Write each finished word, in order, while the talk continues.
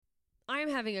I'm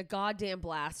having a goddamn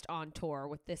blast on tour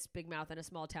with this Big Mouth in a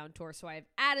Small Town tour. So I've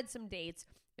added some dates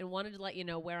and wanted to let you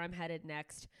know where I'm headed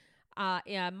next.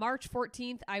 March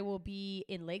 14th, I will be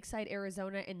in Lakeside,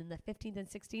 Arizona, and then the 15th and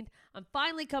 16th, I'm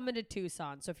finally coming to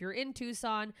Tucson. So if you're in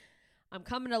Tucson, I'm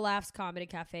coming to Laughs Comedy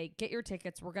Cafe. Get your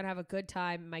tickets. We're going to have a good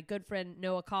time. My good friend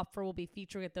Noah Kopfer will be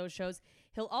featuring at those shows.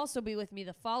 He'll also be with me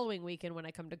the following weekend when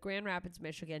I come to Grand Rapids,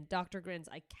 Michigan. Dr. Grins,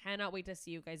 I cannot wait to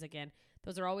see you guys again.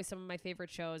 Those are always some of my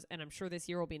favorite shows, and I'm sure this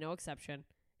year will be no exception.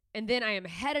 And then I am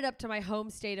headed up to my home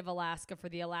state of Alaska for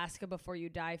the Alaska Before You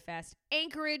Die Fest.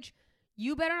 Anchorage,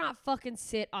 you better not fucking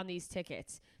sit on these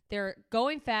tickets. They're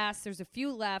going fast. There's a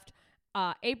few left.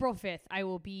 April 5th, I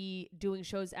will be doing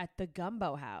shows at the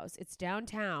Gumbo House. It's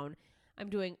downtown. I'm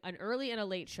doing an early and a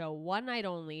late show, one night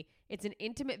only. It's an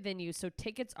intimate venue, so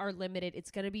tickets are limited. It's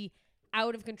going to be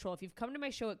out of control. If you've come to my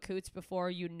show at Coots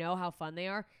before, you know how fun they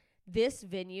are. This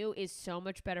venue is so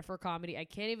much better for comedy. I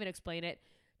can't even explain it.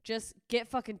 Just get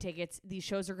fucking tickets. These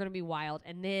shows are going to be wild.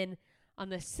 And then on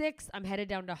the 6th, I'm headed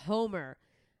down to Homer,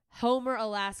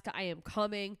 Alaska. I am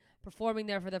coming, performing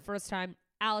there for the first time.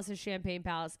 Alice's Champagne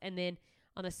Palace, and then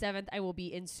on the 7th, I will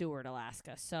be in Seward,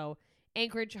 Alaska. So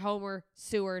Anchorage, Homer,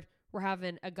 Seward, we're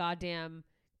having a goddamn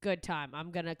good time. I'm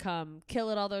going to come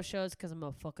kill at all those shows because I'm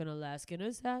a fucking Alaskan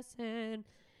assassin.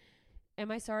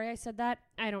 Am I sorry I said that?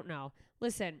 I don't know.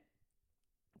 Listen,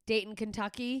 Dayton,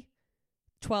 Kentucky,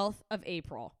 12th of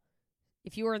April.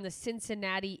 If you are in the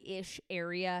Cincinnati-ish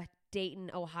area,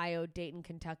 Dayton, Ohio, Dayton,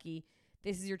 Kentucky,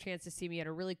 this is your chance to see me at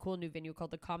a really cool new venue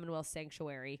called the Commonwealth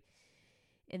Sanctuary.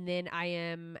 And then I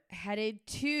am headed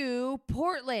to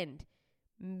Portland.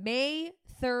 May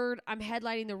 3rd, I'm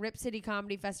headlining the Rip City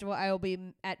Comedy Festival. I will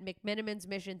be at McMenamin's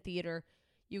Mission Theater.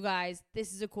 You guys,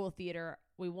 this is a cool theater.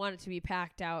 We want it to be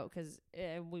packed out because,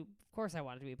 of course I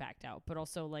want it to be packed out. But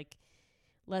also, like,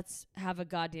 let's have a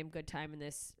goddamn good time in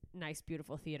this nice,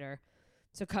 beautiful theater.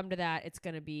 So come to that. It's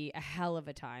going to be a hell of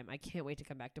a time. I can't wait to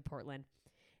come back to Portland.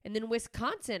 And then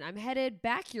Wisconsin, I'm headed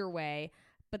back your way.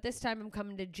 But this time I'm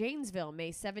coming to Janesville,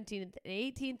 May 17th and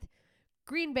 18th,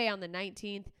 Green Bay on the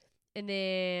 19th, and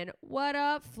then what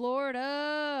up,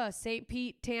 Florida, St.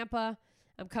 Pete, Tampa.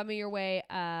 I'm coming your way.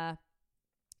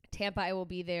 Tampa, I will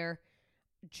be there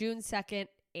June 2nd,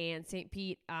 and St.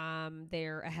 Pete,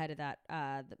 they're ahead of that,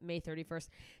 May 31st.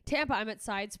 Tampa, I'm at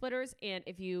Side Splitters, and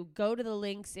if you go to the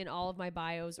links in all of my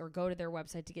bios or go to their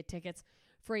website to get tickets,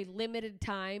 for a limited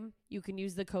time, you can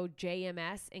use the code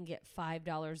JMS and get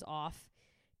 $5 off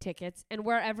tickets. And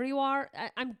wherever you are,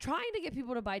 I'm trying to get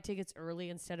people to buy tickets early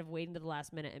instead of waiting to the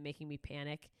last minute and making me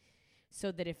panic,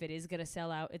 so that if it is going to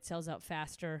sell out, it sells out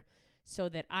faster, so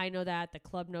that I know that, the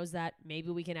club knows that, maybe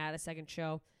we can add a second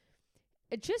show.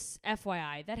 It just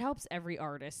FYI, that helps every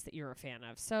artist that you're a fan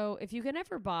of. So if you can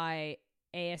ever buy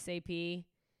ASAP,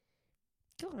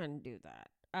 go ahead and do that.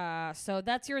 So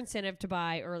that's your incentive to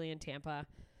buy early in Tampa.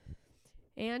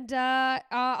 And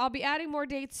I'll be adding more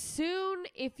dates soon.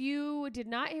 If you did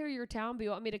not hear your town but you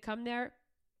want me to come there,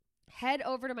 head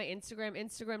over to my Instagram,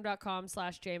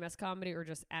 instagram.com/JMScomedy, or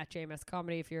just at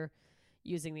JMScomedy if you're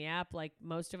using the app like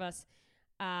most of us.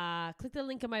 Click the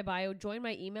link in my bio. Join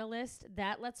my email list.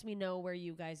 That lets me know where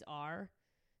you guys are,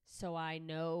 so I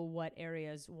know what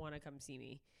areas want to come see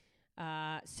me.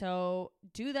 So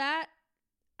do that.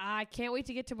 I can't wait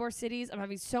to get to more cities. I'm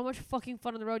having so much fucking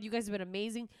fun on the road. You guys have been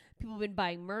amazing. People have been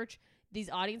buying merch. These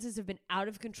audiences have been out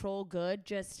of control good,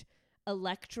 just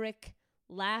electric,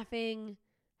 laughing,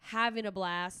 having a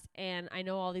blast. And I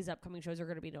know all these upcoming shows are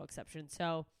going to be no exception.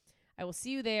 So I will see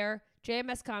you there.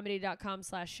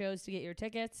 jmscomedy.com/shows to get your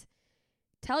tickets.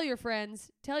 Tell your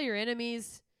friends. Tell your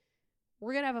enemies.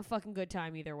 We're going to have a fucking good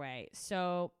time either way.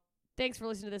 So thanks for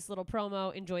listening to this little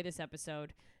promo. Enjoy this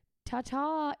episode.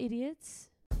 Ta-ta, idiots.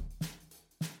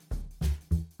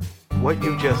 What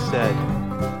you just said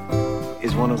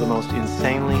is one of the most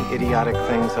insanely idiotic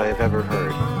things I have ever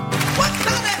heard. What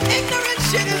kind of ignorant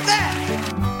shit is that?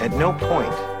 At no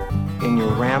point in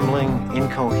your rambling,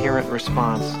 incoherent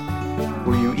response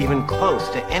were you even close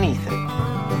to anything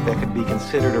that could be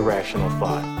considered a rational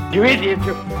thought. You idiot,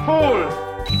 you fool!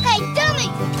 Hey,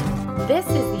 dummy! This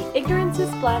is the Ignorance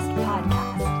is Blessed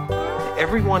podcast.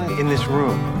 Everyone in this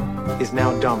room is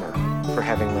now dumber for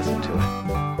having listened to it.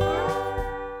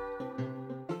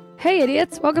 Hey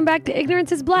idiots, welcome back to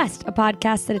Ignorance is Blessed, a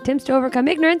podcast that attempts to overcome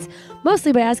ignorance,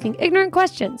 mostly by asking ignorant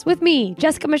questions, with me,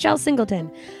 Jessica Michelle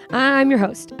Singleton. I'm your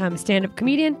host. I'm a stand-up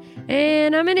comedian,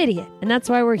 and I'm an idiot, and that's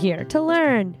why we're here, to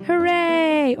learn.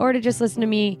 Hooray! Or to just listen to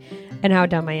me and how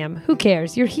dumb I am. Who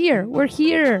cares? You're here. We're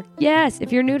here. Yes,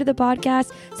 if you're new to the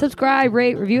podcast, subscribe,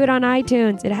 rate, review it on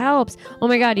iTunes. It helps. Oh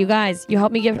my God, you guys, you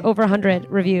helped me get over 100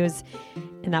 reviews.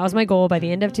 And that was my goal by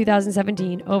the end of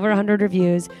 2017, over 100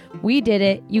 reviews. We did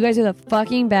it. You guys are the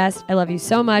fucking best. I love you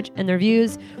so much. And the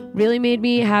reviews really made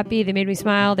me happy. They made me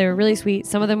smile. They were really sweet.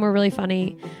 Some of them were really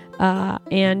funny.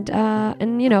 And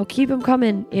you know, keep them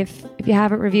coming if you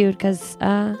haven't reviewed, because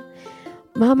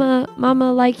mama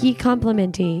likey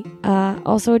complimenty.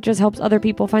 Also, it just helps other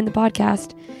people find the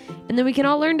podcast, and then we can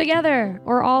all learn together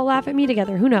or all laugh at me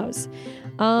together. Who knows?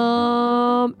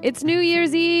 It's New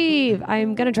Year's Eve.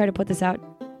 I'm gonna try to put this out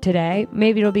today.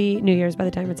 Maybe it'll be New Year's by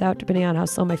the time it's out, depending on how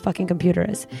slow my fucking computer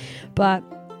is. But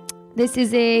this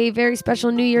is a very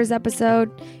special New Year's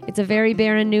episode. It's a very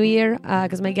Baron New Year,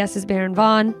 because my guest is Baron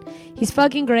Vaughn. He's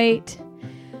fucking great.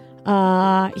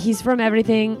 He's from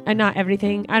everything, not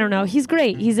everything. I don't know. He's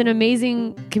great. He's an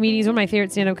amazing comedian. He's one of my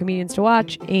favorite stand-up comedians to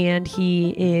watch. And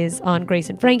he is on Grace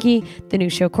and Frankie, the new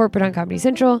show Corporate on Comedy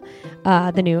Central,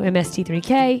 the new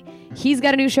MST3K. He's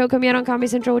got a new show coming out on Comedy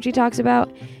Central, which he talks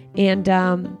about. And,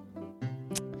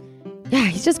 yeah,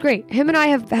 he's just great. Him and I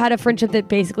have had a friendship that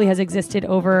basically has existed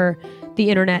over the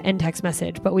internet and text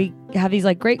message, but we have these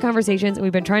like great conversations, and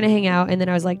we've been trying to hang out. And then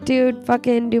I was like, dude,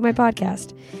 fucking do my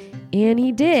podcast. And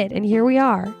he did. And here we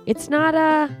are. It's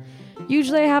not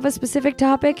usually I have a specific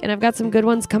topic, and I've got some good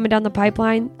ones coming down the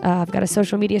pipeline. I've got a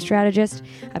social media strategist.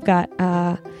 I've got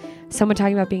someone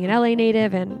talking about being an LA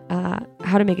native and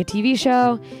how to make a TV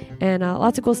show, and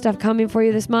lots of cool stuff coming for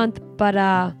you this month. But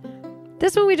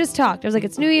this one we just talked. I was like,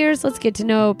 it's New Year's. Let's get to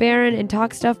know Baron and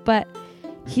talk stuff. But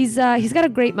he's got a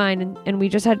great mind, and we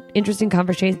just had interesting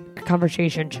conversations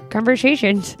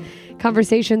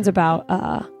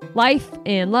about life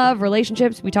and love,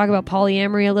 relationships. We talk about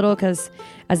polyamory a little, because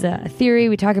as a theory,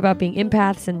 we talk about being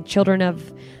empaths and children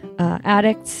of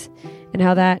addicts, and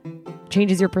how that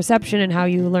changes your perception and how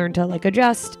you learn to like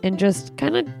adjust, and just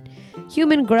kind of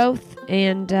human growth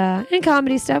and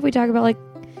comedy stuff. We talk about like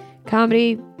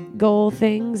comedy goal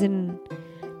things, and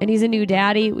he's a new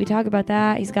daddy. We talk about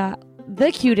that. He's got the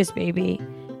cutest baby.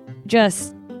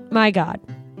 Just, my God.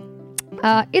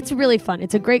 It's really fun.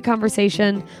 It's a great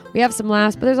conversation. We have some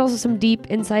laughs, but there's also some deep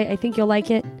insight. I think you'll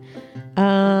like it.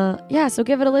 Yeah, so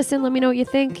give it a listen. Let me know what you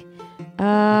think.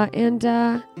 And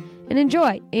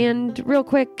enjoy. And real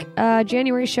quick,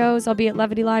 January shows, I'll be at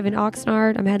Levity Live in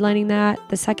Oxnard. I'm headlining that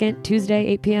the 2nd, Tuesday,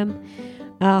 8 p.m.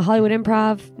 Hollywood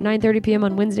Improv, 9:30 p.m.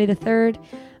 on Wednesday the 3rd.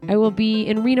 I will be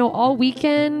in Reno all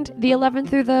weekend, the 11th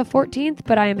through the 14th,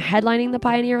 but I am headlining the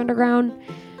Pioneer Underground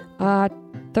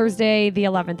Thursday the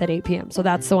 11th at 8 p.m. So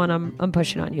that's the one I'm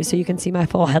pushing on you, so you can see my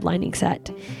full headlining set.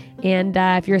 And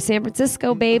if you're a San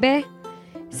Francisco baby,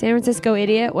 San Francisco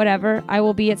idiot, whatever, I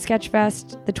will be at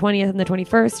Sketchfest the 20th and the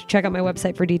 21st. Check out my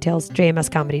website for details,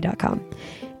 jmscomedy.com.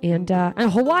 And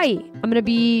Hawaii, I'm going to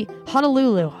be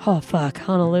Honolulu. Oh, fuck,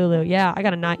 Honolulu. Yeah, I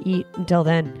got to not eat until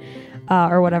then.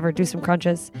 Or whatever, do some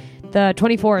crunches. The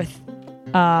 24th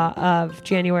of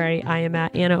January, I am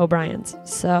at Anna O'Brien's.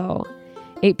 So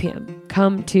 8 p.m.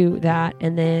 Come to that.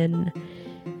 And then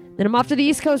I'm off to the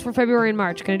East Coast for February and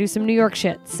March. Going to do some New York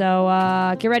shit.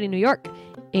 So get ready, New York.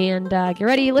 And get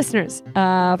ready, listeners,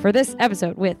 for this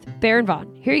episode with Baron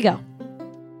Vaughn. Here you go.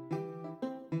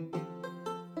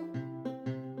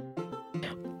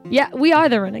 Yeah, we are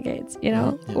the Renegades, you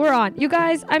know? Yeah. We're on. You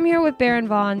guys, I'm here with Baron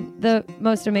Vaughn, the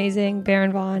most amazing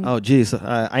Baron Vaughn. Oh, geez.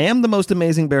 I am the most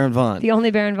amazing Baron Vaughn. The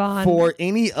only Baron Vaughn. For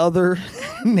any other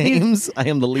names, I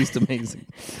am the least amazing.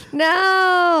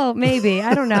 No, maybe.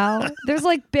 I don't know. There's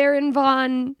like Baron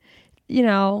Vaughn, you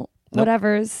know,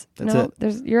 whatevers. That's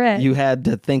it. You're it. You had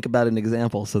to think about an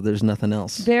example, so there's nothing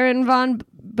else. Baron Vaughn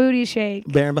Booty Shake.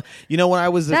 Baron Vaughn. You know, when I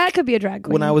was... That could be a drag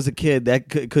queen. When I was a kid, that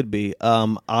could be.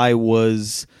 I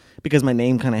was... Because my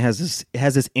name kind of has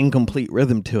this incomplete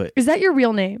rhythm to it. Is that your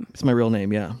real name? It's my real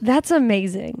name, yeah. That's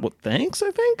amazing. Well, thanks, I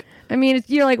think. I mean,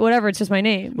 you're like, whatever, it's just my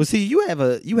name. Well, see, you have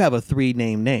a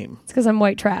 3-name name. It's because I'm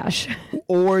white trash.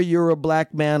 Or you're a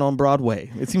black man on Broadway.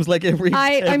 It seems like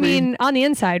I mean, on the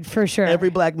inside, for sure.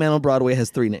 Every black man on Broadway has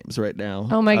 3 names right now.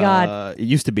 Oh, my God. It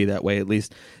used to be that way, at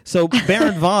least. So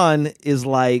Baron Vaughn is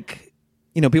like...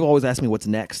 You know, people always ask me what's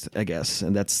next, I guess,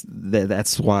 and that's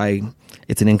why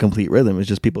it's an incomplete rhythm. It's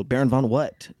just people, Baron Vaughn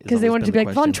what? Because they wanted to be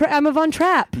like, I'm a Von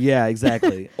Trapp. Yeah,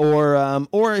 exactly.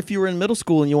 or if you were in middle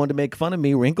school and you wanted to make fun of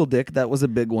me, Wrinkle Dick, that was a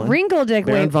big one. Wrinkle Dick,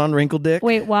 Baron Vaughn Wrinkle Dick.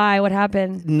 Wait, why? What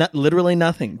happened? Literally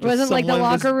nothing. It wasn't like the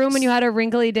locker room when you had a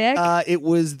wrinkly dick? It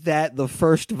was that the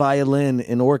first violin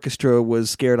in orchestra was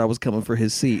scared I was coming for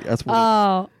his seat. That's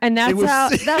what. And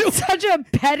that's such a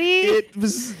petty. It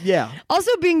was, yeah. Also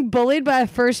being bullied by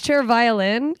first chair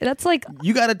violin. That's like,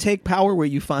 You got to take power where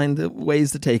you find the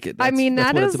ways to take it. I mean, that's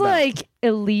that what it's is about. like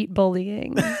elite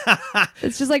bullying.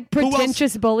 It's just like else-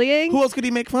 pretentious bullying. Who else could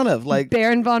he make fun of? Like,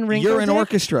 Baron von Rinkeldick. you're an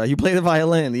orchestra. You play the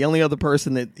violin. The only other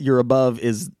person that you're above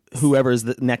is whoever is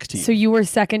next to you. So you were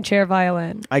second chair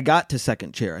violin. I got to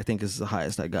second chair. I think is the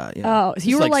highest I got. Yeah. Oh, so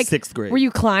you It's were like sixth grade. Were you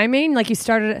climbing? Like you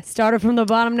started from the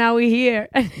bottom. Now we here.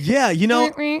 Yeah,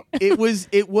 it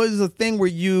was a thing where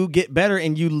you get better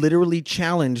and you literally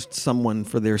challenged someone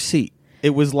for their seat.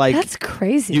 It was like That's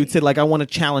crazy. you'd say like I want to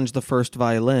challenge the first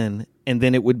violin, and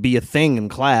then it would be a thing in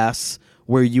class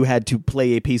where you had to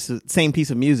play same piece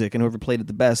of music, and whoever played it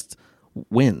the best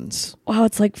wins. Wow,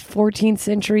 it's like 14th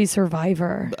century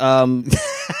Survivor.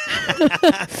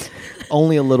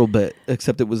 Only a little bit,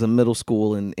 except it was a middle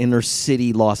school in inner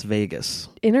city Las Vegas.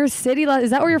 Inner city. Is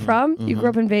that where you're from? You grew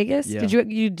up in Vegas. Yeah.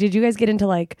 Did you guys get into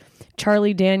like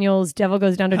Charlie Daniels' "Devil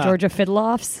Goes Down to Georgia"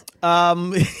 fiddle-offs?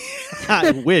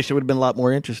 I wish it would have been a lot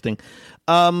more interesting.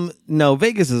 No,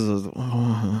 Vegas is.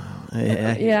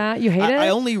 Yeah, you hate it. I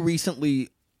only recently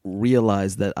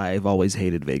realized that I've always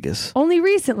hated Vegas. Only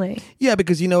recently. Yeah,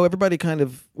 because everybody kind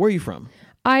of. Where are you from?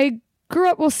 I grew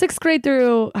up, 6th grade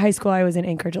through high school, I was in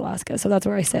Anchorage, Alaska. So that's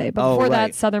where I say. But Oh, before right.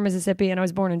 that, Southern Mississippi, and I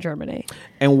was born in Germany.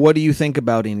 And what do you think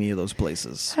about any of those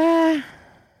places?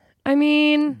 I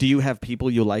mean, Do you have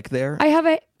people you like there? I have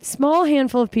a small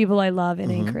handful of people I love in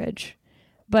Anchorage,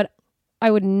 but I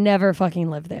would never fucking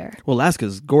live there. Well,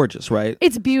 Alaska's gorgeous, right?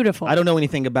 It's beautiful. I don't know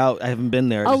anything about. I haven't been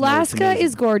there. I just know it's Alaska amazing.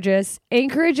 is gorgeous.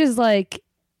 Anchorage is like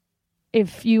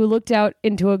if you looked out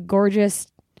into a gorgeous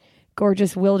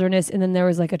wilderness and then there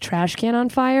was like a trash can on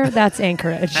fire. That's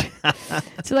Anchorage.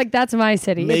 So like that's my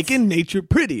city. making nature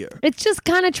prettier. It's just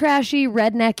kind of trashy,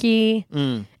 rednecky,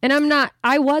 and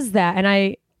I was that, and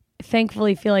I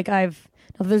thankfully feel like not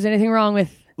that there's anything wrong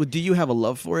with. Well, do you have a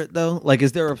love for it though? Like,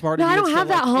 is there a part No, of you I don't that's have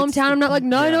still that like, it's hometown. the- I'm not like Yeah.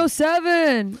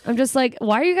 907. I'm just like,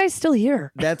 why are you guys still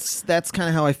here? That's kind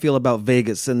of how I feel about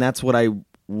Vegas, and that's what I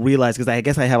realized because I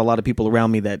guess I have a lot of people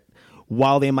around me that,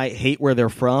 while they might hate where they're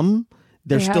from,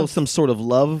 there's They still have- some sort of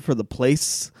love for the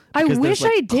place. I because wish there's,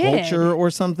 like, I did. culture or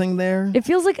something there. It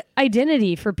feels like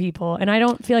identity for people, and I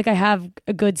don't feel like I have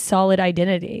a good solid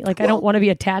identity. Like I don't want to be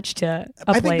attached to a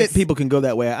I place. think that people can go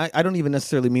that way. I don't even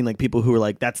necessarily mean like people who are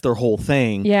like that's their whole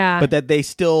thing. Yeah. but that there's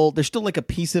still like a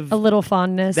piece of a little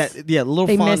fondness. that a little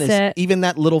They miss fondness, it. even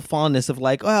that little fondness of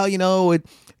like, well,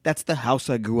 that's the house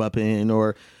I grew up in,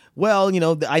 or well,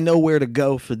 I know where to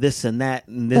go for this and that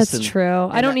and this. That's and, true.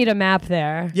 and I don't need a map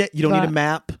there. Yeah, you don't need a but-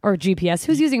 map. or GPS.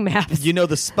 Who's using maps? You know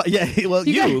the spot. Yeah, well,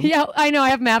 you. Yeah, I know. I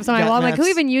have maps on my Got wall. I'm like, who maps.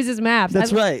 even uses maps?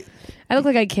 That's right. I look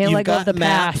like I can't You've let go got of the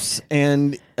maps, past.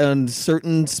 and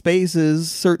certain spaces,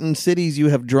 certain cities, you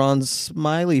have drawn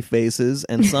smiley faces,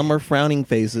 and some are frowning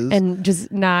faces. And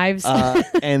just knives.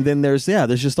 And then there's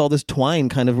just all this twine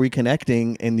kind of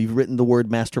reconnecting, and you've written the word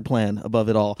master plan above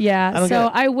it all. I yeah. don't So get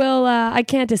it. I will. I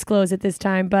can't disclose at this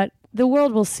time, but the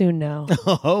world will soon know.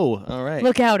 Oh, all right.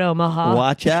 Look out, Omaha.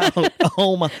 Watch out.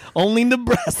 Oh my, only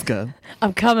Nebraska.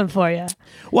 I'm coming for you.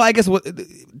 Well, I guess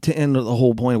to end the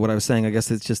whole point of what I was saying, I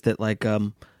guess it's just that like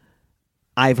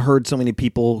I've heard so many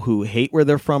people who hate where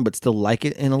they're from but still like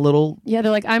it in a little. Yeah,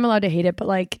 they're like, I'm allowed to hate it, but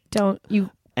like, don't you?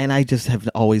 And I just have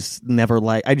always never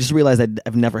I just realized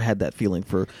I've never had that feeling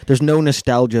for. There's no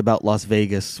nostalgia about Las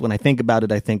Vegas. When I think about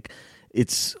it, I think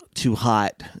it's too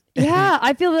hot. Yeah,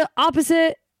 I feel the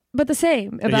opposite, but the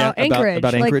same about Yeah, Anchorage.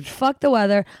 about Anchorage? Like, fuck the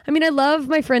weather. I mean, I love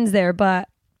my friends there, but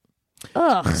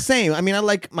ugh. Same. I mean, I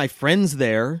like my friends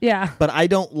there. Yeah. But I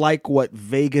don't like what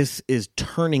Vegas is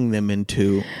turning them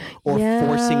into or Yeah.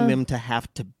 forcing them to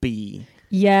have to be.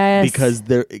 Yes. Because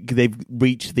they've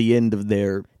reached the end of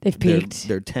their They've peaked.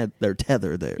 their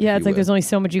tether there. Yeah, if it's you like there's will. only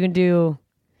so much you can do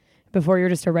before you're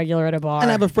just a regular at a bar. And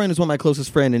I have a friend who's one of my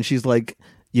closest friend, and she's like,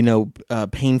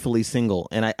 painfully single,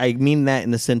 and I mean that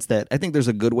in the sense that I think there's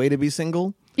a good way to be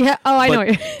single. yeah. Oh, I know. But,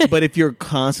 What you're but if you're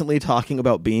constantly talking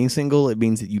about being single, it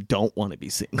means that you don't want to be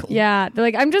single. yeah. They're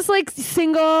like, I'm just like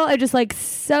single. I'm just like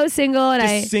so single, and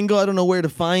Just single. I don't know where to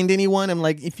find anyone. I'm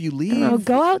like, if you leave I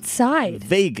go outside.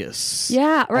 Vegas,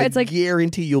 Yeah, right. I It's like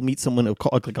guarantee you'll meet someone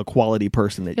like a quality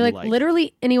person that you're you like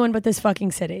literally anyone but this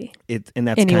fucking city. And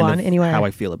that's anyone, kind of anywhere. how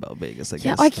I feel about Vegas. I Yeah,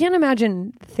 guess I can't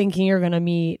imagine thinking you're gonna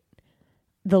meet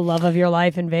the love of your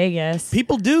life in Vegas.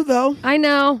 people do though. I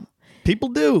know, People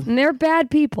do. and they're bad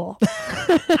people.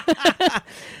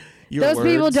 Your Those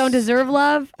people words- don't deserve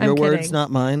love. I'm Your kidding. words,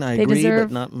 not mine. I They agree, deserve-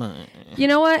 but not mine. You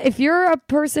know what? If you're a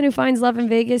person who finds love in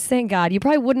Vegas, thank God. You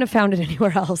probably wouldn't have found it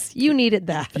anywhere else. You needed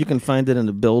that. You can find it in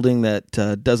a building that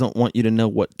doesn't want you to know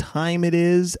what time it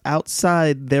is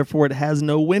outside. Therefore, it has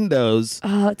no windows.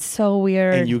 Oh, it's so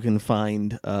weird. And you can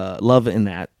find love in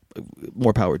that.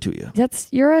 More power to you.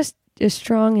 You're a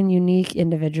strong and unique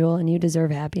individual, and you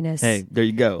deserve happiness. Hey, there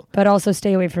you go. But also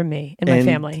stay away from me and my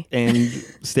family. And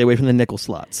stay away from the nickel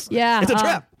slots. Yeah. It's a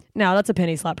trap. No, that's a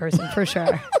penny slot person for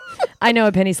sure. I know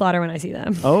a penny slotter when I see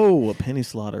them. Oh, a penny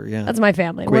slaughter. Yeah. That's my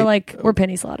family. Great. We're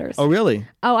penny slotters. Oh, really?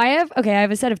 Oh, I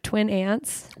have a set of twin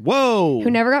aunts Whoa. who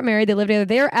never got married. They live together.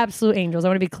 They are absolute angels. I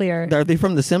want to be clear. Are they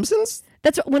from The Simpsons?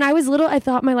 That's when I was little. I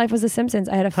thought my life was The Simpsons.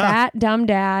 I had a fat, dumb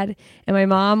dad, and my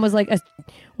mom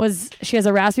was she has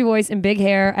a raspy voice and big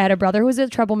hair. I had a brother who was a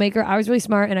troublemaker. I was really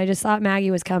smart, and I just thought Maggie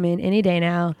was coming any day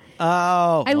now.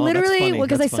 Oh, I literally,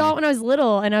 because I saw saw it when I was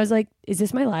little, and I was like, "Is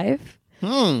this my life?"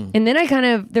 And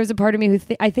then there's a part of me who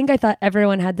I thought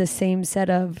everyone had the same set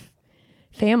of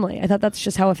family. I thought that's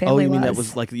just how a family was. Oh, you mean that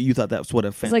was like, you thought that was what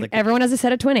a family... It's like everyone has a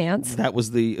set of twin aunts. That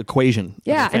was the equation.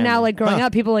 Yeah, and now like growing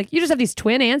up, people you just have these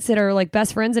twin aunts that are like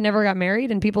best friends and never got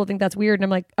married, and people think that's weird. And I'm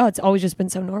like, oh, it's always just been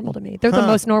so normal to me. They're the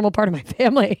most normal part of my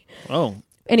family. Oh.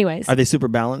 Anyways. Are they super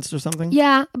balanced or something?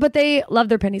 Yeah, but they love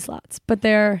their penny slots. But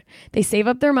they save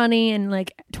up their money, and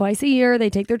like twice a year they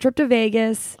take their trip to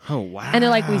Vegas. Oh, wow. And they're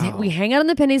like, we hang out on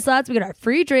the penny slots, we get our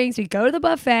free drinks, we go to the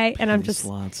buffet, and I'm just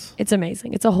slots. It's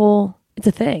amazing. It's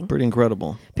a thing. Pretty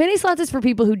incredible. Penny slots is for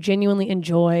people who genuinely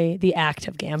enjoy the act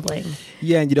of gambling.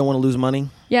 Yeah, and you don't want to lose money?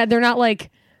 Yeah, they're not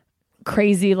like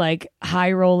crazy like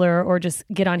high roller or just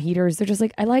get on heaters. They're just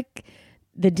like, I like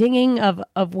the dinging of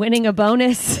winning a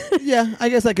bonus. Yeah, I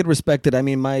guess I could respect it. I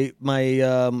mean, my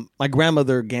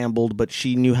grandmother gambled, but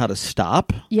she knew how to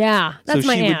stop. Yeah, that's so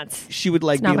my aunt. She would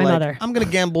like It's not be my like, mother. I'm going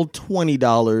to gamble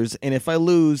 $20, and if I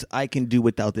lose, I can do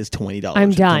without this $20.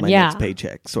 I'm done, until my yeah. next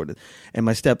paycheck, sort of. And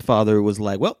my stepfather was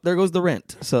like, well, there goes the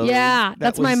rent. So Yeah,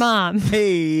 that's my mom.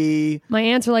 Hey. My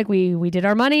aunts are like, we did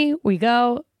our money, we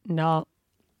go. No.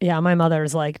 Yeah, my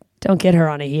mother's like, don't get her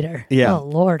on a heater. Yeah. Oh,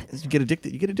 Lord. You get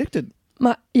addicted. She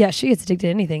gets addicted to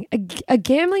anything. A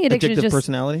gambling addiction Addictive is just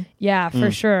personality? Yeah, for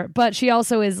sure. But she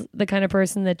also is the kind of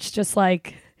person that's just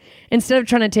like, instead of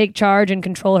trying to take charge and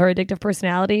control her addictive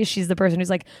personality, she's the person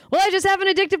who's like, well, I just have an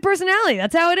addictive personality.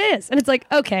 That's how it is. And it's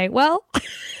like, okay, well.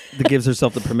 That gives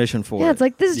herself the permission for it. Yeah, it's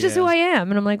like, this is just who I am.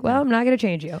 And I'm like, well, I'm not going to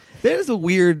change you. There's a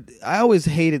weird, I always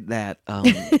hated that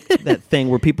that thing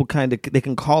where people they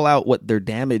can call out what their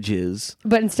damage is.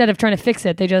 But instead of trying to fix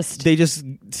it, they just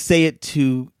say it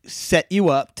to set you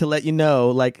up, to let you know,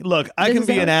 like, look, I can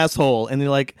be an asshole. And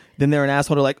then they're an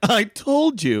asshole. They're like, I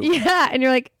told you. Yeah. And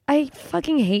you're like, I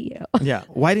fucking hate you. Yeah.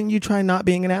 Why didn't you try not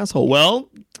being an asshole? Well,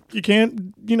 you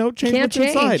can't, change what's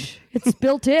inside. It's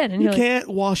built in. And You you're can't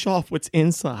wash off what's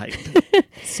inside.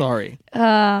 Sorry.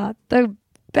 the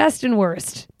best and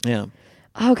worst. Yeah.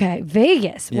 Okay.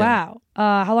 Vegas. Yeah. Wow.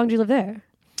 How long did you live there?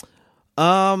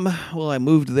 Well, I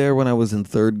moved there when I was in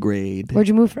 3rd grade. Where'd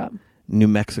you move from? New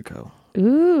Mexico.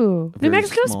 Ooh. New Very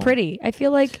Mexico's small. pretty. I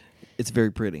feel like It's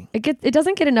very pretty. it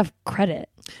doesn't get enough credit.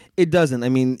 It doesn't. I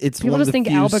mean, it's People one of just the think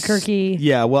few Albuquerque.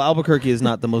 Yeah, well, Albuquerque is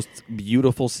not the most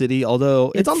beautiful city,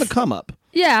 although it's on the come up.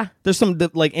 Yeah. There's some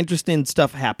interesting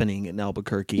stuff happening in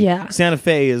Albuquerque. Yeah. Santa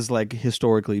Fe is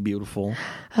historically beautiful.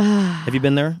 Have you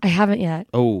been there? I haven't yet.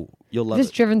 Oh, you'll love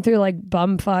Just it. driven through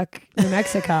bumfuck New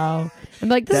Mexico. I'm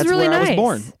like, this That's is really where nice. I was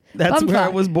born. That's where I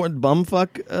Bumfuck. was born.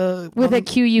 Bumfuck. With a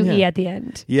QUE yeah. at the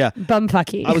end. Yeah.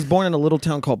 Bumfucky. I was born in a little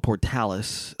town called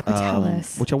Portales.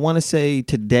 Portales. Which I want to say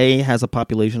today has a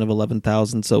population of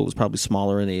 11,000, so it was probably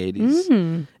smaller in the 80s.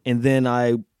 Mm. And then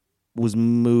I was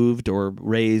moved or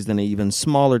raised in an even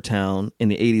smaller town in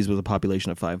the 80s with a population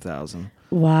of 5,000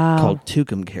 Wow. called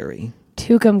Tucumcari.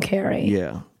 Tucumcari.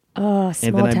 Yeah. Oh, And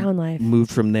small then town I life.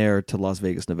 moved from there to Las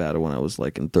Vegas, Nevada when I was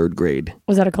in 3rd grade.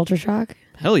 Was that a culture shock?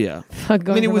 Hell yeah. Fuck, I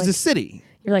going mean, it from, was like- a city.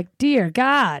 You're like, dear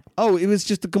God. Oh, it was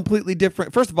just a completely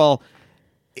different. First of all,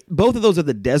 both of those are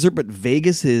the desert, but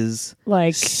Vegas is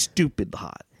Like, stupid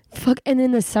hot. fuck. And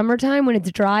in the summertime when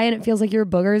it's dry and it feels like your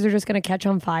boogers are just going to catch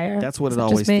on fire. That's what Is it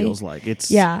just always me? feels like.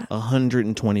 It's Yeah.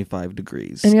 125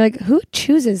 degrees. And you're like, who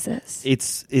chooses this?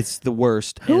 It's the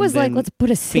worst. Who And was like, then let's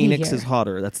put a city Phoenix here? is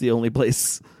hotter. That's the only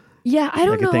place. Yeah, I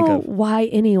don't could think know of. why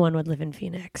anyone would live in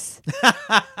Phoenix.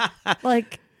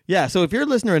 Like, Yeah, so if you're a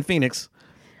listener in Phoenix,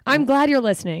 I'm glad you're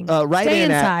listening. write Stay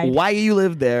in inside. at why you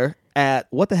live there at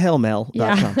whatthehellmail.com.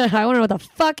 Yeah, I want to know what the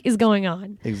fuck is going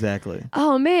on. Exactly.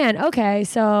 Oh man, okay,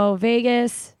 so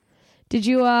Vegas. Did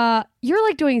you? You're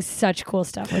like doing such cool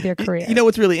stuff with your career. You know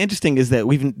what's really interesting is that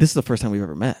this is the first time we've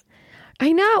ever met.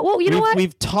 I know. Well, you know what?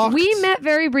 We've talked. We met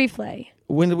very briefly.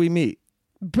 When did we meet?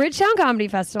 Bridgetown Comedy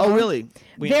Festival. Oh, really?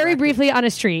 Very briefly on a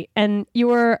street. And you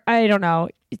were, I don't know,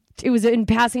 it was in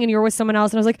passing and you were with someone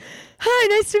else. And I was like, hi,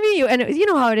 nice to meet you. And you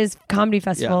know how it is, comedy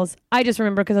festivals. Yeah. I just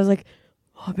remember because I was like,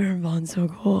 oh, Baron Vaughn's so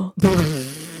cool.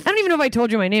 I don't even know if I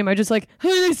told you my name. I just like, hi,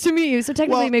 nice to meet you. So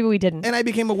technically, maybe we didn't. And I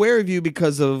became aware of you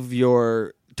because of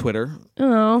your Twitter.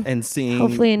 Oh. And seeing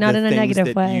hopefully not in a negative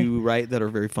that way. You write that are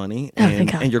very funny. Oh,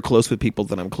 and you're close with people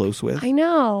that I'm close with. I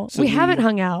know. So we haven't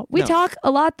hung out. We talk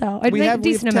a lot though. I'd make a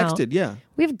decent amount. Texted, yeah.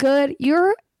 We have good.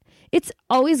 It's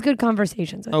always good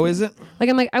conversations. Oh, is it? Like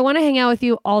I'm like, I want to hang out with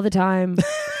you all the time.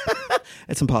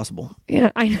 It's impossible.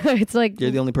 Yeah, I know. It's like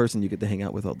you're the only person you get to hang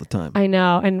out with all the time. I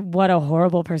know, and what a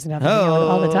horrible person to have to hang out with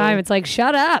all the time. It's like,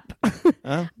 shut up.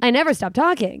 I never stop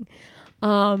talking.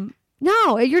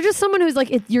 No, you're just someone who's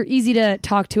like you're easy to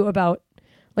talk to about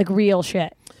like real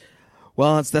shit.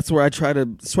 Well, that's where I try to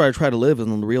live,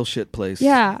 in the real shit place.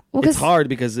 Yeah, well, it's hard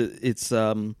because it's.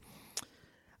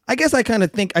 I guess I kind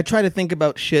of try to think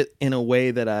about shit in a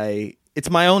way that it's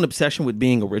my own obsession with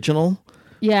being original.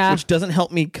 Yeah. Which doesn't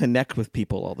help me connect with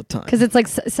people all the time. Because it's like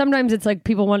sometimes it's like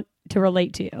people want to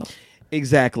relate to you.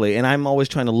 Exactly. And I'm always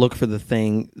trying to look for the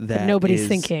thing that nobody's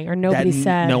thinking or nobody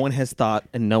said. No one has thought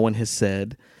and no one has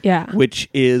said. Yeah. Which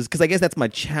is, because I guess that's my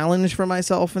challenge for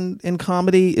myself in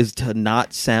comedy, is to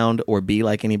not sound or be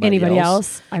like anybody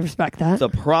else. I respect that. The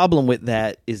problem with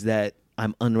that is that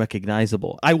I'm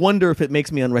unrecognizable. I wonder if it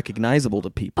makes me unrecognizable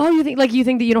to people. Oh, you think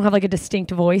that you don't have like a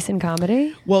distinct voice in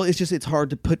comedy? Well, it's hard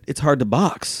to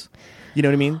box. You know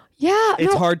what I mean? Yeah.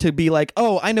 It's hard to be like,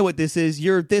 oh, I know what this is.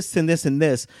 You're this and this and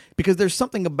this. Because there's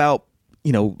something about,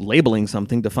 labeling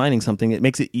something, defining something. It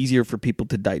makes it easier for people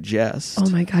to digest. Oh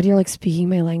my God, you're like speaking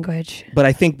my language. But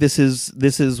I think this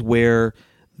is where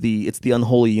it's the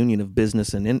unholy union of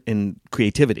business and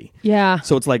creativity. Yeah.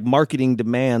 So it's like marketing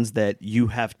demands that you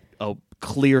have a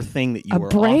clear thing that you are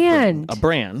brand. Offering. A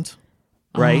brand.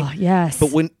 Right? Oh, yes.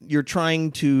 But when you're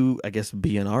trying to, I guess,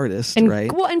 be an artist,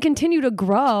 right? Well, and continue to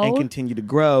grow.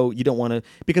 You don't want to,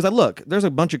 because there's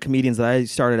a bunch of comedians that I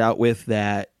started out with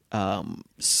that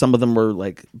some of them were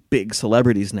like big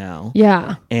celebrities now.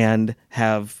 Yeah. And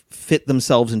have fit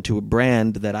themselves into a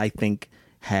brand that I think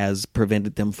has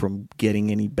prevented them from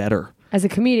getting any better. As a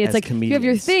comedian, it's like comedians. You have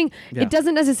your thing. Yeah. It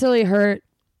doesn't necessarily hurt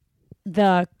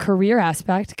the career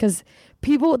aspect because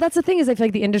people, that's the thing is I feel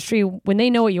like the industry, when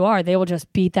they know what you are, they will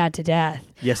just beat that to death.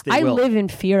 Yes, they will. I live in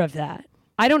fear of that.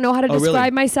 I don't know how to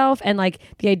describe myself, and like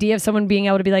the idea of someone being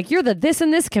able to be like, you're the this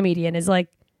and this comedian is like,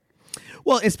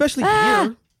 well, especially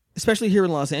here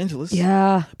in Los Angeles.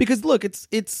 Yeah. Because look, it's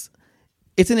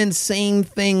an insane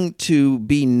thing to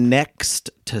be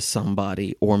next to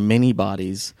somebody or many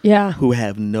bodies who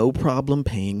have no problem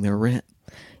paying their rent.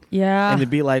 Yeah. And to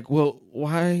be like, well,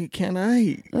 why can't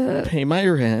I pay my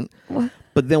rent? What?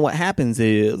 But then what happens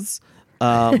is,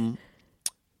 I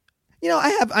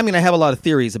have a lot of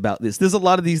theories about this. There's a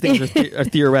lot of these things are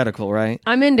theoretical, right?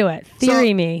 I'm into it.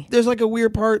 Me. There's like a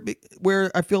weird part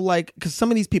where I feel like, because some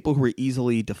of these people who are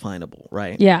easily definable,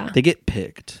 right? Yeah. They get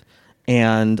picked.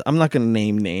 And I'm not going to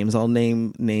name names. I'll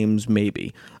name names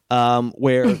maybe.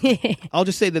 Where I'll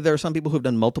just say that there are some people who have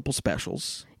done multiple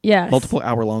specials. Yes. Multiple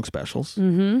hour-long specials.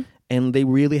 Mm-hmm. And they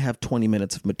really have 20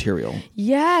 minutes of material.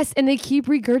 Yes. And they keep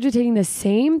regurgitating the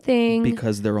same thing.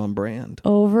 Because they're on brand.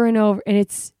 Over and over. And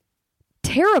it's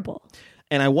terrible.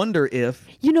 And I wonder if...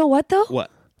 You know what, though? What?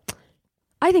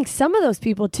 I think some of those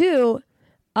people, too...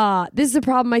 this is a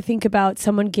problem I think about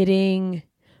someone getting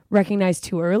recognized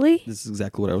too early. This is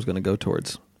exactly what I was going to go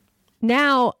towards.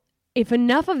 Now, if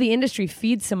enough of the industry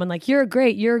feeds someone like, you're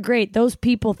great, those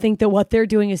people think that what they're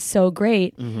doing is so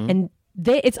great. Mm-hmm. And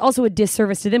it's also a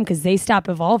disservice to them because they stop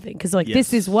evolving. Because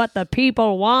this is what the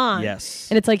people want. Yes.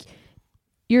 And it's like,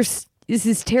 this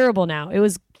is terrible now. It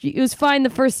was fine the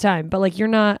first time, but like you're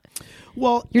not...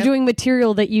 Well, you're doing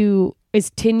material that is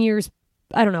 10 years...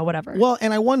 I don't know, whatever. Well,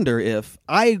 and I wonder if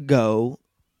I go,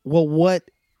 well, what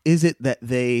is it that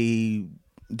they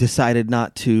decided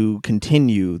not to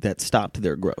continue that stopped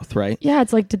their growth, right? Yeah,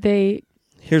 it's like, did they...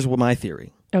 Here's what my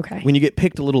theory. Okay. When you get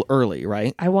picked a little early,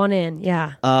 right? I want in,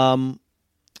 yeah.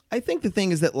 I think the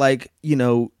thing is that, like,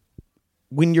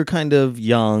 when you're kind of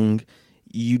young,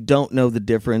 you don't know the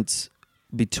difference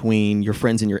between your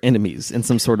friends and your enemies in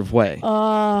some sort of way.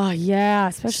 Oh, yeah.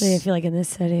 Especially I feel like in this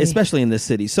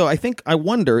city. So I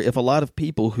wonder if a lot of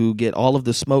people who get all of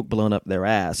the smoke blown up their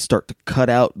ass start to cut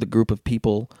out the group of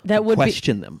people that would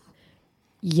question them.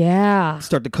 Yeah.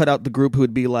 Start to cut out the group who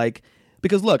would be like,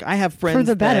 because look, I have friends for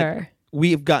the better.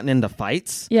 We've gotten into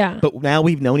fights. Yeah. But now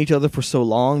we've known each other for so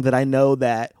long that I know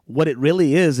that what it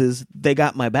really is they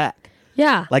got my back.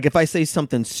 Yeah. Like if I say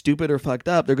something stupid or fucked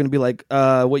up, they're going to be like,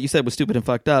 what you said was stupid and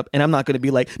fucked up. And I'm not going to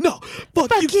be like, no,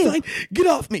 fuck you, son. Get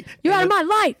off me. You're out And of my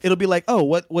life. It'll be like, oh,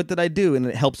 what did I do? And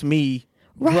it helps me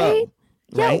Right? grow.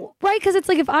 Yeah, Right? right. Because it's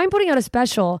like if I'm putting out a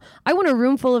special, I want a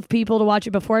room full of people to watch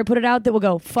it before I put it out that will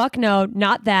go, fuck no,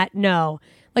 not that, no.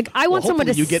 Like I want someone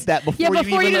to hopefully you get that before you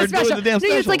before even do are doing the damn No, it's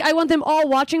special. like I want them all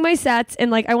watching my sets,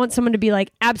 and like I want someone to be like,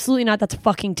 absolutely not. That's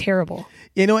fucking terrible.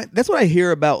 You know what? That's what I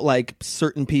hear about like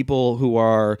certain people who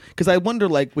are, because I wonder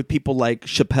like with people like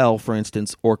Chappelle, for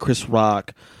instance, or Chris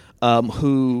Rock,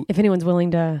 who, If anyone's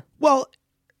willing to, well,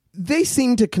 they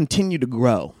seem to continue to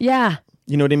grow. yeah,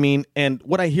 You know what I mean? And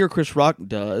what I hear Chris Rock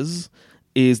does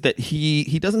is that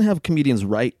he doesn't have comedians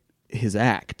write his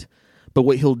act, but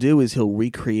what he'll do is he'll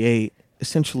recreate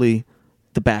essentially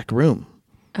the back room.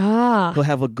 He'll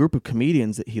have a group of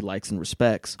comedians that he likes and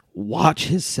respects watch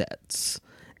his sets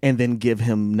and then give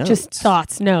him notes. just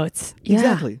thoughts, notes. Yeah.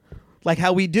 Exactly. Like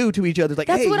how we do to each other. Like,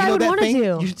 That's hey, what you I know would that wanna thing?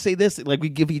 do. You should say this. Like we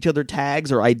give each other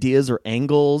tags or ideas or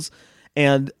angles.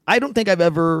 And I don't think I've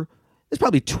ever. There's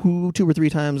probably two or three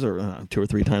times, or 2 or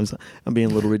 3 times. I'm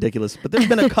being a little ridiculous, but there's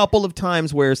been a couple of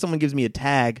times where someone gives me a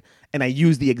tag and I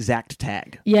use the exact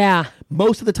tag. Yeah,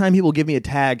 Most of the time, he will give me a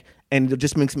tag, and it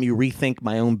just makes me rethink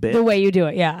my own bit. the way you do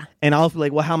it. Yeah, And I'll be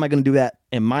like, well, how am I going to do that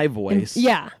in my voice?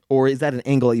 yeah. Or is that an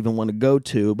angle I even want to go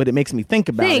to? But it makes me think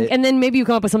about it. And then maybe you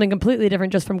come up with something completely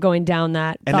different just from going down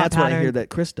that. And thought that's what I pattern. hear that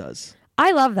Chris does.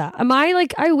 I love that.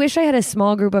 I wish I had a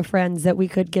small group of friends that we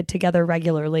could get together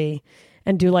regularly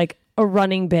and do like a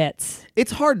running bits.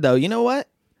 It's hard though. You know what?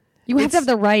 You have to have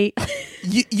the right.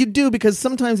 You do, because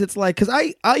sometimes it's like, because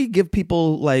I give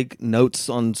people like notes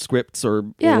on scripts or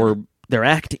their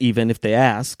act even if they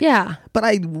ask. Yeah. But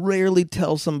I rarely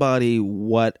tell somebody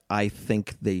what I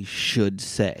think they should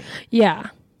say Yeah.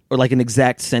 or like an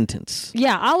exact sentence.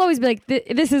 Yeah. I'll always be like,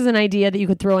 this is an idea that you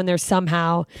could throw in there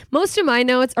somehow. Most of my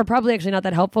notes are probably actually not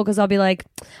that helpful because I'll be like,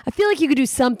 I feel like you could do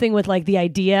something with like the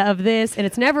idea of this, and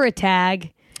it's never a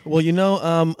tag. Well, you know,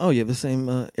 you have the same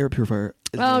air purifier.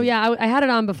 Oh yeah, I had it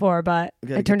on before, but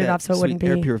I turned it off so it wouldn't be.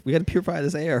 We got to purify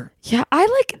this air. Yeah, I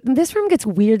like this room gets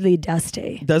weirdly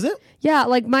dusty. Does it? Yeah,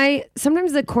 like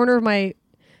sometimes the corner of my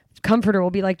comforter will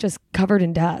be like just covered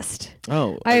in dust.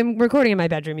 Oh, I'm recording in my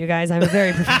bedroom, you guys. I'm a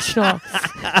very professional.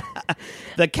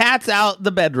 the cat's out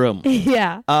the bedroom.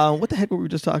 Yeah. What the heck were we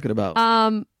just talking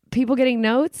about? People getting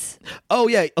notes. Oh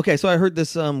yeah, okay. So I heard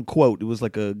this quote. It was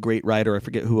like a great writer. I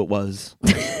forget who it was.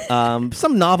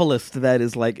 Some novelist that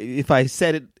is like, if I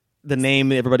said it, the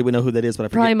name, everybody would know who that is. But I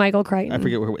forget. Probably Michael Crichton. I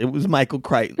forget where it was. Michael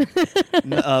Crichton,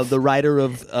 the writer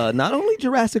of not only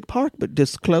Jurassic Park but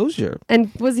Disclosure.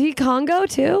 And was he Congo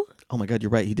too? Oh my God,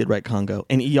 you're right. He did write Congo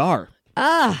and ER.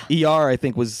 Ah, ER, I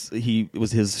think was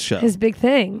his show. his big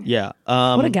thing. Yeah.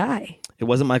 What a guy. It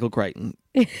wasn't Michael Crichton.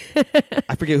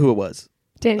 I forget who it was.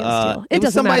 Daniel Steele. It was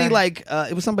doesn't somebody matter.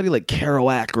 it was somebody like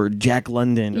Kerouac or Jack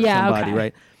London or Yeah, somebody, okay.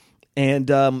 right? And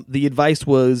the advice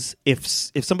was if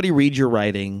somebody reads your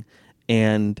writing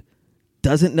and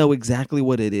doesn't know exactly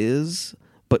what it is,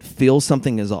 but feels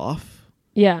something is off,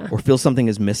 Yeah. or feels something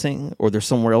is missing, or there's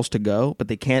somewhere else to go, but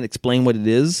they can't explain what it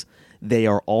is, they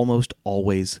are almost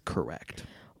always correct.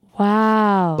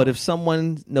 Wow. But if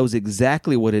someone knows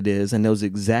exactly what it is and knows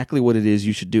exactly what it is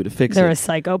you should do to fix they're it, a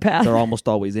psychopath. they're almost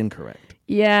always incorrect.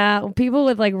 Yeah. People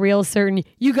with like real certain,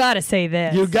 you gotta say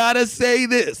this. You gotta say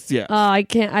this. Yeah. Oh, I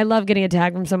can't. I love getting a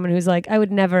tag from someone who's like, I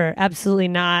would never, absolutely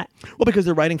not. Well, because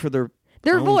they're writing for their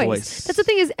own voice. That's the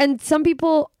thing is, and some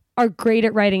people are great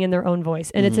at writing in their own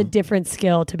voice, and it's a different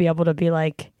skill to be able to be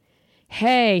like,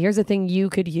 hey, here's a thing you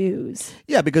could use.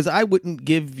 Yeah, because I wouldn't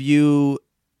give you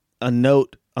a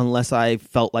note unless I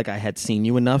felt like I had seen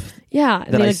you enough. Yeah.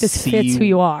 I mean, like this fits who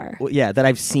you are. Well, yeah, that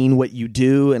I've seen what you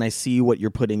do and I see what you're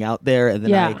putting out there. And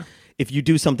then if you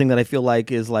do something that I feel like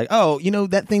is like, oh, you know,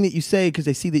 that thing that you say, because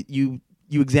I see that you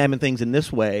examine things in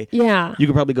this way. Yeah. You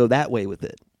could probably go that way with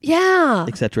it, Yeah.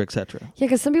 et cetera, et cetera. Yeah,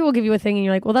 because some people give you a thing and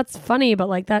you're like, well, that's funny, but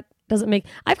like that doesn't make.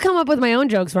 I've come up with my own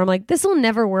jokes where I'm like, this will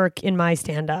never work in my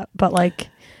stand up. But like,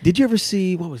 Did you ever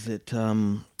see, what was it?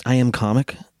 I Am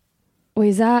Comic? wait,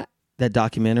 is that? That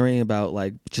documentary about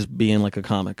like just being like a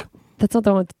comic. That's not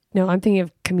the one. No, I'm thinking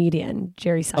of comedian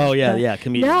Jerry Seinfeld. Oh, yeah, yeah,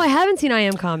 comedian. No, I haven't seen I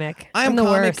Am Comic. I'm the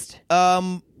Comic, worst.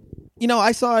 You know,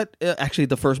 I saw it actually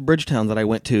the first Bridgetown that I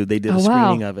went to. They did a wow.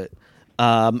 screening of it,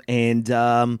 and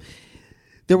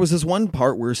there was this one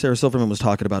part where Sarah Silverman was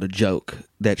talking about a joke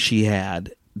that she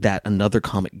had that another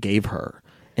comic gave her,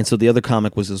 and so the other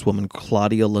comic was this woman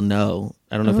Claudia Lano.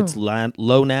 I don't know if it's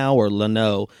Lonow or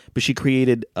Lano, but she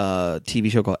created a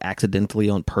TV show called Accidentally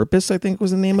on Purpose. I think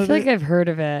was the name I of feel it. like I've heard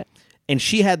of it. And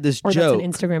she had this Or joke.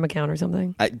 that's an Instagram account or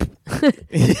something.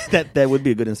 That would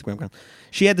be a good Instagram account.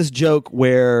 She had this joke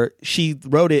where she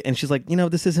wrote it and she's like,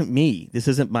 this isn't me. This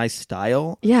isn't my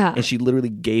style. Yeah. And she literally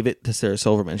gave it to Sarah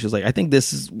Silverman. She was like, I think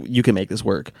you can make this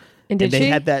work. And did they she?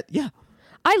 had that. Yeah.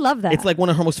 I love that. It's like one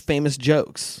of her most famous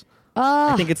jokes.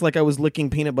 I think it's like I was licking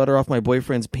peanut butter off my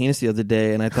boyfriend's penis the other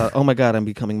day and I thought, oh my God, I'm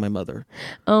becoming my mother.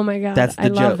 Oh my God. That's the I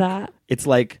joke. love that. It's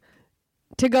like,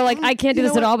 To go like, I can't do You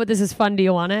this know at what? all, but this is fun. Do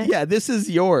you want it? yeah, this is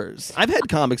yours. I've had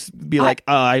comics be like,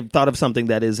 I thought of something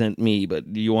that isn't me,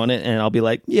 but do you want it? And I'll be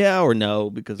like, yeah or no,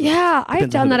 because Yeah, I've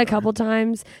depends on done who that they a couple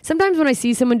times. Sometimes when I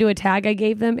see someone do a tag I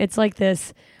gave them, it's like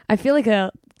this. I feel like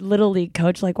a little league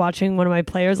coach, like watching one of my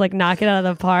players like knock it out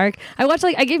of the park.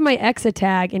 I gave my ex a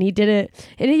tag and he did it,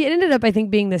 and it ended up I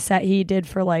think being the set he did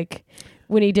for like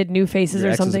when he did New Faces Your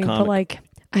or ex is a something. But comic. like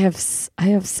I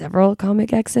have several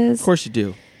comic exes. Of course you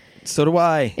do. So do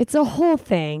I. It's a whole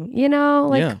thing,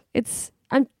 Like Yeah.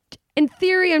 I'm in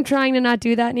theory I'm trying to not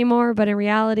do that anymore, but in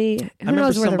reality, who I remember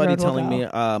knows where the somebody road will telling me,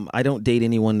 go. I don't date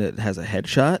anyone that has a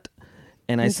headshot.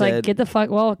 And I It's said, like get the fuck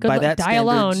good by luck, that die standards,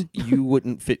 alone. you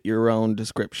wouldn't fit your own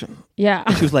description. Yeah.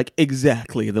 She was like,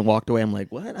 exactly. And then walked away. I'm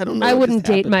like, what? I don't know. I what wouldn't just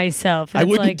date happened. myself. I It's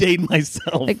wouldn't like, date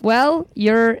myself. Like, well,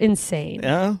 you're insane.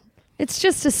 yeah. It's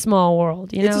just a small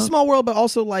world, you know? It's a small world, but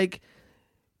also like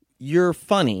you're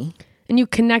funny and you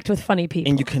connect with funny people.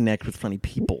 and you connect with funny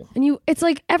people. And it's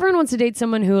like everyone wants to date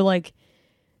someone who like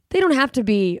they don't have to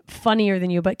be funnier than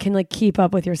you, but can like keep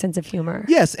up with your sense of humor.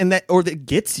 Yes, and that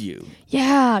gets you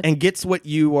Yeah. and gets what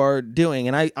you are doing.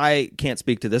 And I can't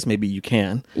speak to this. Maybe you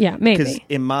can. Yeah, Because maybe.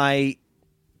 in my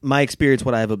experience,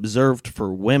 what I've observed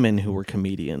for women who are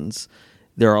comedians,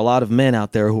 there are a lot of men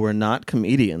out there who are not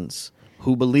comedians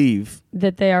who believe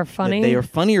That they are funny. that they are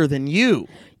funnier than you.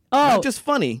 Oh. Not just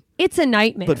funny, It's a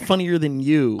nightmare. but funnier than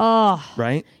you. Oh,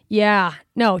 Right? yeah.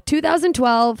 No,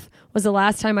 2012 was the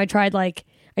last time I tried like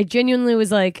I genuinely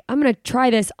was like, I'm going to try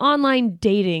this online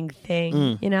dating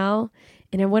thing, you know?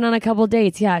 And I went on a couple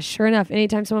dates. Yeah, sure enough,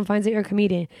 anytime someone finds out you're a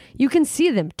comedian, you can see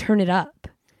them turn it up.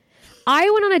 I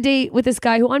went on a date with this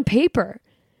guy who on paper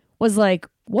was like,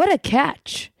 what a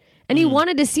catch. And he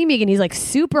wanted to see me again. He's like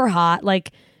super hot,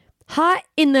 like hot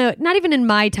in the, not even in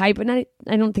my type, but I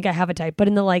don't think I have a type, but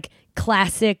in the like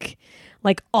classic,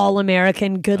 like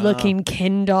all-American, good-looking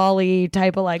Ken Dolly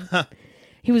type of like,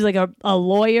 he was like a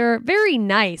lawyer, very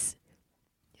nice.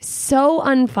 So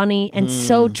unfunny and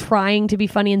so trying to be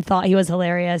funny and thought he was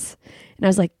hilarious. And I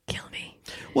was like, kill me.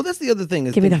 Well, that's the other thing.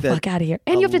 Is Get me the think that- fuck out of here.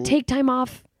 And you have to take time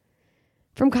off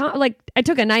from, I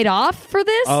took a night off for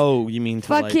this? Oh, you mean to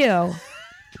Fuck like, you.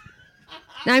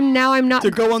 I'm not to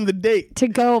go on the date? to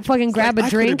go fucking grab Like, a I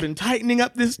could have drink. been tightening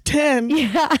up this 10.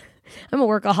 Yeah. I'm a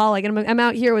workaholic and I'm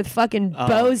out here with fucking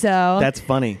bozo. That's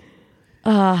funny.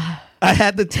 I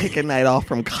had to take a night off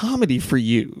from comedy for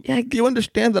you. Yeah. Do you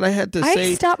understand that I had to I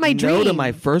say stopped my no to dream.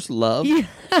 my first love Yeah.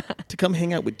 to come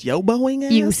hang out with Yoboing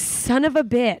ass? You son of a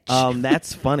bitch.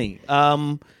 That's funny.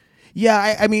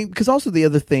 Yeah, I mean, because also the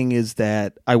other thing is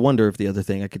that I wonder if the other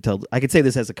thing I could say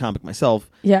this as a comic myself.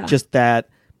 Yeah. Just that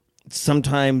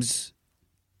sometimes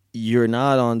you're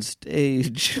not on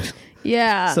stage.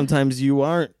 Yeah. Sometimes you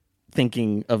aren't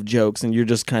thinking of jokes and you're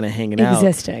just kind of hanging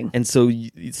Existing. out. And so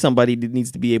somebody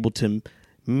needs to be able to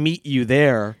meet you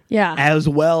there Yeah. as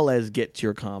well as get to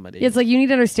your comedy. It's like you need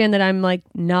to understand that I'm like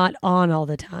not on all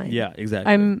the time. Yeah,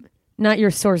 exactly. I'm not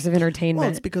your source of entertainment. Well,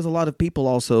 it's because a lot of people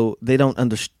also, they don't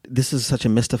understand. This is such a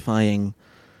mystifying,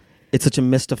 it's such a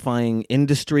mystifying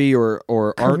industry or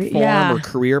art form yeah. or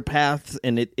career path.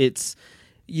 And it's,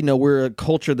 we're a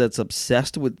culture that's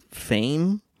obsessed with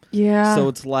fame. yeah. So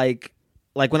it's like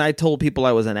when I told people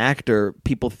I was an actor,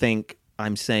 people think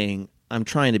I'm saying I'm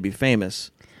trying to be famous.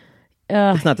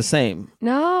 It's not the same.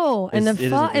 no. And It isn't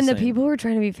the and the same. people who are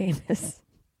trying to be famous.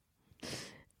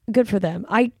 Good for them.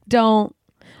 I don't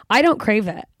crave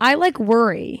it. I like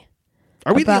worry.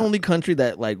 Are we the about- only country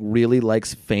that like really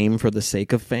likes fame for the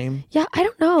sake of fame? Yeah, I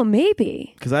don't know.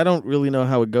 Maybe. Because I don't really know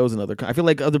how it goes in other. I feel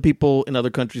like other people in other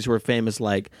countries who are famous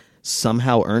like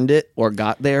somehow earned it or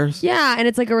got theirs. Yeah, and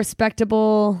it's like a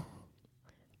respectable.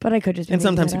 But I could just. Be And making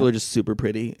sometimes that people up. are just super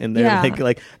pretty, and they're Yeah.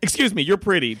 like, excuse me, you're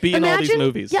pretty. Be in all these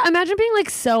movies. Yeah, imagine being like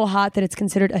so hot that it's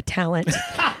considered a talent.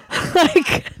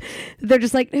 Like they're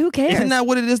just like, who cares? Isn't that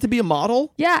what it is to be a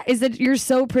model? Yeah, is that you're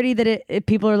so pretty that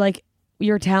people are like,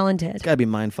 you're talented. It's gotta be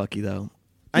mindfucky though.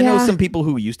 I know Yeah. some people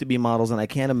who used to be models, and I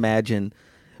can't imagine.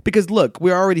 Because look,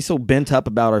 we're already so bent up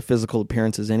about our physical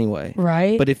appearances anyway.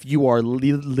 Right. But if you are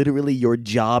literally your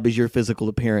job is your physical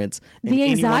appearance, and The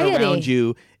anyone anxiety. around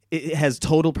you it has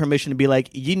total permission to be like,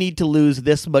 you need to lose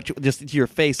this much just to your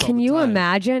face. Can you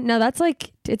imagine? No, that's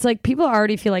like, it's like people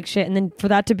already feel like shit. And then for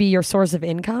that to be your source of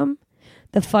income,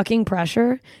 the fucking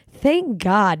pressure. Thank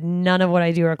God none of what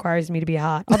I do requires me to be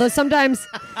hot. Although sometimes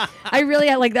I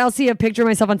really like, I'll see a picture of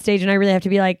myself on stage and I really have to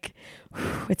be like,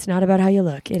 it's not about how you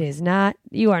look. It is not.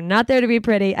 You are not there to be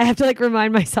pretty. I have to like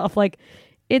remind myself like,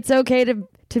 it's okay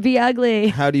to be ugly.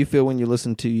 How do you feel when you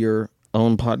listen to your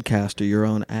own podcast or your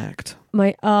own act?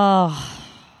 When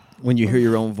you hear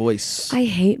your own voice. I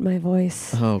hate my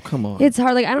voice. Oh, come on. It's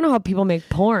hard. Like, I don't know how people make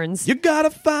porns. You gotta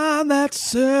find that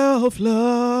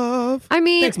self-love. I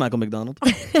mean... Thanks, Michael McDonald.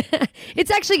 It's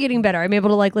actually getting better. I'm able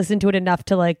to like listen to it enough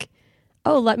to like,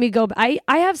 oh, let me go. I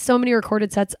have so many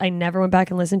recorded sets I never went back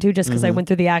and listened to just because I went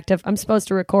through the act of, I'm supposed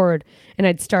to record, and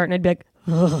I'd start and I'd be like,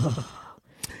 ugh.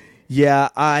 Yeah,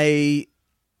 I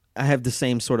have the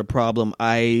same sort of problem.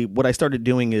 What I started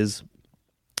doing is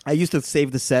I used to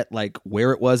save the set like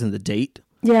where it was and the date.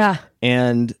 Yeah.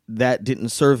 And that didn't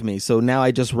serve me. So now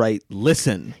I just write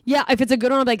listen. Yeah, if it's a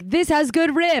good one, I'm like, this has good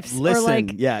riffs. Listen. Or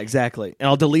like, yeah, exactly. And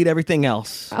I'll delete everything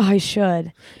else. Oh, I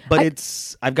should.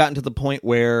 But I've gotten to the point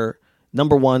where,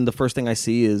 number one, the first thing I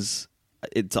see is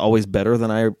it's always better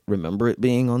than I remember it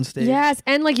being on stage. Yes,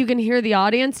 and like you can hear the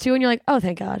audience too, and you're like, oh,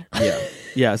 thank God. Yeah.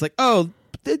 Yeah, it's like, oh,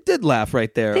 they did laugh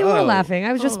right there. They were laughing.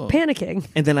 I was just panicking.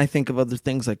 And then I think of other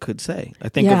things I could say. I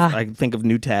think of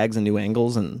new tags and new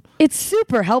angles, and it's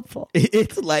super helpful.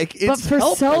 It's like it's but for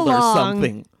helpful so long, or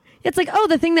something. It's like, oh,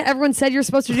 the thing that everyone said you're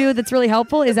supposed to do that's really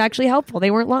helpful is actually helpful.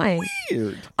 They weren't lying.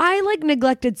 Weird. I like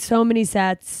neglected so many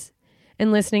sets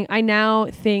and listening. I now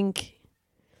think,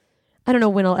 I don't know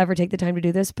when I'll ever take the time to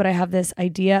do this, but I have this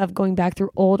idea of going back through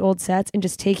old sets and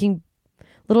just taking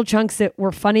little chunks that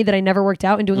were funny that I never worked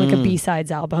out and doing like a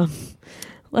B-sides album.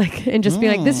 Like, and just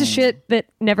being like, this is shit that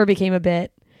never became a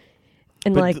bit.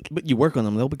 And but you work on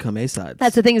them, they'll become A-sides.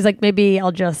 That's the thing, is like, maybe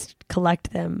I'll just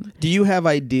collect them. Do you have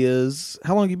ideas?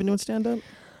 How long have you been doing stand-up?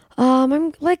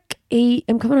 I'm like 8.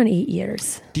 I'm coming on 8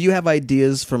 years. Do you have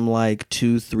ideas from like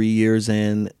 2-3 years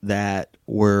in that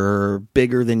were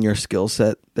bigger than your skill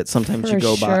set that sometimes you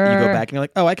go back and you're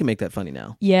like, oh, I can make that funny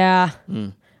now? Yeah.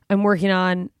 I'm working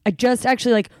on, I just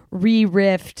actually like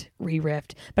re-riffed,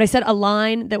 but I said a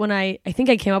line that when I think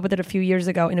I came up with it a few years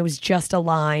ago and it was just a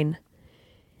line.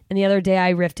 And the other day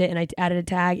I riffed it and I added a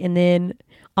tag, and then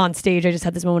on stage I just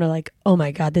had this moment of like, oh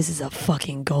my God, this is a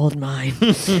fucking gold mine.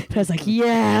 And I was like,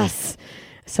 yes.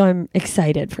 So I'm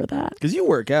excited for that. Because you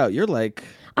work out. You're like,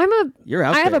 you're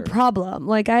out I have there. a problem.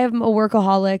 Like, I am a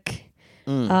workaholic.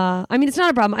 I mean, it's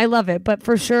not a problem. I love it, but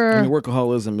for sure. I mean,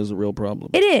 workaholism is a real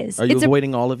problem. It is. Are you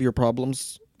avoiding all of your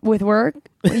problems? With work?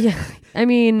 Yeah. I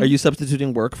mean. Are you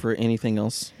substituting work for anything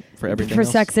else? For everything for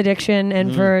else? Sex addiction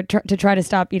and to try to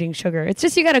stop eating sugar. It's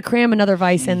just, you got to cram another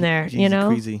vice in there, you know?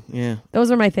 Crazy. Yeah. Those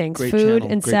are my things. Great Food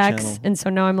channel. and Great sex. channel. And so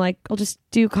now I'm like, I'll just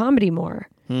do comedy more.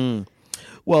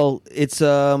 Well, it's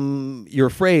you're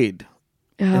afraid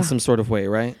in some sort of way,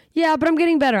 right? Yeah, but I'm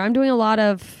getting better. I'm doing a lot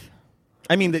of.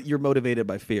 I mean that you're motivated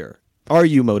by fear. Are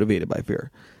you motivated by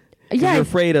fear? 'Cause Yeah, you're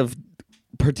afraid of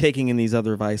partaking in these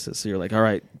other vices. So you're like, all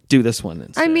right, do this one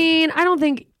instead. I mean, I don't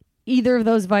think either of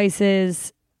those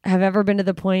vices have ever been to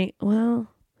the point. Well,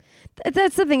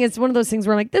 that's the thing. It's one of those things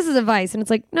where I'm like, this is a vice, and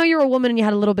it's like, no, you're a woman and you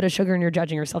had a little bit of sugar and you're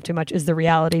judging yourself too much is the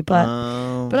reality. But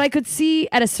I could see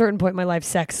at a certain point in my life,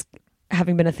 sex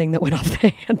having been a thing that went off the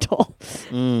handle.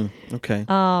 Okay.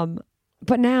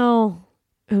 But now,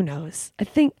 who knows? I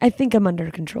think I'm under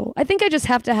control. I think I just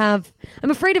have to have.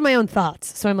 I'm afraid of my own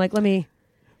thoughts, so I'm like, let me.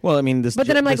 Well, I mean, But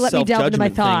then I'm like, let me delve into my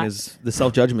thoughts. The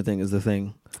self-judgment thing is the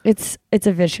thing. It's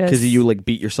a vicious. Because you like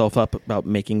beat yourself up about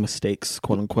making mistakes,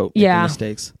 quote unquote. Yeah. Making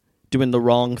mistakes, doing the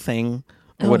wrong thing,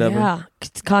 or whatever. Yeah,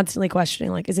 it's constantly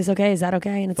questioning, like, is this okay? Is that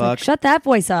okay? And it's like, Fuck. shut that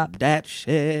voice up. That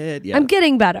shit. Yeah. I'm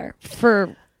getting better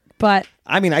but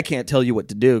I mean, I can't tell you what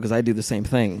to do because I do the same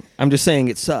thing. I'm just saying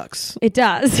it sucks. it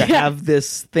does. To have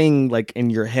this thing like in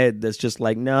your head that's just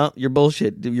like, no, you're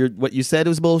bullshit. What you said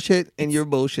was bullshit, and you're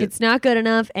bullshit. It's not good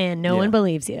enough, and no Yeah. one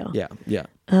believes you. Yeah, yeah.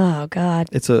 Oh God.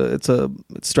 It's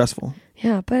stressful.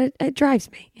 Yeah, but it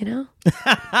drives me, you know?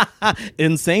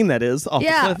 Insane that is. Off the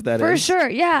cliff that is. for sure.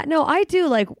 Yeah. No, I do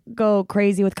like go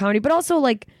crazy with comedy, but also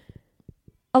like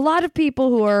a lot of people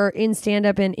who are in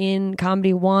stand-up and in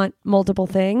comedy want multiple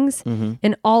things,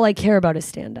 and all I care about is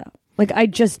stand-up. Like,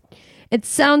 it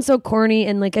sounds so corny,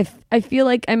 and like I feel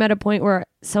like I'm at a point where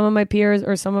some of my peers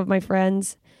or some of my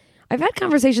friends, I've had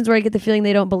conversations where I get the feeling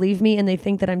they don't believe me, and they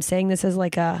think that I'm saying this as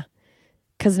like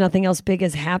because nothing else big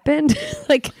has happened.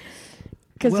 Like,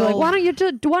 Because they're like, why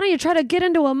don't you try to get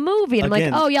into a movie? And I'm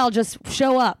Again, like, oh yeah, I'll just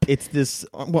show up. It's this.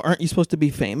 Well, aren't you supposed to be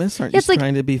famous? Aren't It's you like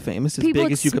trying to be famous as People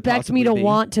big as you could expect possibly me to be?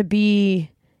 want to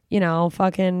be,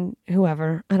 fucking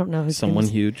whoever. I don't know who's Someone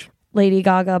huge. Lady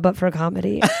Gaga, but for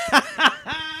comedy.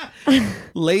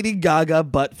 Lady Gaga,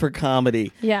 but for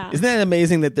comedy. Yeah. Isn't that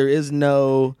amazing that there is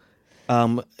no?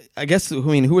 I guess. I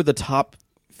mean, who are the top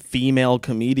female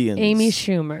comedians? Amy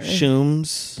Schumer.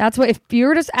 Schooms. That's what. If you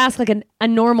were to ask like a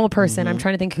normal person, I'm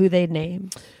trying to think who they'd name.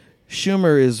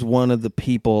 Schumer is one of the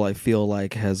people I feel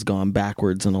like has gone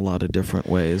backwards in a lot of different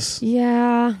ways.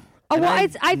 Yeah. Oh And well, I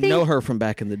I think know her from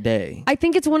back in the day. I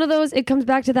think it's one of those. It comes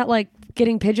back to that like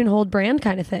getting pigeonholed brand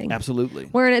kind of thing. Absolutely.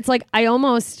 Where it's like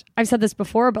I've said this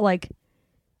before, but like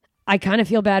I kind of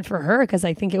feel bad for her because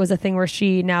I think it was a thing where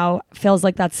she now feels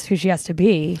like that's who she has to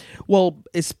be. Well,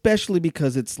 especially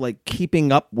because it's like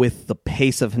keeping up with the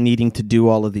pace of needing to do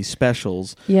all of these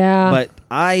specials. Yeah. But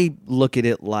I look at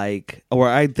it like, or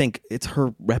I think it's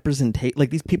her representation.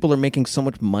 Like these people are making so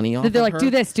much money off They're of like, her.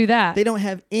 do this, do that. They don't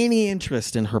have any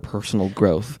interest in her personal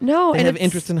growth. No, They and have it's-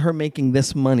 interest in her making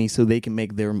this money so they can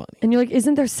make their money. And you're like,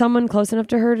 isn't there someone close enough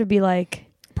to her to be like,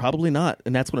 Probably not.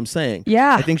 And that's what I'm saying.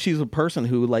 Yeah. I think she's a person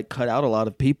who like cut out a lot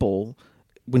of people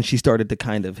when she started to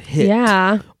kind of hit.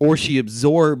 Yeah. Or she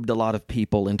absorbed a lot of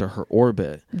people into her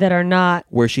orbit that are not?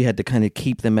 where she had to kind of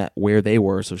keep them at where they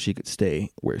were so she could stay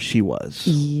where she was.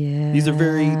 Yeah. These are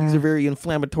very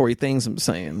inflammatory things I'm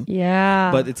saying.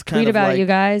 Yeah. But it's kind Tweet of about like, it, you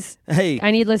guys. Hey,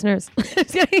 I need listeners.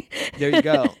 Just kidding. there you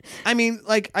go. I mean,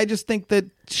 like, I just think that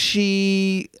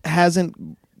she hasn't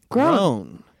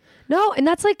grown. No, and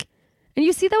that's like, and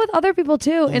you see that with other people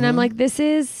too. And Mm-hmm. I'm like, that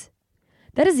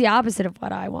is the opposite of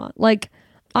what I want. Like,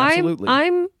 Absolutely.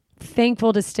 I'm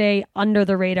thankful to stay under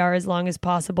the radar as long as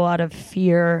possible out of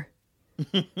fear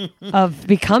of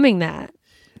becoming that.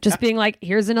 Just being like,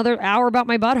 here's another hour about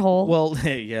my butthole. Well,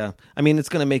 hey, yeah. I mean, it's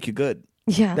going to make you good.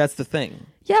 yeah. That's the thing.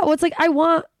 Yeah, well, it's like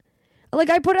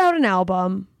I put out an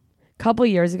album a couple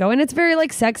years ago, and it's very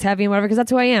like sex heavy and whatever, because that's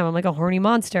who I am. I'm like a horny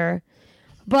monster.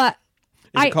 But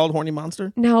Is it called Horny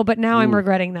Monster? no, but now I'm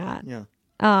regretting that. Yeah.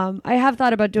 I have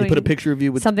thought about doing You put a picture of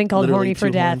you with something called literally Horny for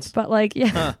 2 Death, horns? but like,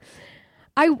 yeah,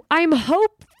 I'm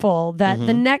hopeful that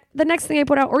the next thing I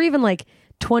put out, or even like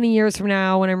 20 years from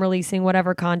now when I'm releasing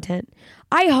whatever content,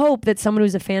 I hope that someone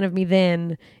who's a fan of me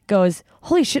then goes,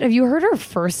 holy shit, have you heard her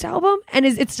first album? And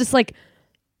it's just like,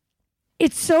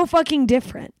 it's so fucking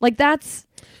different. Like that's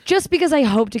just because I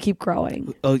hope to keep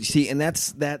growing. Oh, see, and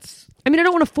that's I mean, I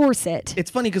don't want to force it. it's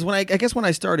funny because I guess when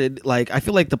I started, like, I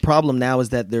feel like the problem now is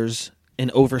that there's an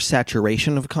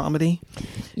oversaturation of comedy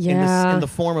Yeah. in the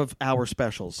form of hour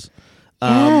specials.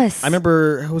 Yes. I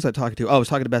remember, who was I talking to? Oh, I was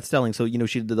talking to Beth Stelling. So,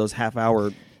 she did those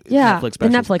half-hour yeah. Netflix The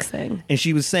specials. Netflix thing. And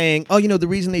she was saying, the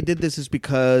reason they did this is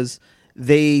because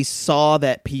they saw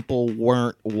that people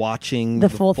weren't watching The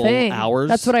full thing. hours.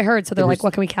 That's what I heard. So they're There like, was-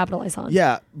 what can we capitalize on?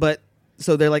 Yeah, but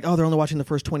so they're like, they're only watching the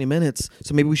first 20 minutes,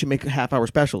 so maybe we should make half-hour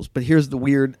specials. But here's the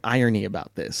weird irony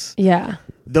about this. Yeah.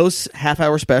 Those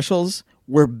half-hour specials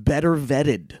were better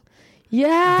vetted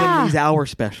Yeah. than these hour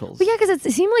specials. But yeah, because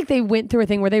it seemed like they went through a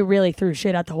thing where they really threw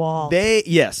shit at the wall.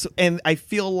 Yes, and I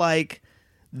feel like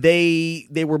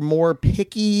they were more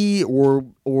picky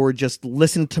or just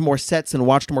listened to more sets and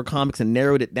watched more comics and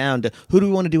narrowed it down to who do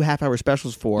we want to do half-hour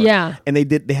specials for. Yeah. And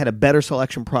they had a better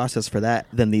selection process for that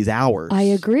than these hours. I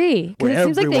agree. Because Where it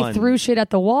seems like they everyone- threw shit at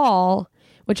the wall,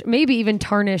 which maybe even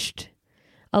tarnished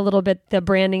a little bit the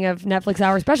branding of Netflix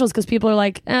hour specials, because people are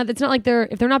like, it's not like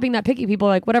if they're not being that picky, people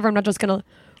are like, whatever, I'm not just going to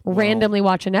randomly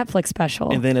watch a Netflix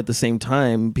special. And then at the same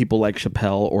time, people like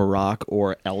Chappelle or Rock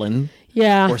or Ellen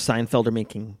yeah. or Seinfeld are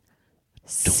making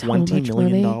So $20 much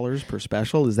million money. per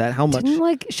special. Is that how much? Didn't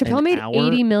like Chappelle an made hour?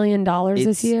 $80 million this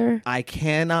It's- year? I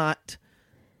cannot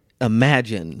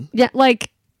imagine Yeah,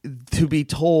 like, to be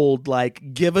told,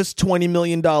 like, give us $20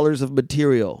 million of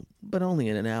material, but only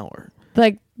in an hour.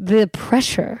 the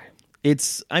pressure.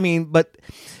 But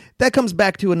that comes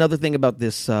back to another thing about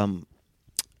this.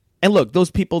 And look, those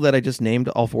people that I just named,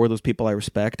 all 4 of those people I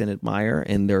respect and admire,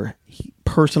 and they're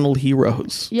personal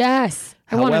heroes. Yes.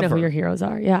 I want to know However- who your heroes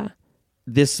are. Yeah.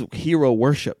 This hero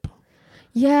worship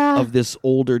Yeah. of this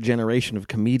older generation of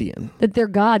comedian. that they're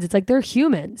gods. It's like they're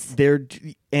humans.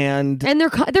 And And they're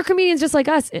comedians just like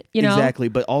us, you know? exactly,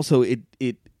 but also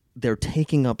they're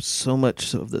taking up so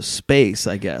much of the space,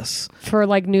 I guess, For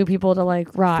like new people to like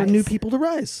rise. for new people to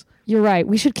rise. You're right.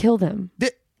 We should kill them.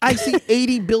 I see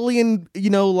 80 billion,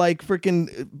 like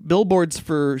freaking billboards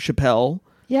for Chappelle.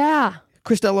 Yeah.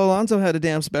 Cristela Alonso had a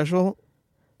damn special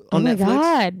on oh my Netflix.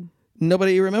 God.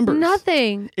 Nobody remembers.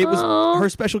 Nothing. It was Oh. her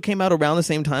special came out around the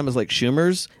same time as like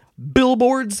Schumer's.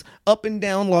 billboards up and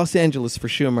down Los Angeles for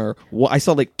Schumer. Well, I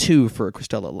saw like 2 for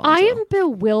Cristela Alonso. I am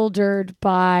bewildered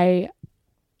by,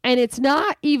 and it's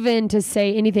not even to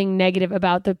say anything negative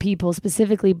about the people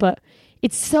specifically, but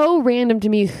it's so random to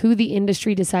me who the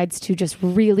industry decides to just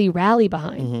really rally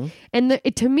behind. And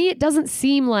to me, it doesn't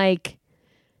seem like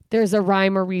there's a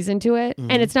rhyme or reason to it.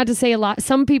 And it's not to say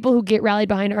some people who get rallied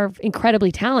behind are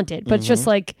incredibly talented, but it's just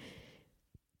like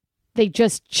they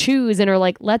just choose and are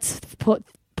like, let's put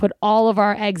all of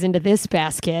our eggs into this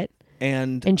basket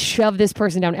and shove this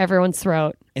person down everyone's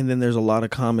throat. And then there's a lot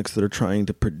of comics that are trying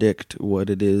to predict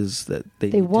what it is that they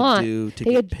need want to do to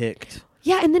get picked.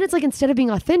 Yeah, and then it's like instead of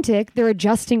being authentic, they're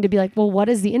adjusting to be like, well, what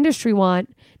does the industry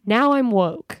want? Now I'm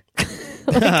woke.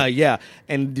 Yeah,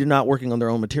 and you're not working on their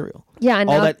own material. Yeah, and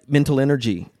all that mental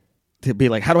energy to be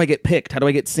like, how do I get picked? How do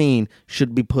I get seen?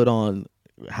 Should be put on.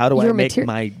 How do I make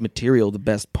my material the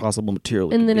best possible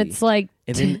material? And then it's like,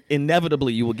 and then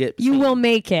inevitably you will get. You will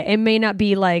make it. It may not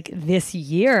be like this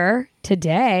year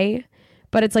today,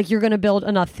 but it's like you're going to build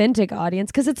an authentic audience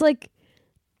because it's like,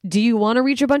 do you want to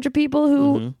reach a bunch of people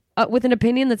who with an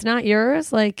opinion that's not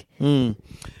yours? Like, well,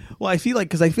 I feel like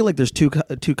there's two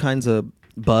kinds of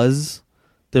buzz.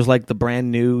 There's like the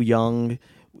brand new, young,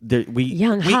 hot Hollywood.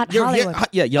 Young, we hot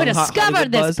discovered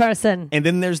Hollywood this buzz. person. And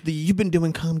then there's you've been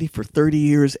doing comedy for 30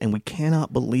 years, and we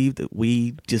cannot believe that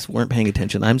we just weren't paying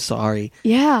attention. I'm sorry.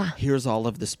 Yeah. Here's all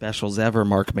of the specials ever,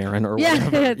 Mark Maron, or yeah,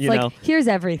 whatever. it's like, here's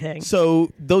everything.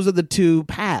 So those are the two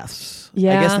paths.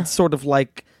 Yeah. I guess it's sort of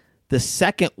like the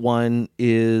second one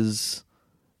is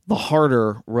the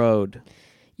harder road.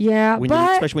 Yeah,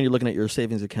 especially when you're looking at your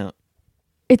savings account.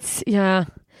 It's, yeah.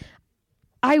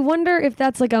 I wonder if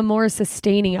that's like a more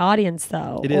sustaining audience,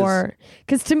 though. It is.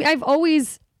 Because to me, I've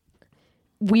always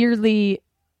weirdly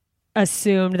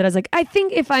assumed that I was like, I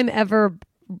think if I'm ever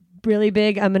really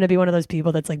big, I'm going to be one of those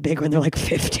people that's like big when they're like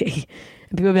 50. And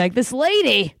people will be like, this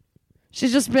lady,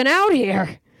 she's just been out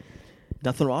here.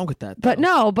 Nothing wrong with that,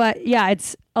 though. But yeah,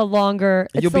 it's the longer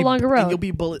road. You'll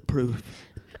be bulletproof.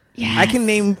 Yes. I can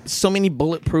name so many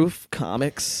bulletproof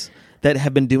comics that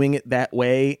have been doing it that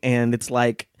way, and it's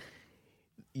like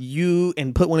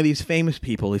put one of these famous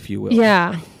people, if you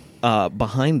will,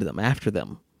 behind them, after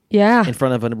them, in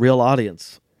front of a real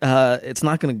audience. It's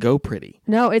not going to go pretty.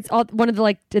 No, it's all one of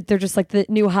the they're just like the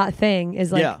new hot thing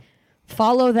is like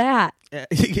follow that.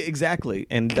 Exactly.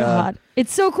 And God,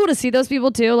 it's so cool to see those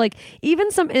people too. Like even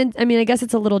I mean, I guess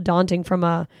it's a little daunting from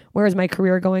a where is my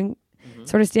career going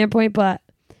sort of standpoint, but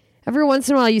every once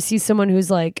in a while you see someone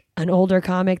who's like an older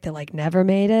comic that like never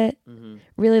made it,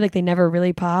 really like they never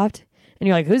really popped. And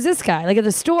you're like, who's this guy? Like at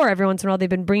the store, every once in a while, they've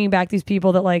been bringing back these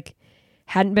people that like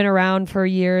hadn't been around for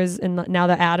years. And now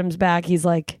that Adam's back, he's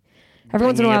like, every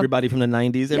once in a while. Everybody from the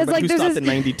 90s, everybody who stopped in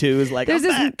 92 is like, I'm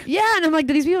back. Yeah, and I'm like,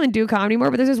 do these people even do comedy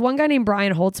anymore? But there's this one guy named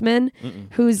Brian Holtzman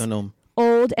who's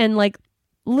old and like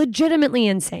legitimately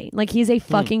insane. Like he's a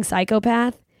fucking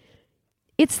psychopath.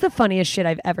 It's the funniest shit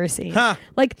I've ever seen. Huh.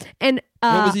 Like, and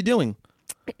what was he doing?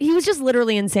 He was just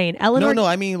literally insane. Eleanor. No.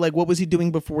 I mean, like, what was he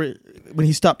doing before when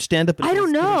he stopped stand-up? I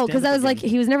don't know, because I was like,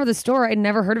 he was never the store. I'd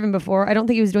never heard of him before. I don't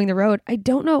think he was doing the road. I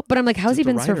don't know, but I'm like, how's he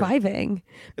been surviving?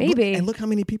 Maybe. And look how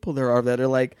many people there are that are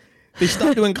like, they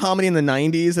stopped doing comedy in the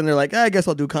 90s, and they're like, I guess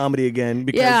I'll do comedy again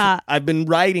because I've been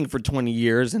writing for 20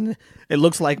 years, and it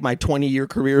looks like my 20-year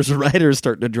career as a writer is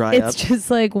starting to dry up. It's just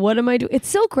like, what am I doing? It's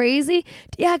so crazy.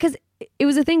 Yeah, because it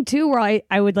was a thing too where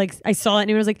I would like, I saw it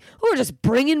and it was like, oh, we're just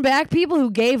bringing back people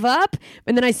who gave up.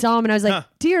 And then I saw him and I was like,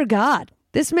 dear God,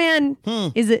 this man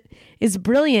is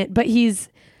brilliant. But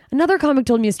another comic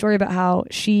told me a story about how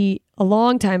a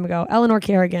long time ago, Eleanor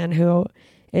Kerrigan, who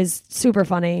is super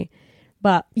funny,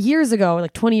 but years ago,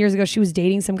 like 20 years ago, she was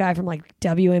dating some guy from like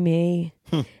WME.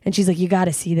 And she's like, you got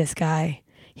to see this guy.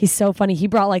 He's so funny. He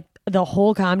brought like the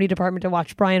whole comedy department to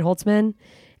watch Brian Holtzman.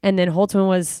 And then Holtzman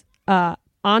was,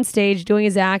 on stage doing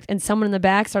his act, and someone in the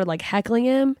back started like heckling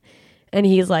him, and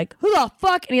he's like, who the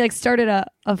fuck? And he like started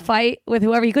a fight with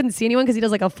whoever. He couldn't see anyone because he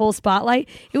does like a full spotlight.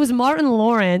 It was Martin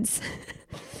Lawrence.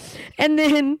 And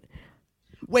then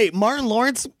wait, Martin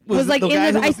Lawrence was like the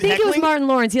guy who was I think heckling? It was Martin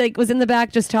Lawrence. He like was in the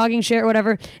back just talking shit or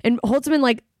whatever, and Holtzman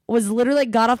like was literally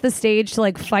got off the stage to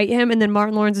like fight him, and then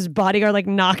Martin Lawrence's bodyguard like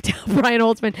knocked out Brian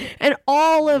Holtzman, and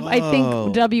all of I think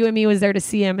WME was there to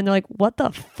see him, and they're like, what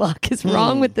the fuck is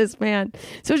wrong with this man?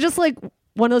 So it's just like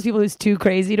one of those people who's too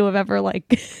crazy to have ever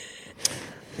like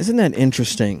Isn't that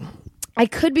interesting? I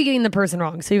could be getting the person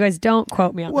wrong, so you guys don't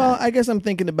quote me on that. Well, I guess I'm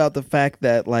thinking about the fact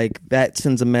that like that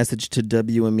sends a message to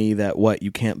WME that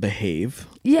you can't behave.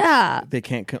 Yeah. They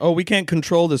can't. We can't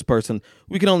control this person.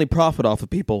 We can only profit off of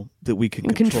people that we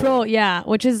can control. Yeah,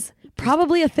 which is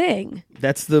probably a thing.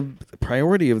 That's the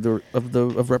priority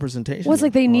of representation. Well, it's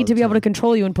like a they lot need of to be able to time.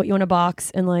 control you and put you in a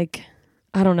box and like,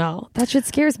 I don't know. That shit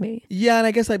scares me. Yeah, and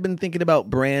I guess I've been thinking about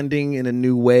branding in a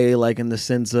new way, like in the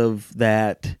sense of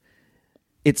that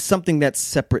it's something that's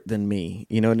separate than me.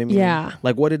 You know what I mean? Yeah.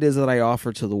 Like what it is that I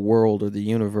offer to the world or the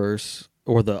universe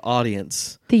or the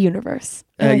audience. The universe.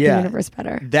 I like the universe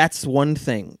better. That's one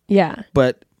thing. Yeah.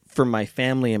 But for my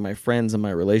family and my friends and my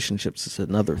relationships, it's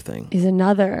another thing. Is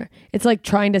another. It's like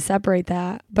trying to separate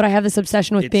that. But I have this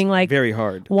obsession with It's being like very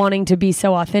hard. wanting to be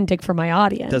so authentic for my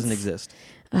audience. Doesn't exist.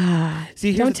 See,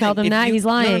 here's Don't the tell thing. them If that. you- He's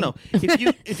lying. No.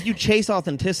 If you chase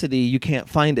authenticity, you can't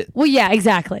find it. Well, yeah,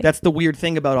 exactly. That's the weird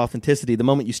thing about authenticity. The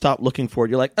moment you stop looking for it,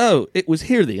 you're like, oh, it was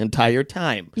here the entire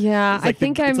time. Yeah, It's like I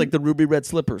think it's I'm. like the ruby red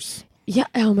slippers. Yeah.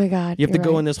 Oh my God. You have to you're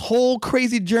go right. on this whole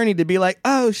crazy journey to be like,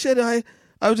 oh shit, I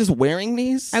was just wearing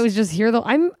these. I was just here though.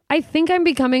 I think I'm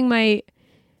becoming my,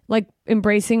 like,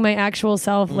 embracing my actual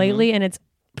self Mm-hmm. lately, and it's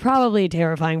probably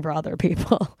terrifying for other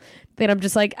people. That I'm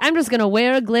just like, I'm just gonna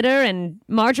wear a glitter and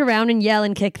march around and yell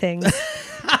and kick things.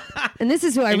 And this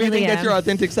is who I and you really think am. that's your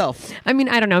authentic self. I mean,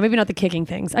 I don't know. Maybe not the kicking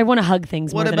things. I want to hug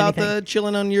things. What more about than anything.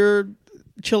 the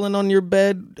chilling on your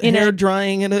bed, In hair a-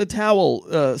 drying in a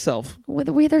towel self?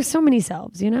 There's so many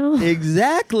selves, you know.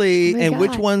 Exactly. Oh my And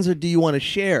which God. ones do you want to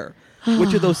share?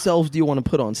 Which of those selves do you want to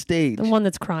put on stage? The one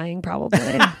that's crying, probably.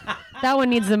 That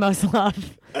one needs the most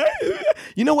love.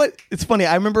 You know what? It's funny.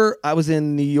 I remember I was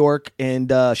in New York and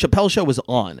Chappelle's show was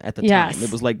on at the Yes. time.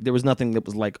 It was like there was nothing that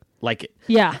was like it.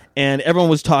 Yeah. And everyone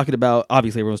was talking about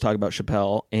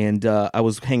Chappelle. And I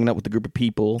was hanging out with a group of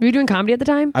people. Were you doing comedy at the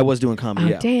time? I was doing comedy. Oh,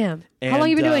 yeah. damn. How long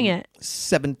you been doing it?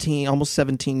 17, almost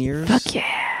 17 years. Fuck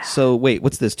yeah. So wait,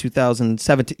 what's this?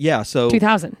 2017? Yeah. So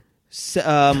 2000.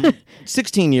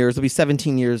 16 years. It'll be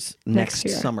 17 years Next next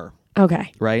year. summer.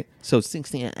 Okay. Right? So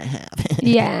 16 and a half.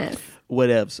 Yes.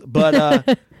 Whatevs.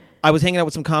 But I was hanging out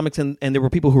with some comics, and there were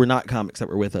people who were not comics that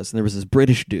were with us, and there was this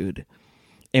British dude,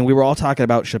 and we were all talking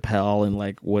about Chappelle and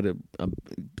like what a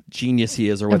genius he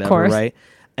is or whatever, course. right?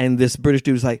 And this British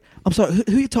dude was like, "I'm sorry,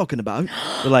 who are you talking about?"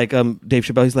 We're like, Dave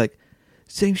Chappelle. He's like,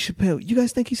 "Dave Chappelle, you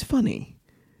guys think he's funny?"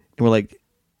 And we're like,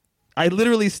 I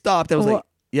literally stopped. I was like,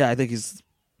 "Yeah, I think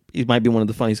he might be one of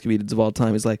the funniest comedians of all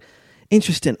time." He's like,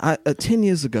 "Interesting. 10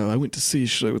 years ago, I went to see a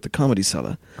show at the Comedy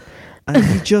Cellar, and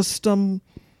he just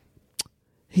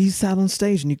he sat on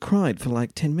stage and he cried for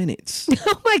like 10 minutes.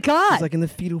 Oh my God. He's like in the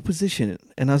fetal position,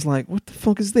 and I was like, "What the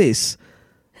fuck is this?"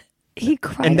 He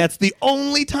cried. And that's the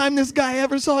only time this guy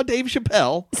ever saw Dave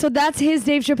Chappelle. So that's his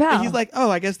Dave Chappelle. And he's like, "Oh,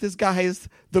 I guess this guy is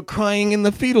the crying in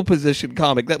the fetal position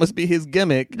comic. That must be his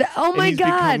gimmick." Oh And my he's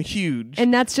God. become huge.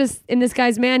 And that's just in this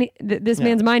guy's this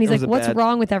man's mind. He's that like, was a what's bad-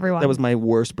 wrong with everyone? That was my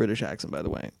worst British accent, by the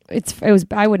way. It was.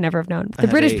 I would never have known. I The have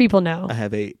British 8. people know. I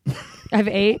have 8. I have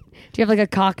 8. Do you have like a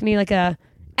Cockney, like a?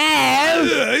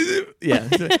 Oh. Yeah.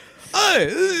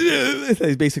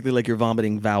 It's basically like you're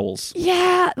vomiting vowels.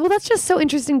 Yeah. Well, that's just so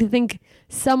interesting to think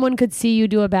someone could see you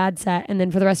do a bad set, and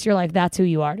then for the rest of your life, that's who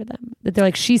you are to them. That they're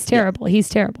like, she's terrible. He's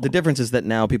terrible. The difference is that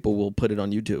now people will put it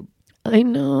on YouTube. I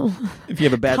know. If you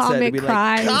have a bad set, Comic it'd be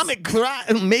cries. like comic cry,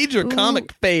 major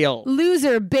comic fail.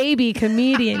 Loser baby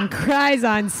comedian cries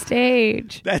on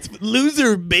stage. That's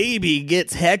loser baby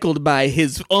gets heckled by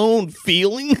his own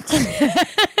feelings.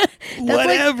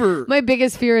 Whatever. My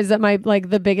biggest fear is that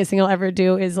the biggest thing I'll ever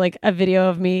do is like a video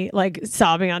of me like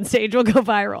sobbing on stage will go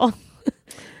viral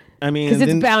I mean, because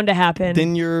it's bound to happen.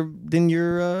 Then you're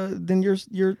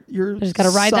just gotta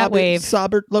ride that wave.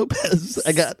 Sobert Lopez.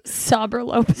 I got Sabr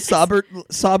Lopez.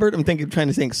 Sobert. I'm trying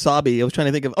to think Sobby. I was trying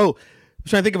to think of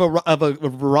a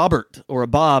Robert or a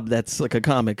Bob that's like a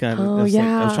comic. I was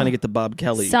trying to get the Bob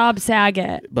Kelly. Sob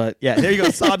Saget. But yeah, there you go.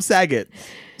 Sob Saget.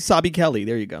 Sobby Kelly.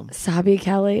 There you go. Sobby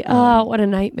Kelly. Oh, what a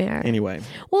nightmare. Anyway.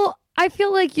 Well, I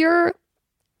feel like you're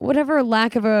whatever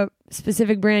lack of a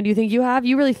specific brand you think you have,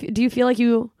 you really do you feel like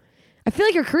you I feel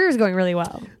like your career is going really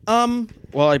well.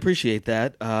 Well, I appreciate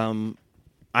that. To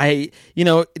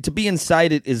be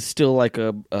inside it is still like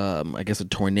I guess a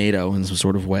tornado in some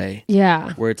sort of way.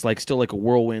 Yeah. Where it's like still like a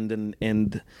whirlwind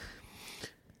and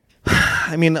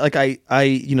I mean, like I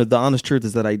the honest truth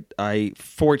is that I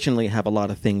fortunately have a lot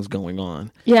of things going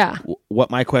on. Yeah. What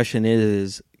my question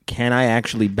is, can I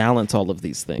actually balance all of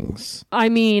these things? I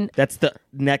mean, That's the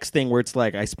next thing where it's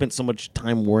like I spent so much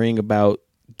time worrying about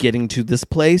getting to this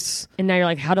place, and now you're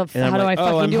like, how do and I'm I like,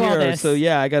 fucking I'm do here, all this? so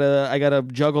yeah, I gotta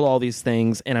juggle all these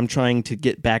things, and I'm trying to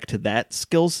get back to that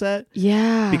skill set.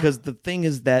 Yeah. Because the thing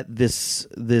is that this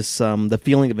the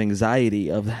feeling of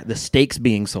anxiety of the stakes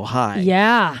being so high,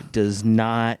 Yeah. does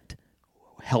not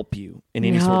help you in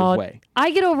any sort of way.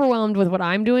 I get overwhelmed with what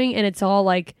I'm doing, and it's all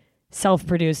like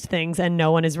self-produced things and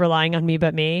no one is relying on me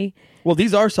but me. Well,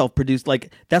 these are self-produced.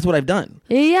 Like, that's what I've done.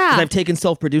 Yeah. 'Cause I've taken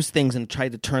self-produced things and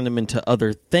tried to turn them into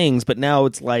other things, but now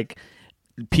it's like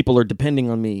people are depending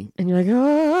on me, And you're like,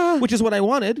 oh. which is what I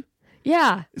wanted.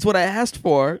 Yeah. It's what I asked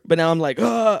for, but now I'm like,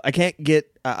 I can't get.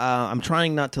 I'm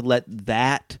trying not to let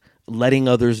that letting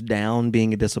others down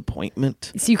being a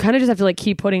disappointment. So you kind of just have to like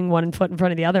keep putting one foot in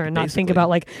front of the other and not think Basically. about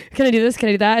like, can I do this? Can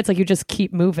I do that? It's like you just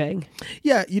keep moving.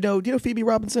 Yeah, do you know Phoebe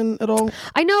Robinson at all?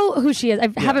 I know who she is. I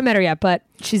haven't met her yet, but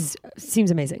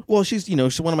seems amazing. Well, she's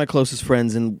one of my closest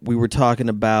friends, and we were talking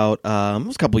about it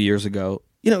was a couple years ago.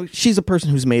 She's a person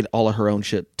who's made all of her own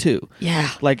shit too. Yeah,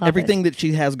 like love everything that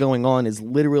she has going on is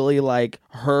literally like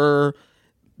her.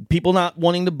 People not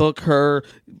wanting to book her,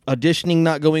 auditioning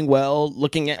not going well,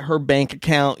 looking at her bank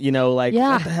account, what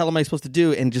the hell am I supposed to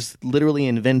do? And just literally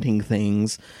inventing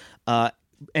things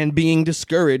and being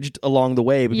discouraged along the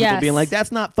way. But people being like,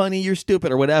 that's not funny, you're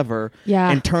stupid or whatever.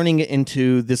 Yeah. And turning it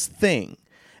into this thing.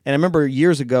 And I remember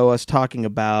years ago us talking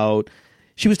about,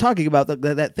 she was talking about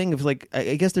that thing of like,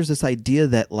 I guess there's this idea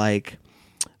that like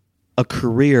a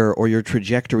career or your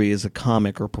trajectory as a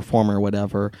comic or performer or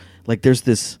whatever, like there's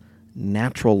this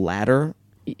natural ladder.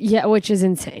 Yeah, which is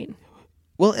insane.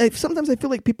 Well, sometimes I feel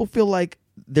like people feel like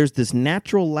there's this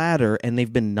natural ladder and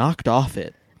they've been knocked off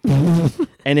it.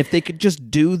 And if they could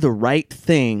just do the right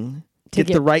thing, get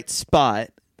the right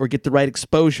spot or get the right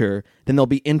exposure, then they'll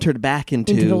be entered back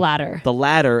into the ladder. The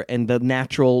ladder, and the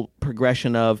natural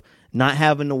progression of not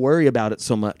having to worry about it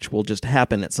so much will just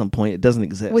happen at some point. It doesn't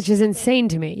exist. Which is insane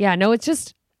to me. Yeah, no, it's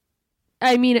just,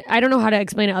 I mean, I don't know how to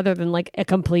explain it other than like a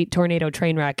complete tornado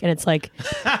train wreck. And it's like,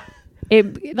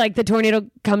 the tornado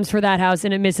comes for that house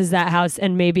and it misses that house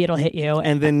and maybe it'll hit you.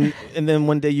 And then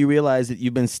one day you realize that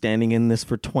you've been standing in this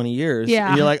for 20 years. Yeah.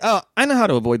 And you're like, oh, I know how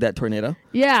to avoid that tornado.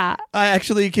 Yeah. I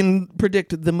actually can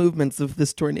predict the movements of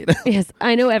this tornado. Yes,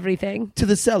 I know everything. To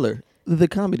the cellar. The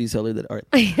comedy cellar that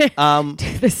art.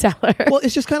 To the cellar. Well,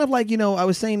 it's just kind of like, I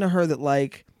was saying to her that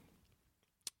like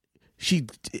you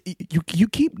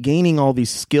keep gaining all these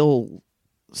skill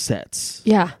sets.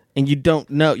 Yeah. And you don't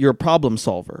know, you're a problem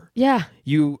solver. Yeah.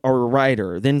 You are a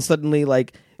writer. Then suddenly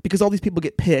like, because all these people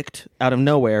get picked out of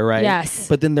nowhere, right? Yes.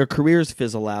 But then their careers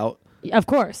fizzle out. Of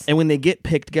course. And when they get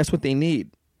picked, guess what they need?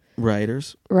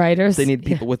 Writers. Writers. They need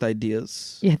people with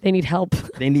ideas. Yeah, they need help.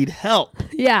 They need help.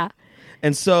 Yeah.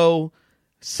 And so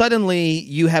suddenly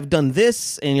you have done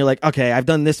this and you're like, okay, I've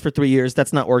done this for 3 years.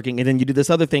 That's not working. And then you do this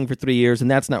other thing for 3 years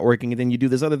and that's not working. And then you do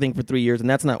this other thing for 3 years and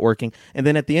that's not working. And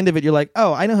then at the end of it, you're like,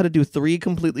 oh, I know how to do 3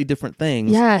 completely different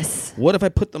things. Yes. What if I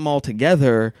put them all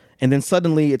together? And then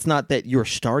suddenly it's not that you're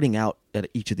starting out at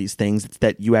each of these things. It's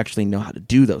that you actually know how to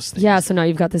do those things. Yeah. So now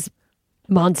you've got this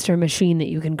monster machine that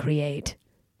you can create.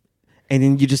 And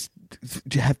then you just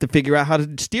have to figure out how to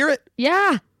steer it.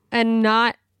 Yeah. And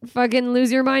not fucking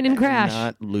lose your mind and crash.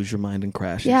 Not lose your mind and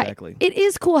crash. Yeah, Exactly. It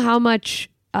is cool how much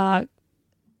a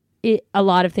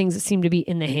lot of things seem to be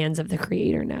in the hands of the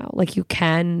creator now. Like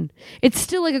it's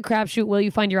still like a crapshoot. Will you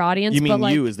find your audience? You mean but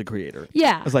like, you as the creator?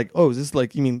 Yeah. I was like, oh, is this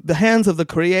like, you mean the hands of the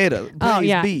creator? Oh Praise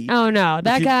yeah. be. Oh no,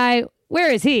 that guy.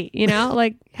 Where is he?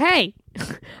 Like, hey, are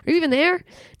you even there?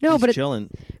 No, He's but chilling.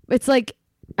 it's like,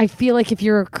 I feel like if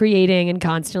you're creating and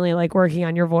constantly like working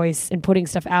on your voice and putting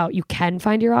stuff out, you can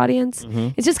find your audience. Mm-hmm.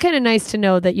 It's just kind of nice to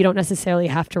know that you don't necessarily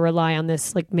have to rely on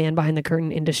this like man behind the curtain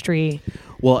industry.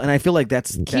 Well, and I feel like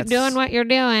that's Keep doing what you're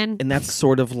doing. and that's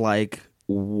sort of like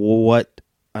what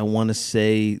I want to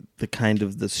say the kind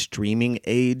of the streaming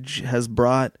age has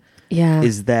brought Yeah.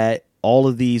 is that all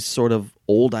of these sort of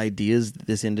old ideas that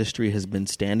this industry has been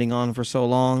standing on for so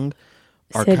long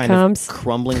are kind of Sitcoms.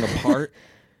 crumbling apart.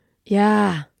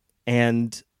 Yeah.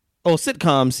 And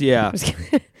sitcoms, yeah.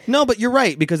 No, but you're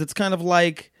right, because it's kind of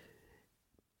like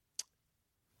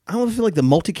I don't feel like the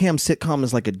multicam sitcom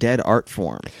is like a dead art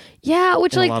form Yeah,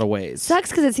 which in like a lot of ways. sucks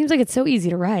because it seems like it's so easy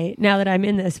to write now that I'm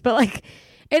in this. But like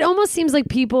it almost seems like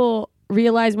people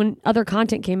realize when other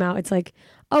content came out, it's like,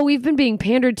 oh, we've been being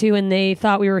pandered to and they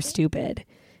thought we were stupid.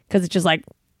 Because it's just like,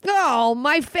 oh,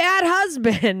 my fat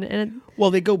husband. And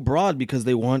Well, they go broad because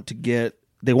they want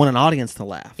an audience to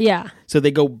laugh. yeah. So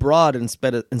they go broad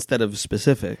instead of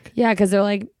specific. Yeah, because they're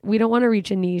like, we don't want to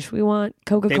reach a niche. We want They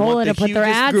Coca-Cola want to the put their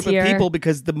hugest ads group here. of people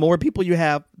because the more people you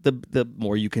have, the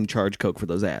more you can charge Coke for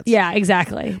those ads. Yeah,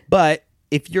 exactly. But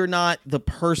if you're not the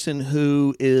person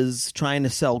who is trying to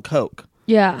sell Coke,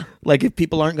 Yeah. like if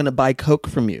people aren't going to buy Coke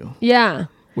from you, Yeah.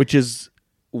 which is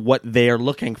what they are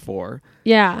looking for,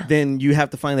 Yeah. then you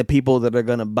have to find the people that are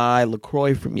going to buy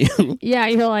LaCroix from you. Yeah,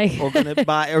 you're like Or going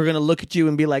to look at you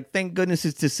and be like, thank goodness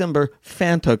it's December,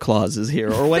 Santa Claus is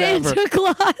here, or whatever. Santa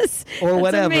Claus. Or That's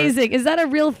whatever. amazing. Is that a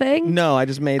real thing? No, I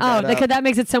just made Oh, that up. that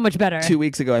makes it so much better. 2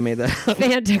 weeks ago I made that up.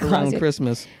 Santa Claus. Around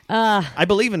Christmas. I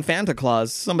believe in Santa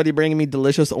Claus. Somebody bringing me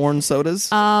delicious orange sodas.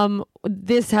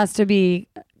 This has to be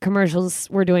commercials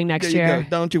we're doing next there you year. go.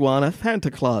 Don't you want a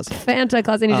Santa Claus? Santa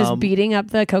Claus, and he's just beating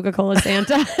up the Coca-Cola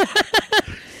Santa.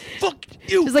 Fuck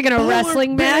you. Just like in a polar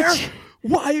wrestling bear. match.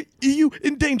 Why are you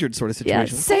endangered? Sort of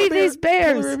situation. Yeah, save these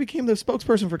bears. Polar bear became the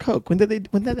spokesperson for Coke. When did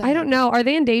that I don't know. Are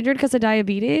they endangered because of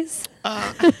diabetes?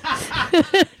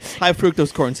 High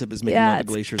fructose corn syrup is making all Yeah, the it's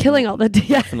glaciers. killing all the.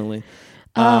 Yeah. Definitely.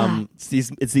 It's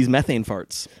these methane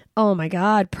farts. Oh my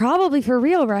God! Probably for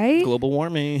real, right? Global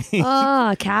warming.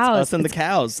 Cows. Us and the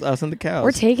cows. Us and the cows.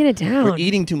 We're taking it down. We're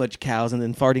eating too much cows and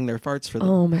then farting their farts for them.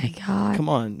 Oh my God! Come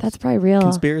on. That's probably real.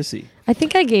 Conspiracy. I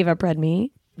think I gave up red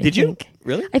meat. I Did you? think.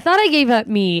 Really? I thought I gave up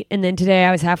meat, and then today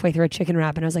I was halfway through a chicken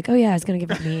wrap, and I was like, "Oh yeah, I was gonna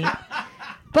give up meat."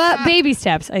 But baby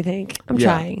steps, I think. I'm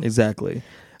trying. Exactly.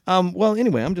 Well,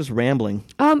 anyway, I'm just rambling.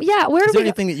 Yeah. Where Is do there we?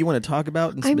 anything that you want to talk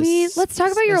about? I mean, let's talk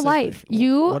about your life.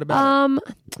 You. What about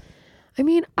it? I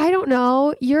mean, I don't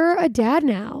know. You're a dad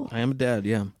now. I am a dad.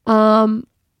 Yeah.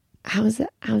 How's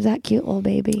that cute little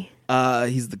baby?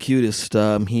 He's the cutest.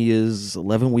 He is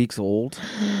 11 weeks old,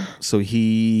 so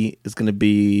he is going to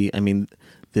be. I mean,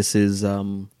 this is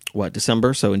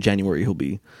December. So in January he'll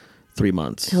be 3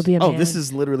 months. He'll be a Oh, man. this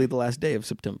is literally the last day of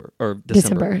September or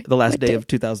December. December. The last What day day? of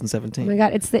 2017. Oh my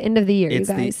God! It's the end of the year, It's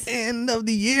you guys. the end of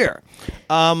the year.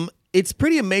 It's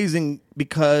pretty amazing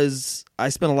because I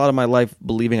spent a lot of my life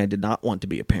believing I did not want to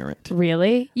be a parent.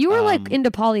 Really? You were like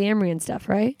into polyamory and stuff,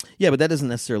 right? Yeah, but that doesn't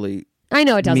necessarily I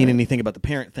know it doesn't. mean anything about the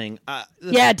parent thing.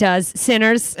 Yeah, it does.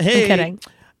 Sinners. Hey, I'm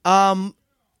kidding.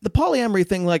 The polyamory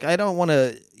thing, like, I don't want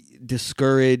to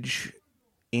discourage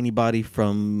anybody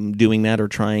from doing that or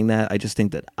trying that. I just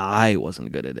think that I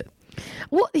wasn't good at it.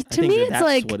 Well, I to think me, that it's that's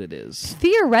like what it is.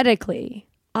 theoretically,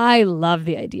 I love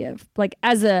the idea of like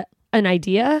as an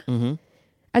idea. Mm-hmm.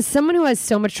 As someone who has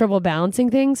so much trouble balancing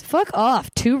things, fuck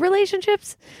off. 2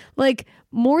 relationships, like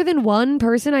more than one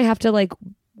person, I have to like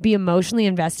be emotionally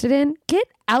invested in. Get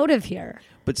out of here.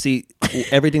 But see,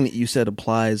 everything that you said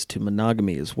applies to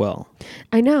monogamy as well.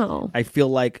 I know. I feel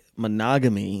like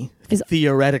monogamy Is-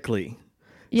 theoretically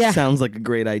Yeah. sounds like a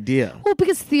great idea. Well,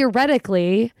 because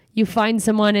theoretically, you find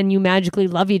someone and you magically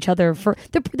love each other for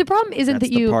the problem isn't That's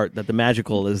that you the part that the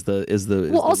magical is the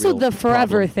well also real the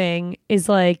forever problem. thing is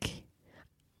like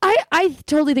I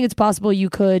totally think it's possible you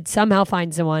could somehow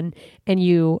find someone and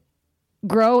you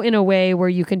grow in a way where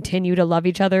you continue to love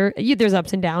each other. There's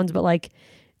ups and downs, but like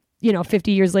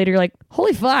 50 years later you're like,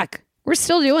 holy fuck, we're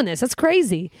still doing this. That's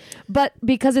crazy. But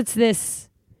because it's this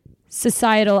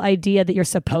societal idea that you're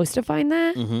supposed to find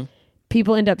that, Mm-hmm.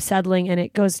 people end up settling and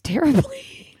it goes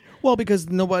terribly. Well, because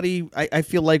I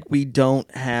feel like we don't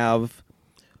have.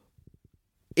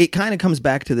 It kind of comes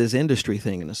back to this industry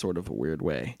thing in a sort of a weird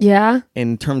way Yeah.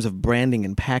 in terms of branding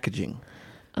and packaging.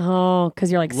 Oh,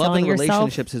 because you're like Love selling and yourself.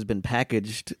 relationships has been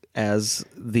packaged as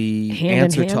the Hand in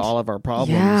answer hand. to all of our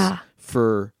problems Yeah.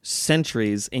 for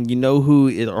centuries. And you know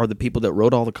who are the people that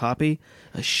wrote all the copy?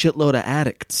 A shitload of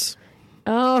addicts.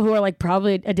 Oh, who are like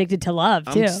probably addicted to love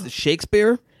too.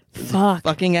 Shakespeare, Fuck.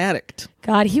 fucking addict.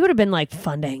 God, he would have been like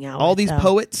fun to hang out All with, these though.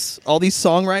 poets, all these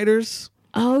songwriters.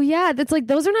 Oh yeah, that's like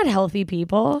those are not healthy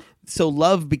people. So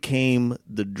love became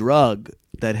the drug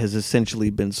that has essentially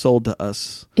been sold to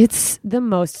us, It's the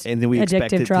most and then we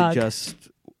expect addictive it drug. to just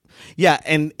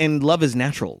and love is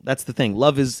natural. That's the thing.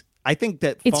 Love is. I think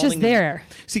that It's just falling there.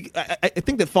 See, I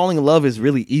think that falling in love is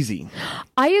really easy.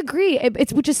 I agree.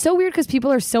 It's which is so weird because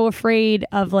people are so afraid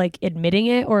of like admitting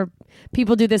it, or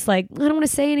people do this like I don't want to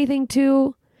say anything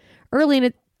too early in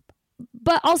it,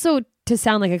 but also to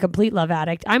sound like a complete love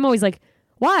addict. I'm always like,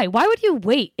 why? Why would you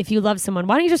wait if you love someone?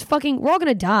 Why don't you just fucking? We're all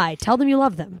gonna die. Tell them you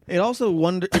love them. It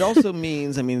also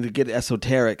means, I mean, to get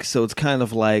esoteric. So it's kind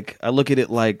of like I look at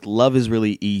it like love is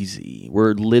really easy.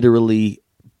 We're literally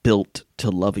built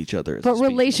to love each other. As a But species.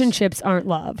 relationships aren't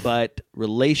love. But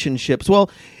relationships,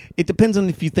 well, it depends on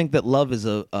if you think that love is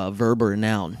a verb or a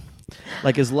noun.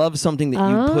 Like, is love something that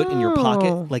you put in your Oh.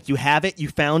 pocket? Like, you have it, you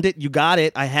found it, you got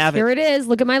it, I have Here it. it is.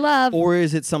 Look at my love. Or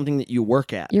is it something that you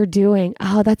work at? You're doing.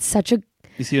 Oh, that's such a.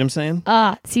 You see what I'm saying?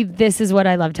 See, this is what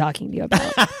I love talking to you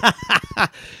about.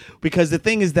 Because the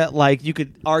thing is that, like, you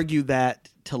could argue that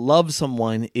to love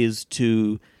someone is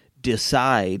to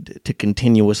decide to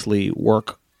continuously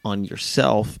work on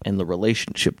yourself and the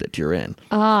relationship that you're in.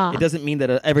 Ah. It doesn't mean that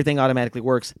everything automatically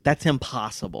works. That's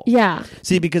impossible. Yeah.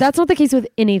 See, because That's not the case with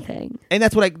anything. and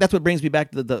that's what brings me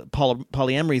back to the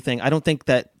polyamory thing. I don't think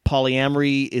that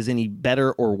polyamory is any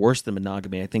better or worse than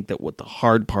monogamy. I think that what the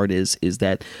hard part is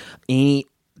that any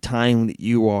time that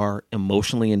you are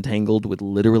emotionally entangled with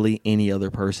literally any other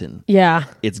person, Yeah.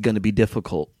 it's going to be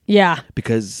difficult. Yeah.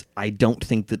 Because I don't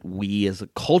think that we as a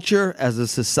culture, as a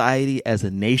society, as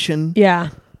a nation Yeah.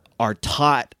 are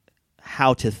taught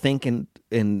how to think and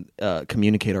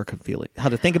communicate our feelings, how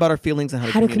to think about our feelings and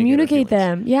How to communicate our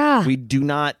feelings. them. Yeah.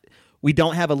 We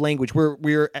don't have a language.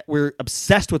 We're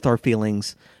obsessed with our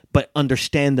feelings, but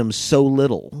understand them so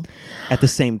little at the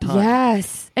same time.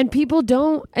 Yes. And people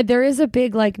don't, there is a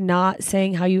big like not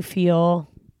saying how you feel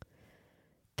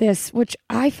this, which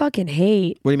I fucking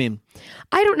hate. What do you mean?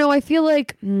 I don't know. I feel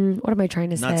like, what am I trying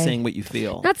to say? Not saying what you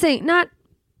feel.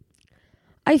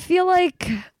 I feel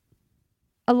like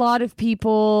a lot of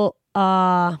people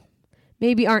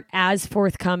maybe aren't as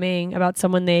forthcoming about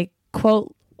someone they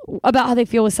quote, about how they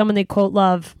feel with someone they quote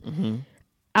love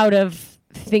out of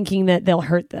thinking that they'll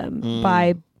hurt them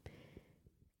by,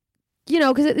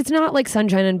 because it's not like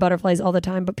sunshine and butterflies all the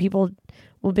time, but people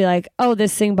will be like, oh,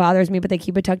 this thing bothers me, but they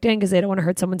keep it tucked in because they don't want to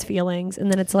hurt someone's feelings.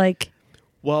 And then it's like,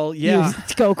 well, yeah,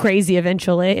 you go crazy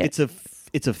eventually. It's a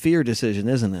fear decision,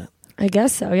 isn't it? I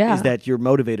guess so, yeah. Is that you're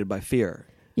motivated by fear.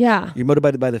 Yeah. You're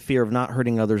motivated by the fear of not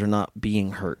hurting others or not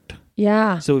being hurt.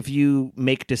 Yeah. So if you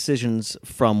make decisions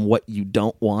from what you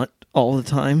don't want all the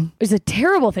time, it's a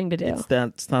terrible thing to do.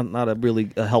 That's not a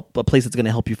place that's going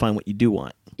to help you find what you do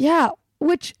want. Yeah.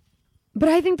 But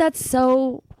I think that's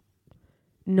so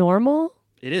normal.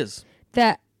 It is.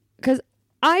 Because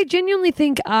I genuinely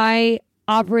think I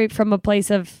operate from a place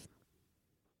of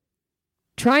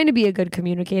trying to be a good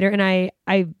communicator, and I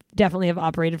definitely have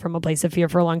operated from a place of fear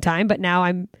for a long time, but now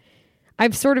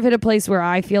I've sort of hit a place where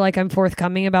I feel like I'm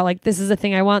forthcoming about like, this is a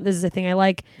thing I want, this is a thing I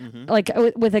like. Like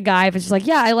with a guy, if it's just like,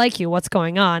 yeah, I like you, what's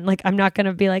going on? Like, I'm not going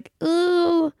to be like,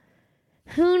 ooh,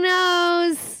 who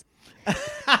knows?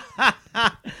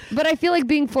 But I feel like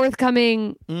being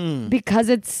forthcoming because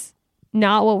it's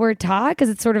not what we're taught, because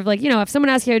it's sort of like, if someone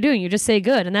asks you how you're doing, you just say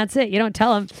good and that's it. You don't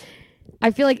tell them. I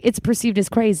feel like it's perceived as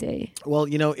crazy. Well,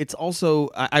 it's also,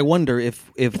 I wonder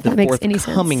if the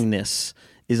forthcomingness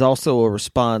is also a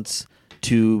response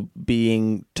to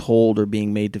being told or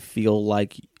being made to feel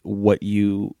like what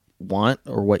you want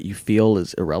or what you feel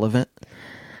is irrelevant.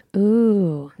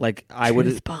 Ooh. Like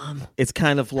Truth bomb. It's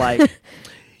kind of like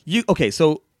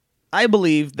so I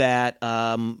believe that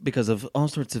because of all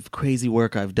sorts of crazy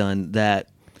work I've done, that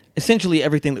essentially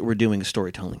everything that we're doing is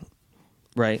storytelling.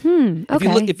 Right? Okay.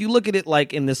 If you look at it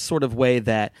like in this sort of way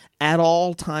that at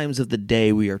all times of the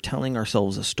day we are telling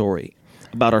ourselves a story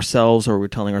about ourselves, or we're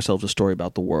telling ourselves a story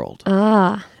about the world.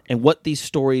 And what these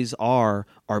stories are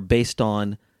based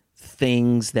on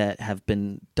things that have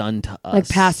been done to us. Like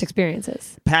past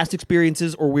experiences.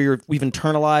 Or we've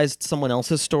internalized someone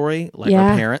else's story, like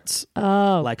our parents.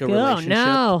 Oh, like a relationship.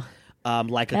 No.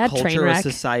 Like a That train culture, a wreck.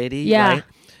 society. Yeah.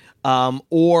 Right?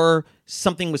 Or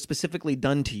something was specifically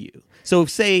done to you. So if,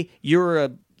 say, you're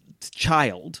a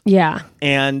child. Yeah.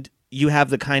 And you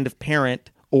have the kind of parent,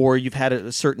 or you've had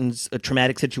a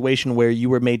traumatic situation where you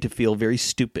were made to feel very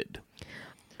stupid.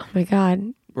 Oh my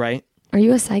God. Right? Are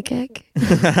you a psychic?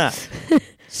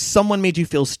 Someone made you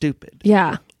feel stupid.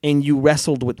 Yeah. And you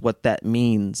wrestled with what that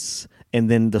means. And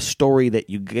then the story that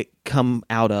you come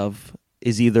out of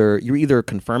is you're either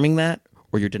confirming that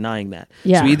or you're denying that.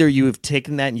 Yeah. So either you have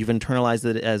taken that and you've internalized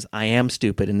it as, I am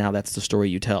stupid, and now that's the story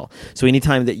you tell. So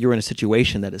anytime that you're in a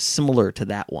situation that is similar to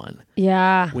that one,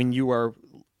 Yeah. when you were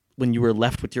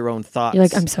left with your own thoughts, You're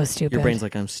like, I'm so stupid. your brain's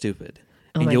like, I'm stupid.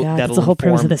 Oh and my God, that'll that's the whole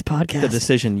premise of inform this podcast. the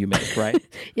decision you make, right?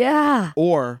 Yeah.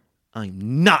 Or,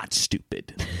 I'm not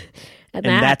stupid. And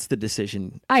that's the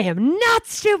decision. I am not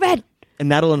stupid.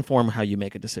 And that'll inform how you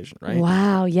make a decision, right?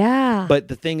 Wow. Yeah. But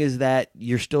the thing is that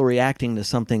you're still reacting to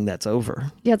something that's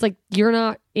over. Yeah, it's like you're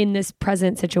not in this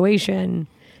present situation.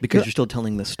 Because you're still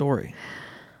telling the story.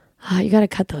 You got to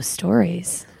cut those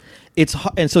stories.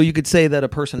 And so you could say that a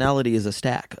personality is a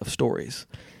stack of stories.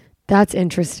 That's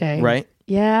interesting. Right?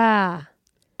 Yeah.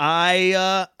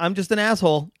 I'm just an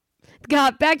asshole.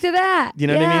 Got back to that. You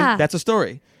know what I mean? That's a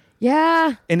story.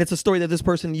 Yeah. And it's a story that this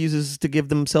person uses to give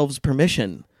themselves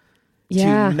permission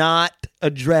Yeah. to not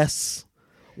address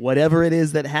whatever it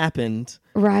is that happened.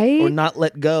 Right. Or not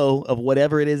let go of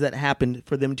whatever it is that happened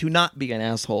for them to not be an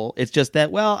asshole. It's just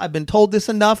that, well, I've been told this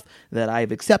enough that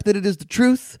I've accepted it as the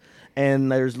truth,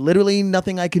 and there's literally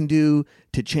nothing I can do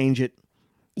to change it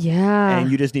Yeah.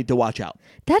 and you just need to watch out.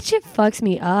 That shit fucks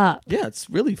me up. Yeah, it's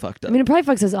really fucked up. I mean, it probably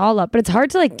fucks us all up, but it's hard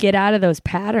to like get out of those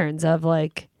patterns of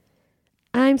like,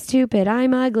 I'm stupid,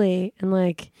 I'm ugly, and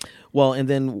like, well, and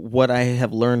then what I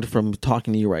have learned from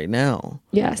talking to you right now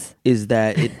yes, is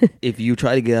that if you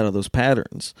try to get out of those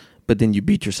patterns, but then you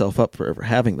beat yourself up for ever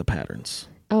having the patterns.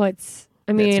 oh, it's.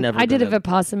 I mean, never I did a gonna-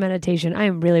 Vipassana meditation. I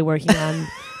am really working on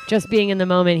just being in the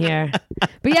moment here.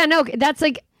 But yeah, no, that's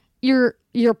like you're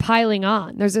piling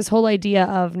on. There's this whole idea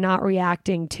of not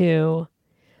reacting to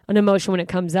an emotion when it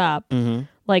comes up. Mm-hmm.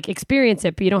 Like experience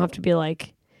it, but you don't have to be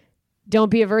like, don't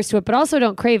be averse to it, but also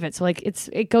don't crave it. So like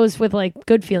it goes with like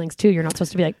good feelings too. You're not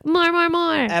supposed to be like more.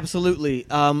 Absolutely.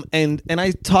 And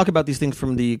I talk about these things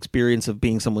from the experience of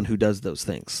being someone who does those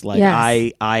things. Like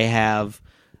Yes.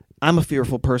 I'm a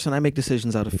fearful person. I make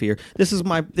decisions out of fear. This is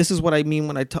what I mean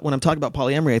when I'm talking about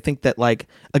polyamory. I think that, like,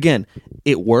 again,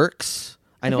 it works.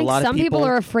 I know think a lot some of people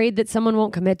are afraid that someone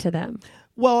won't commit to them.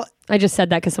 Well, I just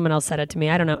said that because someone else said it to me.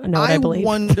 I don't know what I believe.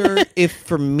 wonder if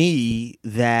for me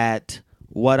that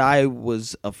what I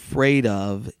was afraid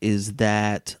of is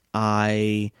that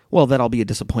I'll be a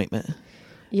disappointment.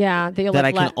 Yeah, that you'll That I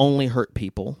like can only hurt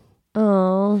people.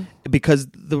 Oh, Because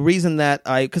the reason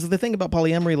because the thing about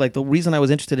polyamory, like the reason I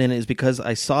was interested in it is because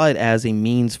I saw it as a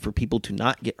means for people to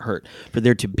not get hurt, for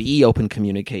there to be open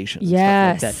communication. and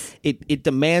Yes. stuff like that. It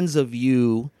demands of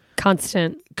you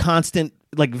constant.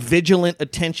 like vigilant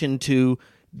attention to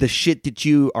the shit that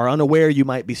you are unaware you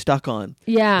might be stuck on.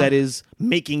 Yeah. That is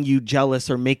making you jealous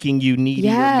or making you needy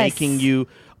Yes. or making you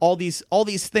all these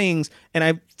things. And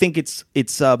I think it's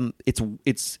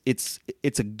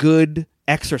a good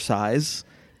exercise.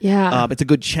 Yeah. It's a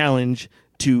good challenge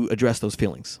to address those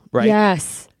feelings, right?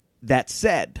 Yes. That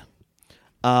said,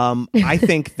 I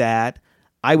think that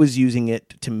I was using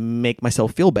it to make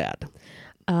myself feel bad.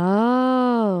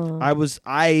 Oh.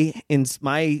 In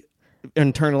my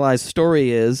internalized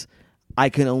story is I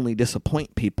can only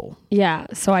disappoint people. Yeah.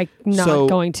 So I'm not So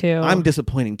going to. I'm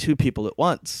disappointing two people at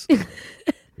once.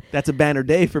 That's a banner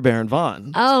day for Baron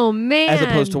Vaughn. Oh man. As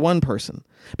opposed to one person.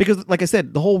 Because, like I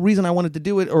said, the whole reason I wanted to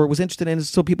do it or was interested in it is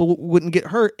so people wouldn't get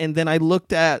hurt. And then I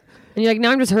looked at... And you're like,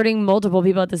 now I'm just hurting multiple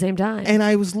people at the same time. And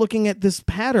I was looking at this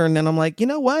pattern and I'm like, you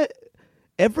know what?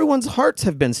 Everyone's hearts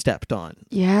have been stepped on.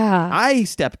 yeah. I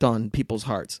stepped on people's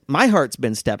hearts. My heart's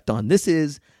been stepped on. This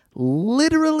is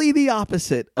literally the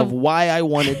opposite of why I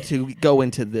wanted to go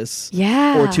into this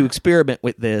Yeah. or to experiment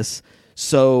with this.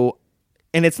 So,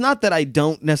 and it's not that I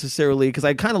don't necessarily, because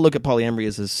I kind of look at polyamory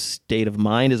as a state of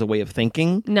mind, as a way of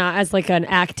thinking. Not as like an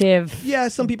active. Yeah,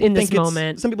 some people in think this it's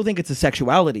moment. some people think it's a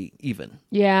sexuality even.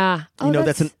 Yeah. You know,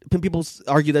 people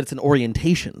argue that it's an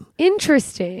orientation.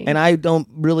 Interesting. And I don't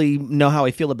really know how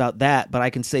I feel about that, but I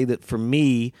can say that for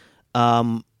me,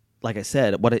 like I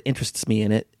said, what interests me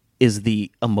in it is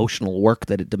the emotional work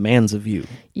that it demands of you,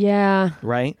 yeah.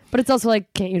 right? But it's also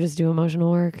like, can't you just do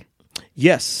emotional work?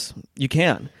 Yes, you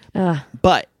can.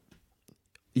 But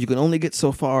you can only get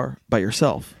so far by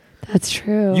yourself. That's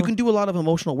true. You can do a lot of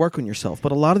emotional work on yourself,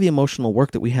 but a lot of the emotional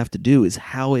work that we have to do is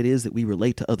how it is that we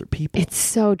relate to other people. It's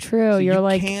so true. So You're you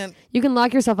like, can't- you can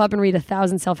lock yourself up and read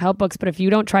 1,000 self-help books, but if you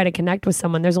don't try to connect with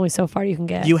someone, there's only so far you can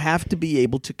get. You have to be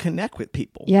able to connect with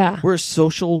people. Yeah. We're a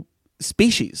social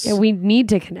species. Yeah, we need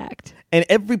to connect. And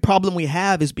every problem we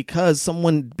have is because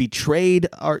someone betrayed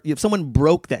if someone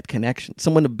broke that connection,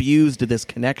 someone abused this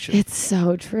connection, It's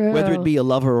so true. whether it be a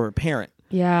lover or a parent.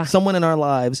 yeah, Someone in our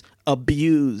lives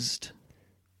abused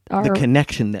our, the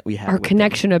connection that we have. our with them.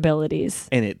 connection abilities.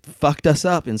 And it fucked us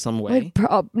up in some way.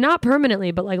 Like not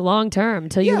permanently, but like long term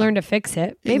until you Yeah. learn to fix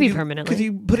it. Maybe permanently. Because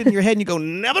you put it in your head and you go,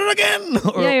 never again.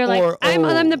 Or, yeah, you're like, or, I'm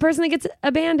oh. the person that gets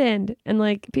abandoned, and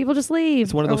like people just leave.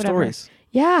 It's one of or those whatever. stories,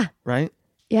 Yeah, right?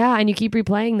 yeah, and you keep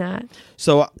replaying that.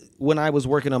 So when I was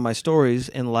working on my stories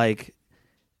and like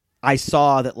I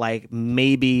saw that like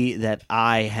maybe that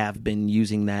I have been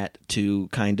using that to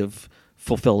kind of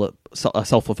fulfill a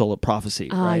self-fulfilling prophecy,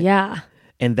 right? Yeah.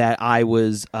 And that I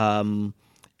was and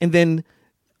then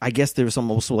I guess there was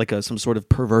also like some sort of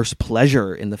perverse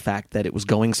pleasure in the fact that it was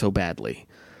going so badly.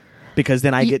 Because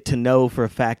then I get to know for a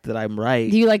fact that I'm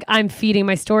right. I'm feeding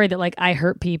my story that like I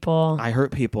hurt people. I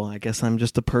hurt people. I guess I'm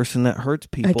just a person that hurts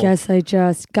people.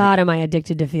 God, am I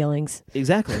addicted to feelings?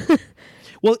 Exactly.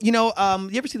 Well, you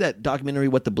ever see that documentary,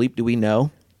 What the Bleep Do We Know?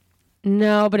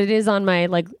 No, but it is on my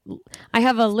I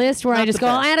have a list where I Not just the go,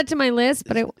 I'll best. add it to my list,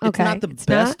 but It's not the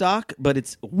best doc, but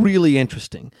it's really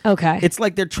interesting. Okay. It's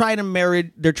like they're trying to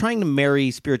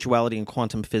marry spirituality and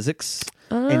quantum physics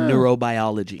and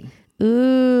neurobiology.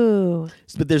 Ooh.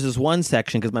 But there's this one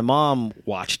section because my mom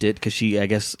watched it because I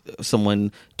guess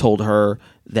someone told her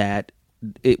that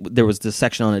there was this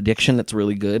section on addiction that's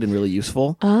really good and really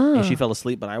useful. Oh. And she fell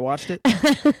asleep, but I watched it.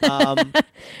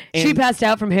 She and- passed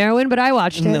out from heroin, but I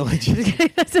watched it. No,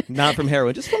 not from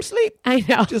heroin, just from sleep. I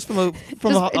know. Just from a Just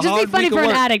hard be funny week of for an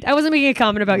work. addict. I wasn't making a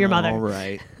comment about your mother. All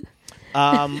right.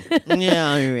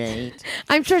 Yeah, all right.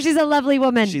 I'm sure she's a lovely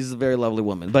woman. She's a very lovely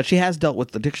woman, but she has dealt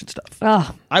with addiction stuff.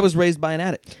 Oh, I was raised by an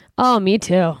addict, me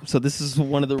too. so this is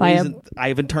one of the By a- reasons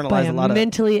I've By internalized a a lot of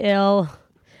mentally ill.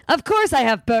 Of course, I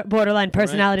have borderline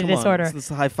personality Come on, disorder. This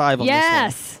is a high five on this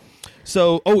Yes. one.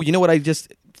 So, you know what?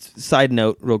 Side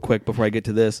note, real quick, before I get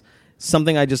to this,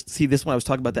 something I just see this when I was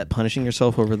talking about that punishing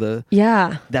yourself over the.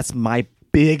 Yeah. That's my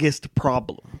biggest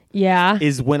problem. Yeah.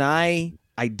 Is when I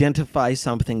identify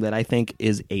something that I think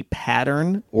is a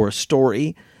pattern or a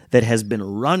story that has been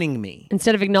running me.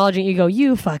 Instead of acknowledging, you go,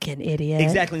 "You fucking idiot."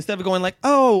 Exactly. Instead of going like,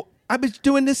 "Oh, I was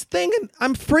doing this thing and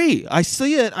I'm free. I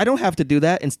see it. I don't have to do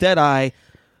that." Instead, I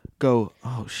go,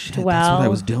 "Oh shit, that's what I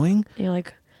was doing." You're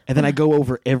like, And then I go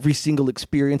over every single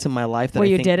experience in my life that Where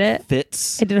I you think did it?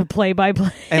 fits. I did a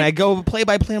play-by-play. And I go play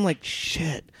by play. I'm like,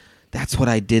 shit, that's what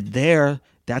I did there.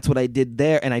 That's what I did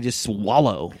there. And I just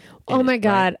swallow. Oh in my it,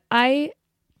 God. right?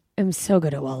 I am so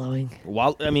good at wallowing.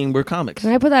 I mean, we're comics.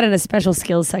 Can I put that in a special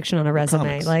skills section on a resume?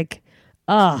 Comics. Like,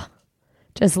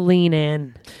 just lean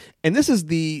in. And this is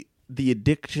the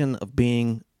addiction of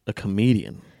being a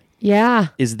comedian, Yeah.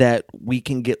 is that we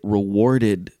can get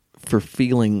rewarded for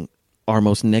feeling our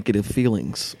most negative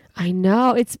feelings. I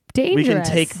know. It's dangerous. We can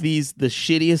take the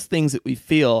shittiest things that we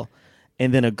feel,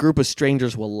 and then a group of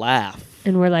strangers will laugh.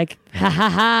 and we're like, ha ha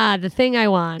ha, the thing I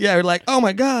want. Yeah, we're like, oh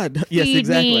my God. Yes, Feed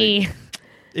exactly. me.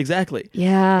 Exactly.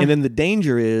 Yeah. And then the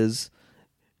danger is,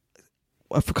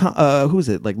 who is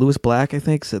it? Like Lewis Black, I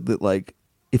think, said that like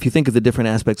if you think of the different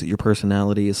aspects of your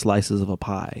personality as slices of a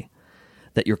pie,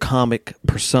 that your comic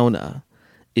persona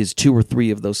is 2 or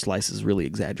 3 of those slices really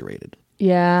exaggerated.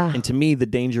 Yeah. And to me, the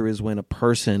danger is when a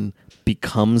person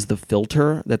becomes the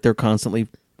filter that they're constantly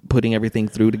putting everything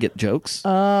through to get jokes.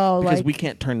 Oh, because like we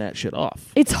can't turn that shit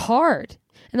off. it's hard.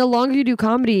 And the longer you do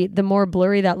comedy, the more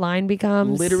blurry that line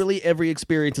becomes. Literally every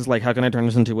experience is like, how can I turn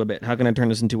this into a bit? How can I turn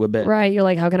this into a bit? Right. You're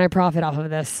like, how can I profit off of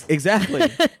this?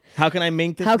 Exactly. How can I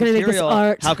make this How can I make this material?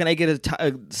 art? How can I get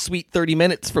a sweet 30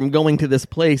 minutes from going to this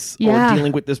place Yeah. or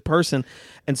dealing with this person?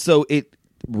 And so it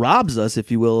robs us, if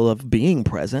you will, of being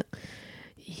present,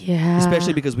 Yeah.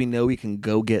 especially because we know we can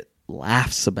go get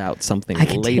laughs about something I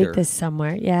can later. take this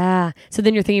somewhere. Yeah. So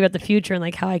then you're thinking about the future and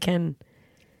like how I can.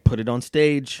 Put it on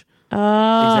stage.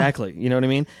 Exactly. You know what I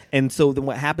mean? And so then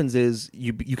what happens is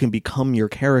you can become your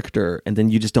character, and then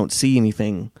you just don't see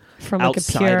anything From like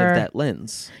outside a pure. of that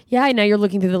lens. Yeah. Now you're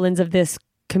looking through the lens of this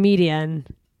comedian.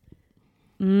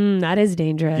 That is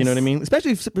dangerous. You know what I mean?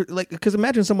 Especially if, like, because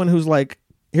imagine someone who's like,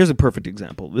 here's a perfect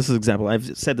example. This is an example.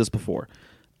 I've said this before.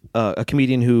 A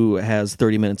comedian who has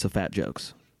 30 minutes of fat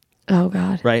jokes, Oh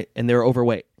God. right? And they're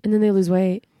overweight. And then they lose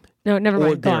weight. No, never Or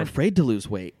mind. Go they're on. afraid to lose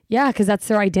weight. Yeah, because that's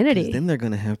their 'Cause identity. then they're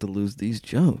going to have to lose these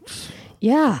jokes.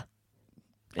 Yeah.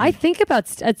 I think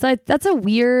about it's like that's a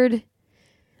weird.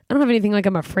 I don't have anything like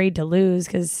I'm afraid to lose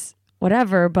because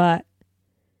whatever, but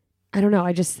I don't know.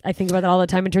 I think about that all the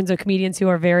time in terms of comedians who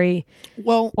are very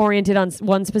Well, oriented on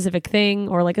one specific thing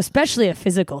or like especially a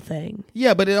physical thing.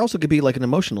 yeah, but it also could be like an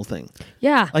emotional thing.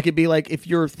 Yeah. Like it'd be like if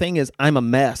your thing is I'm a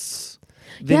mess,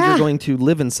 then Yeah. you're going to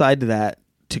live inside that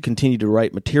to continue to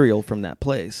write material from that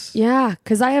place. Yeah,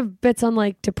 because I have bits on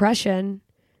like depression,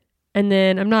 and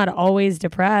then I'm not always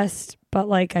depressed, but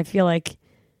like I feel like,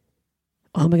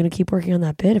 oh, am I going to keep working on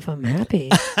that bit if I'm happy?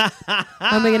 How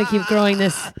am I going to keep growing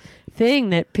this thing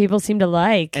that people seem to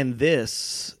like? And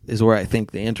this is where I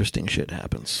think the interesting shit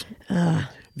happens.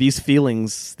 These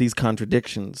feelings, these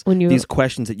contradictions, When you- these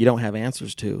questions that you don't have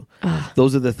answers to,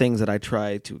 those are the things that I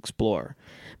try to explore.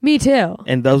 Me too.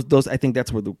 And those I think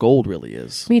that's where the gold really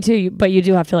is. Me too. But you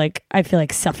do have to like, I feel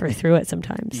like suffer through it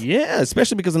sometimes. Yeah,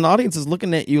 especially because an audience is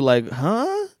looking at you like,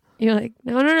 huh? You're like,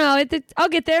 no. I'll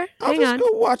get there. I'll Hang just on. go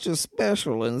watch a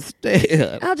special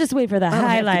instead. I'll just wait for the don't have to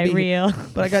highlight be- reel.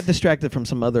 But I got distracted from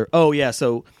some other. Oh yeah,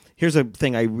 so here's a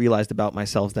thing I realized about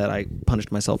myself that I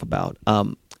punished myself about.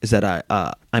 Is that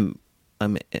I'm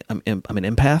an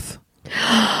empath.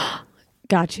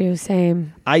 Got you.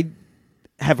 Same. I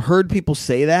have heard people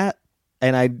say that,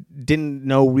 and I didn't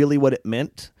know really what it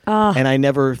meant, and I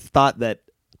never thought that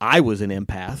I was an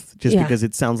empath just Yeah. because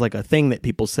it sounds like a thing that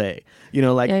people say. You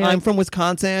know, like Yeah, you're I'm like- from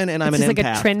Wisconsin and I'm It's an just like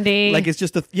empath. a trendy- Like it's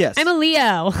just a yes. I'm a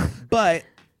Leo. But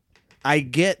I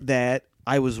get that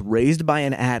I was raised by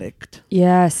an addict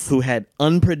Yes. who had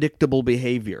unpredictable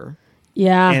behavior,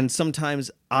 Yeah. and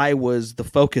sometimes I was the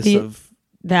focus The- of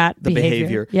that the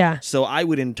behavior. Yeah. So I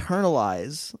would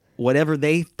internalize whatever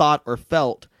they thought or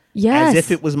felt Yes. as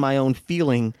if it was my own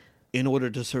feeling in order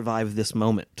to survive this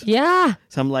moment. Yeah.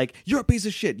 So I'm like, you're a piece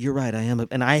of shit. You're right. I am.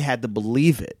 And I had to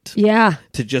believe it Yeah.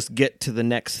 to just get to the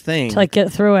next thing. To like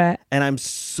get through it. And I'm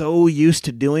so used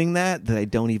to doing that I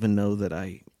don't even know that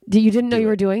I... You didn't know you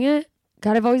were doing it?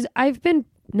 God, I've been,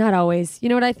 not always. You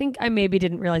know what? I think I maybe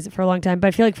didn't realize it for a long time, but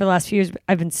I feel like for the last few years,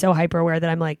 I've been so hyper aware that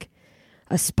I'm like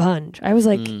a sponge. I was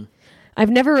like, I've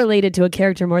never related to a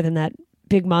character more than that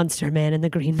big monster man in the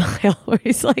Green Mile, where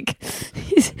he's like,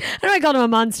 I know I called him a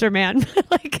monster man, but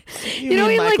like, you know,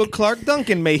 he Michael like, Clark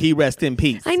Duncan, may he rest in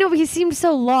peace. I know, but he seemed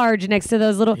so large next to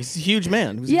those little, He's a huge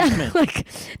man. He was a yeah, huge man. like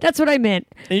that's what I meant.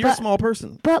 And you're but, a small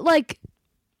person. But like,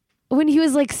 when he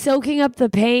was like soaking up the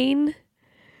pain,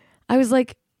 I was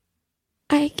like,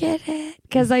 I get it,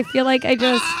 because I feel like I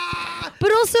just.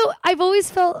 But also, I've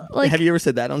always felt like. Have you ever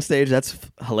said that on stage? That's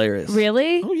hilarious.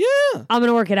 Really? Oh, yeah. I'm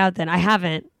gonna work it out then. I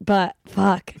haven't, but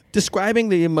fuck. Describing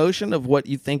the emotion of what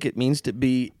you think it means to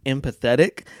be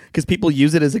empathetic, because people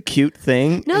use it as a cute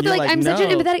thing. No, and they're you're like, I'm such an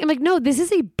no. empathetic. I'm like, no, this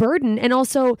is a burden, and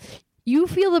also, you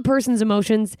feel the person's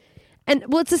emotions, and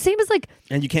well, it's the same as like.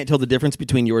 And you can't tell the difference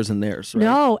between yours and theirs, right?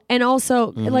 No, and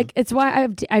also like it's why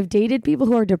I've dated people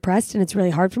who are depressed, and it's really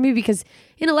hard for me because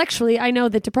intellectually I know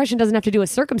that depression doesn't have to do with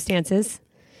circumstances.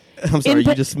 I'm sorry,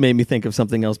 you just made me think of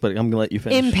something else, but I'm going to let you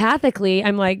finish. Empathically,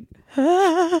 I'm like,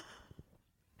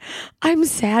 I'm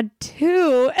sad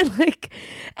too, and like,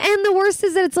 and the worst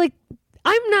is that it's like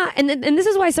I'm not, and this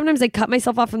is why sometimes I cut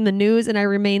myself off from the news and I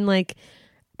remain like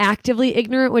actively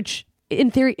ignorant, which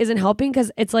in theory isn't helping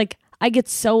because it's like I get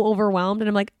so overwhelmed and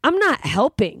I'm like, I'm not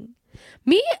helping.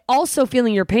 Me also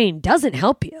feeling your pain doesn't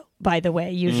help you, by the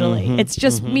way, usually. It's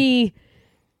just me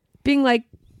being like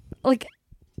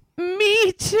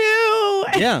me too.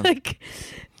 Yeah. like,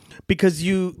 because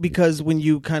when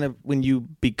you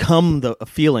become the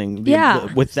feeling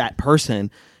with that person,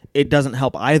 it doesn't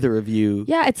help either of you.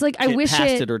 yeah, it's like I get wish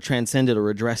past it or transcend it or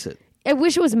address it. I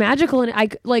wish it was magical, and I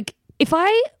like if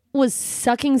I was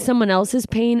sucking someone else's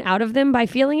pain out of them by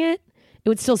feeling it, it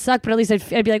would still suck, but at least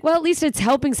I'd be like, well, at least it's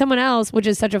helping someone else, which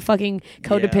is such a fucking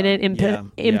codependent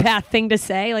empath thing to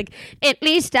say. Like, at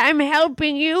least I'm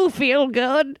helping you feel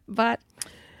good. But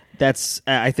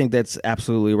I think that's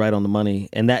absolutely right on the money.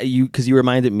 And that because you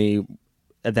reminded me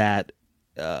that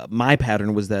my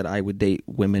pattern was that I would date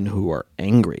women who are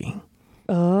angry.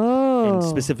 Oh. And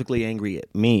specifically angry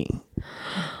at me.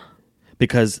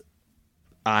 Because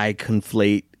I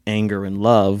conflate anger and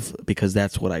love because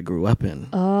that's what I grew up in.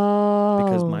 Oh.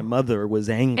 Because my mother was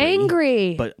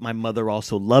angry. But my mother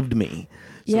also loved me.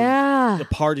 So the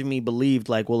part of me believed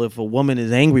like, well, if a woman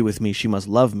is angry with me, she must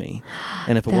love me.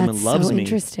 And if a woman loves me,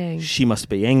 she must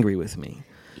be angry with me.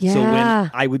 Yeah. So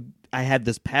when I had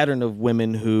this pattern of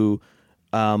women who,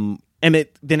 then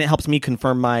it helps me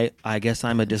confirm I guess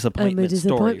I'm a disappointment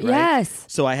story, right? Yes.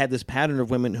 So I had this pattern of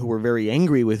women who were very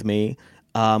angry with me,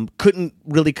 couldn't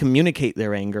really communicate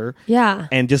their anger. Yeah.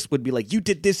 And just would be like, you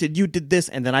did this and you did this.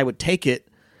 And then I would take it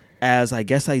as I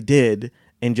guess I did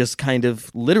and just kind of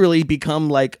literally become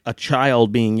like a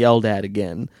child being yelled at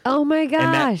again. Oh my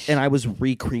gosh. And I was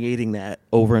recreating that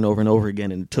over and over and over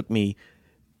again. And it took me,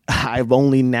 I'm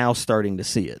only now starting to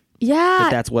see it. Yeah.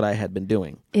 But that's what I had been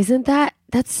doing.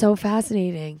 That's so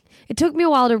fascinating. It took me a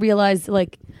while to realize,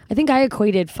 like, I think I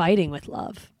equated fighting with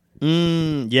love.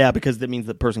 Yeah, because that means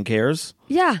the person cares.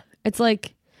 Yeah. It's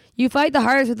like you fight the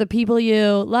hardest with the people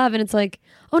you love, and it's like,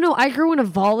 oh no, I grew up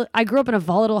in a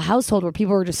volatile household where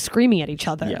people were just screaming at each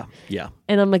other. Yeah, yeah.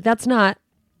 And I'm like, that's not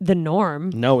the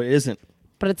norm. No, it isn't.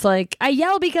 But it's like, I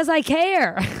yell because I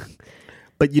care.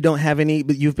 But you don't have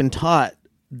but you've been taught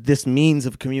this means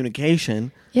of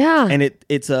communication. Yeah. And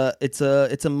it's a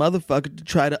motherfucker to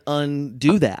try to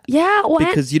undo that. Yeah. What?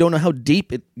 Because you don't know how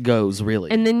deep it goes,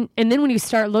 really. And then when you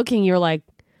start looking, you're like,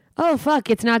 oh fuck,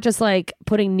 it's not just like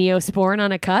putting Neosporin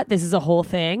on a cut. This is a whole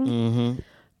thing. Mm-hmm.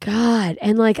 God.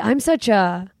 And like, I'm such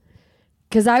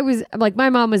because I was like, my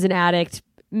mom was an addict,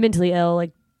 mentally ill,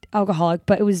 like alcoholic,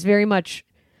 but it was very much,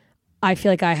 I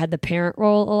feel like I had the parent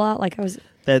role a lot. Like I was.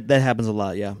 That happens a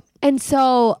lot, yeah. And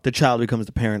so the child becomes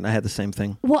the parent. I had the same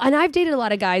thing. Well, and I've dated a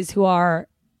lot of guys who are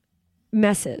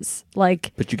messes.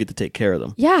 Like, but you get to take care of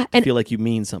them. Yeah, and feel like you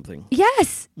mean something.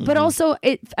 Yes, but also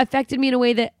it affected me in a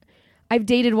way that I've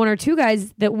dated one or two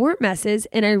guys that weren't messes,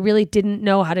 and I really didn't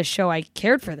know how to show I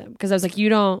cared for them because I was like, you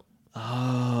don't.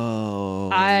 Oh,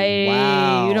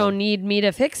 wow. You don't need me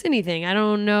to fix anything. I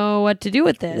don't know what to do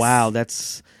with this. Wow,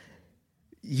 that's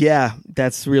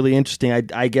really interesting.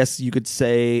 I guess you could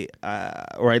say,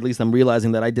 or at least I'm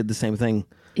realizing that I did the same thing.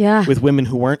 Yeah. With women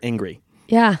who weren't angry.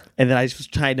 Yeah. and then I was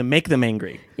trying to make them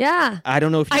angry. Yeah. I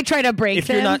don't know if I try to break if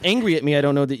them. you're not angry at me, I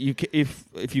don't know that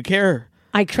if you care.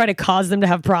 I try to cause them to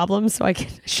have problems so I can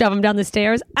shove them down the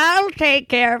stairs. I'll take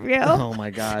care of you. Oh my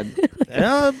God.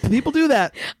 People do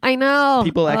that. I know.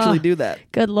 People actually do that.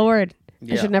 Good Lord. I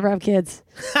Yeah. should never have kids.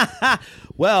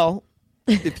 Well,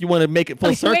 if you want to make it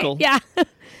full circle, Yeah.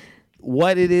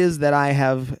 what it is that I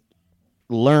have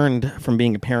learned from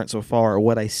being a parent so far, or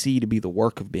what I see to be the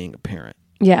work of being a parent,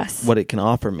 Yes. what it can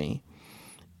offer me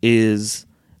is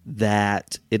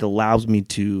that it allows me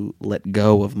to let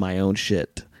go of my own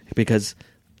shit because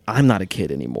I'm not a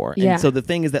kid anymore. Yeah. And so the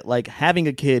thing is that like having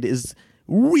a kid is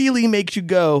really makes you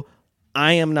go,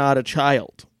 I am not a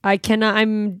child. I cannot.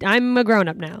 I'm a grown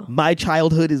up now. My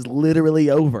childhood is literally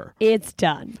over. It's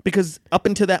done. Because up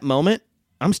until that moment,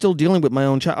 I'm still dealing with my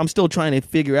own child. I'm still trying to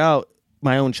figure out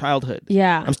my own childhood.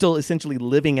 Yeah. I'm still essentially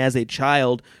living as a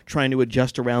child, trying to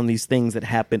adjust around these things that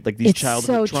happened, like these It's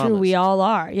childhood so traumas. true. We all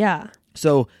are. Yeah.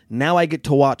 So now I get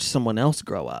to watch someone else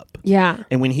grow up. Yeah.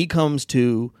 And when he comes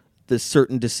to the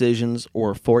certain decisions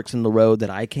or forks in the road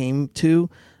that I came to,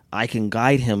 I can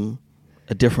guide him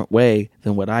a different way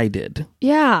than what I did.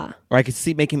 Yeah. Or I could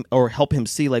see, make him, or help him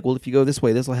see, like, well, if you go this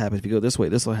way, this will happen. If you go this way,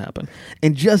 this will happen.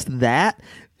 And just that,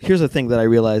 here's the thing that I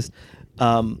realized.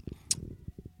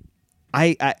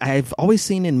 I've always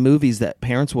seen in movies that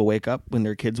parents will wake up when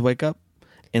their kids wake up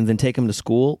and then take them to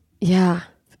school. Yeah.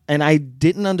 And I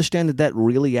didn't understand that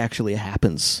really actually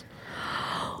happens.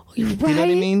 Right. You know what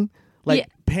I mean? Like,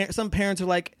 some parents are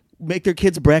like, make their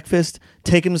kids breakfast,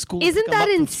 take them to school. Isn't pick 'em that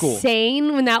up from school.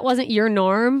 insane when that wasn't your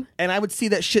norm? And I would see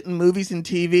that shit in movies and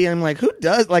TV. And I'm like, who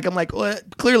does? Like, I'm like, well,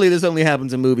 clearly this only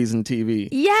happens in movies and TV.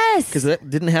 Yes. Because that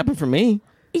didn't happen for me.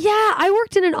 Yeah, I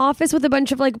worked in an office with a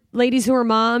bunch of like ladies who were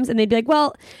moms, and they'd be like,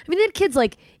 well, I mean, they had kids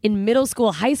like in middle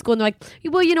school, high school, and they're like,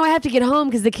 well, you know, I have to get home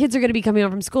because the kids are going to be coming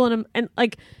home from school, and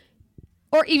like,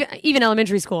 or even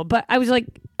elementary school. But I was like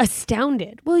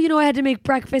astounded. Well, you know, I had to make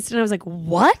breakfast, and I was like,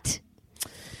 what?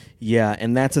 Yeah,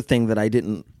 and that's a thing that I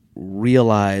didn't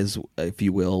realize, if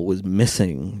you will, was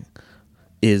missing,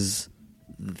 is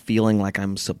feeling like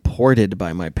I'm supported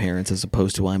by my parents as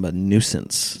opposed to I'm a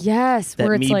nuisance. Yes, That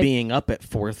where it's me like, being up at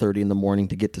 4:30 in the morning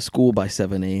to get to school by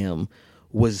 7 a.m.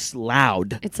 was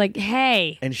loud. it's like,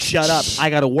 hey, And shut up.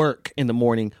 I got to work in the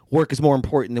morning. Work is more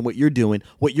important than what you're doing.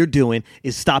 What you're doing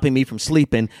is stopping me from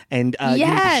sleeping, and you need to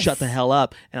Yes. shut the hell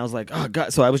up. And I was like, oh,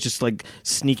 God. So I was just like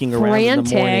sneaking around in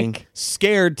the morning, Frantic.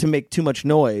 scared to make too much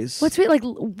noise. what's weird, like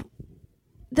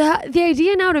the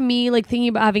idea now to me, like thinking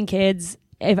about having kids,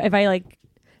 if I like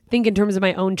think in terms of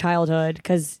my own childhood,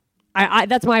 because I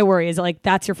that's my worry, is like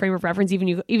that's your frame of reference, even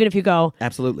if you go,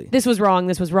 Absolutely. this was wrong,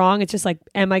 it's just like,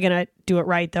 am I gonna do it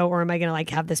right though, or am I gonna like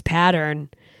have this pattern?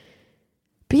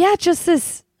 But yeah, just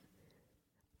this,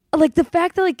 like the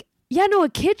fact that like, yeah, no, a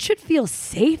kid should feel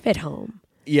safe at home.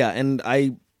 Yeah, and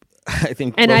I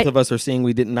think And both I- of us are seeing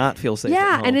we did not feel safe. at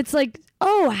Yeah, home. and it's like,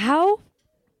 oh, how?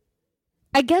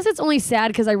 I guess it's only sad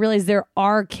because I realize there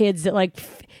are kids that like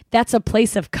that's a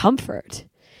place of comfort,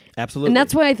 absolutely. and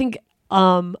that's why I think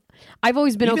I've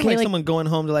always been Even okay. like Like, someone going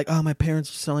home to like, oh, my parents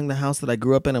are selling the house that I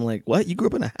grew up in. I'm like, what? You grew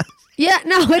up in a house? yeah,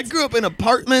 no, I it's grew up in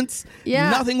apartments.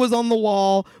 Yeah. Nothing was on the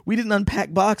wall. We didn't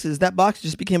unpack boxes. That box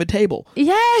just became a table.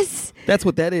 yes, That's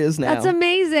what that is now. that's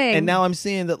amazing. And now I'm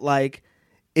seeing that like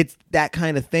it's that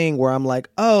kind of thing where I'm like,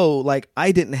 oh, like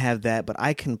I didn't have that, but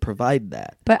I can provide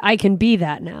that. but I can be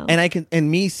that now.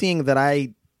 And me seeing that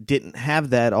I didn't have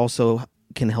that also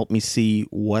can help me see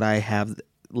what I have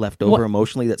left over What-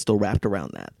 emotionally that's still wrapped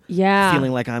around that. yeah,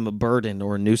 Feeling like I'm a burden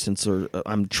or a nuisance or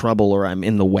I'm trouble or I'm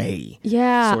in the way.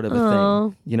 yeah, Sort of a Aw.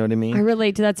 thing. You know what I mean? I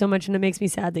relate to that so much, and it makes me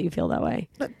sad that you feel that way.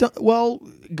 Well,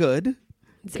 good.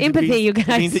 It's empathy, you It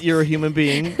means that guys. you're a human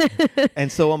being, and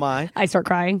so am I. I start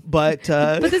crying. But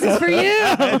But this is for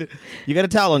you. You got a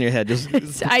towel on your head. Just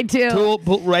I do.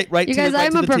 pull right. You to guys, right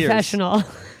I'm to a the tears. professional.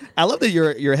 I love that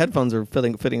your headphones are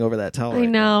fitting over that towel. I right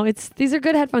know. These are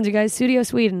good headphones, you guys. Studio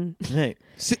Sweden. now. Hey,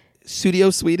 Studio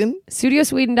Sweden.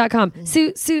 StudioSweden.com.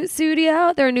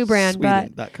 Studio. They're a new brand,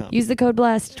 Sweden.com. but use the code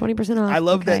BLESSED, 20% off. I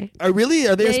love Okay. that.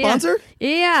 Are they a Yeah, sponsor?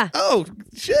 Yeah. Oh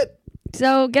shit!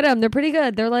 So get them. They're pretty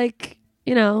good. They're like,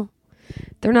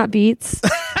 they're not Beats.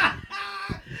 I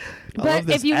But love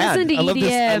this if you ad. listen to I love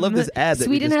EDM, I love this ad. That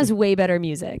we Sweden just has did. way better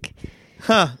music.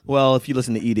 Huh. Well, if you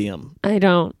listen to EDM. I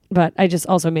don't, but I just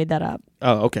also made that up.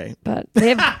 Oh, okay. But they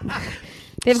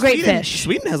have great fish.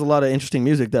 Sweden has a lot of interesting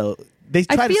music, though. They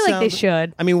try I to feel like they sound-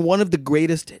 should. I mean, one of the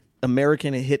greatest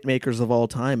American hit makers of all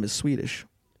time is Swedish.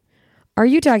 Are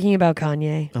you talking about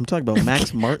Kanye? I'm talking about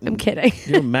Max Martin. I'm kidding.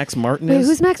 You know who Max Martin Wait, is?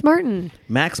 who's Max Martin?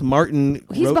 Max Martin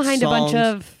He's wrote behind a bunch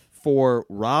songs of for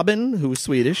Robin, who was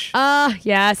Swedish.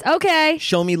 Yes. Okay.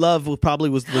 Show Me Love was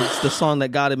the song that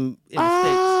got him in the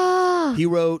States. He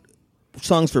wrote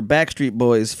songs for Backstreet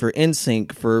Boys, for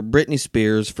NSYNC, for Britney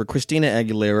Spears, for Christina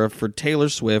Aguilera, for Taylor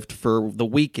Swift, for The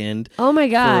Weeknd. Oh my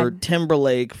God. For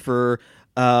Timberlake, for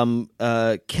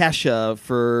Kesha,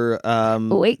 for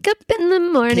Wake up in the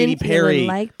morning Katy Perry. feeling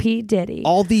like P. Diddy.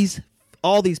 all these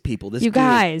people. This You dude,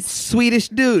 guys. Swedish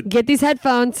dude, Get these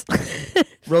headphones.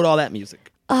 wrote all that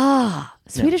music.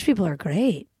 Swedish people are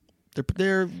great.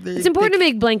 It's important to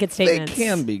make blanket statements. They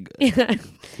can be good. Yeah.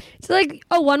 It's like,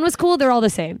 one was cool, they're all the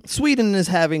same. Sweden is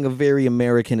having a very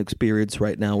American experience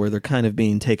right now where they're kind of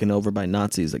being taken over by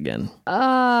Nazis again.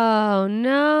 Oh,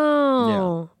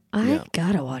 no. Yeah. I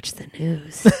gotta watch the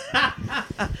news.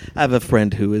 I have a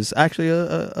friend who is actually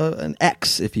an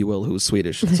ex, if you will, who is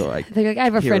Swedish. So I I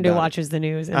have a hear friend who about it. watches the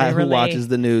news. And who watches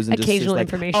the news and occasional just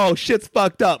information. Like, oh, shit's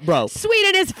fucked up, bro.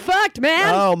 Sweden is fucked,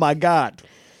 man. Oh my God.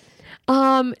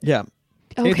 Yeah.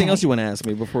 Anything Okay. else you want to ask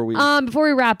me before we? Before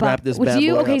we wrap up, this would bad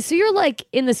you? boy Okay, up. so you're like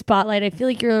in the spotlight. I feel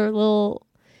like your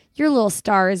little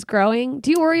star is growing.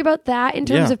 Do you worry about that in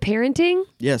terms Yeah. of parenting?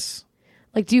 Yes.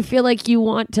 Like, do you feel like you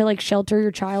want to like shelter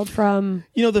your child from?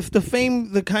 You know, the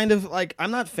fame, the kind of like,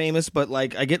 I'm not famous, but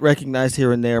like I get recognized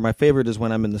here and there. My favorite is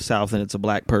when I'm in the South and it's a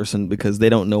black person because they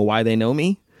don't know why they know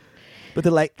me. But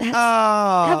they're like,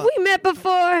 Have we met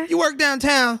before? you work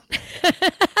downtown?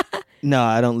 No,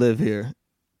 I don't live here.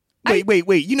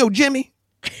 Wait. You know Jimmy?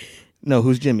 No,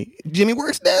 who's Jimmy? Jimmy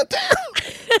works downtown.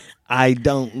 I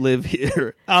don't live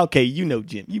here. Okay, you know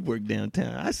Jim. You work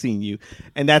downtown. I seen you.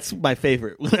 And that's my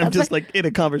favorite. When I'm just like in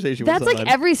a conversation with That's somebody.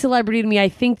 like every celebrity to me. I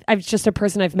think I'm just a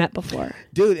person I've met before.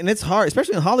 Dude, and it's hard,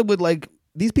 especially in Hollywood. Like,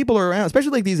 these people are around,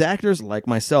 especially like these actors like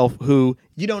myself who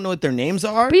you don't know what their names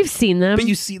are. But you've seen them. But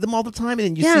you see them all the time, and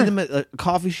then you Yeah. see them at a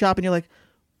coffee shop, and you're like,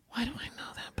 why do I know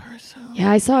that person?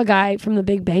 Yeah, I saw a guy from The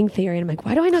Big Bang Theory, and I'm like,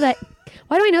 why do I know that?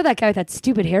 Why do I know that guy with that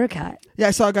stupid haircut? Yeah,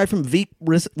 I saw a guy from Veep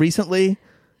recently.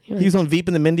 He was on Veep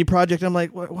in the Mindy Project. I'm like,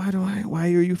 why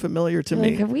are you familiar to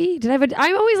Like, me? have we? Did I?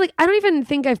 I'm always like, I don't even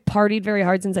think I've partied very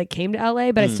hard since I came to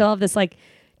LA, but I still have this like,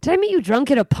 did I meet you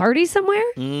drunk at a party somewhere?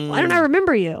 Why don't I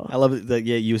remember you? I love it that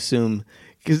you assume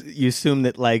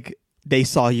that like they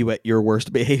saw you at your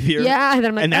worst behavior. Yeah, and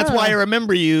I'm like, and that's why I "Ugh."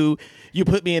 remember you. You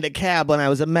put me in a cab when I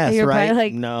was a mess, You're right? probably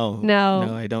like, no,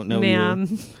 I don't know ma'am.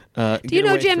 you. Do you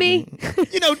know Jimmy?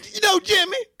 you know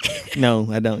Jimmy? No,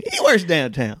 I don't. He works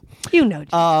downtown. You know.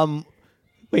 Jimmy.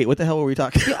 Wait, what the hell were we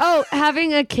talking about? Oh,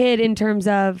 having a kid in terms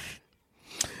of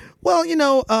Well,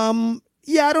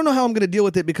 yeah, I don't know how I'm going to deal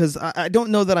with it because I don't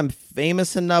know that I'm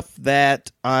famous enough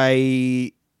that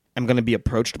I am going to be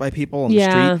approached by people on the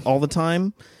street all the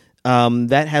time.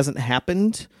 That hasn't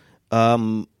happened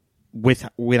with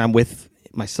when I'm with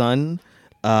my son.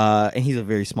 And he's a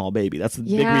very small baby. That's the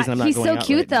big reason I'm not he's going so out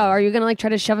cute right though. now. Are you gonna like try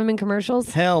to shove him in commercials?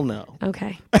 Hell no.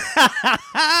 Okay.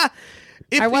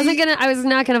 If I wasn't he- gonna.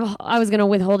 I was gonna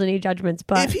withhold any judgments,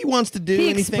 but If he wants to do he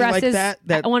anything like expresses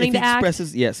that wanting if he to act.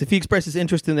 expresses, yes, if he expresses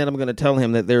interest in that, I'm going to tell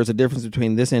him that there's a difference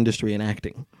between this industry and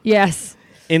acting. yes,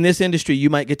 In this industry, you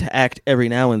might get to act every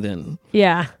now and then,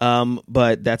 yeah,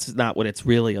 but that's not what it's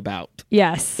really about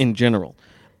yes, in general.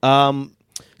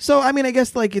 So, I mean, I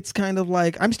guess like it's kind of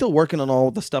like I'm still working on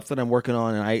all the stuff that I'm working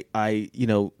on, and I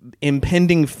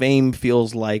impending fame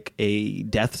feels like a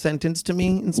death sentence to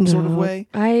me in some sort of way.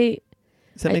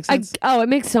 Does that make sense? it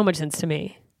makes so much sense to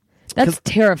me. That's 'Cause-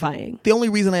 terrifying. The only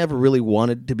reason I ever really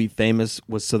wanted to be famous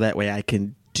was so that way I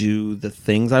can do the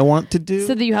things I want to do.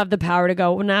 So that you have the power to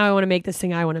go. Well, now I want to make this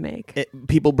thing I want to make.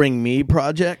 People bring me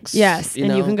projects. Yes, and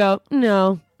you know? can go.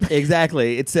 No.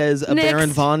 Exactly. It says a Next. Baron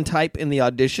Vaughn type in the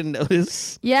audition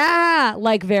notice. Yeah,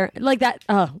 like that.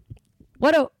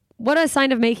 What a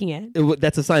sign of making it.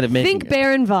 That's a sign of making Think it.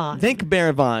 Baron Vaughn. Think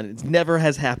Baron Vaughn. It never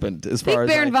has happened as far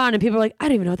Think as Baron Vaughn, and people are like, I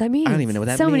don't even know what that means. I don't even know what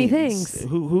that so means. many things.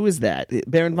 Who is that?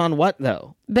 Baron Von what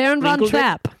though? Baron Von Wrinkle Dick?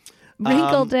 Trapp.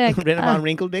 Wrinkle Dick. Baron Von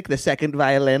Wrinkle Dick, the second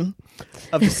violin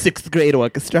of the 6th grade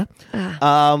orchestra.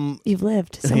 You've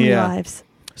lived so many Yeah. lives.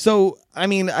 So I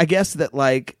mean, I guess that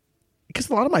like because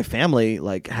a lot of my family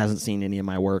like hasn't seen any of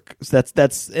my work. So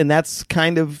that's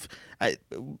kind of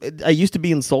I used to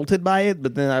be insulted by it,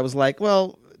 but then I was like,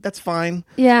 well, that's fine.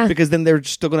 Yeah. Because then they're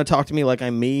still going to talk to me like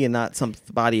I'm me and not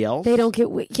somebody else. They don't get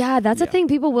yeah, that's a thing.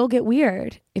 People will get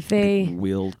weird if they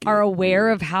Will get are aware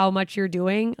of how much you're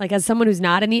doing. Like as someone who's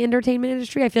not in the entertainment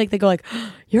industry, I feel like they go like,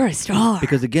 you're a star.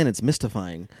 because again, it's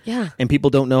mystifying. Yeah. And people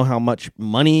don't know how much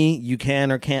money you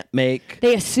can or can't make.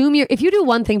 They assume if you do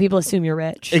one thing, people assume you're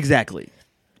rich. Exactly.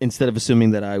 Instead of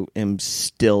assuming that I am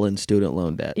still in student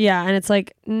loan debt. Yeah, and it's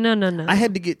like, no. I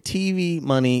had to get TV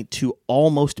money to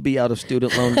almost be out of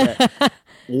student loan debt.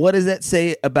 what does that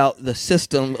say about the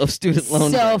system of student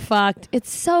loan So debt? fucked. It's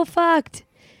so fucked.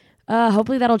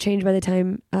 Hopefully that'll change by the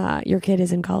time your kid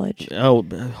is in college. Oh,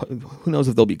 who knows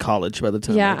if there'll be college by the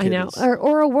time? Yeah, my I kid know. is-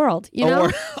 Or a world, you know?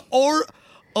 or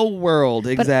a world,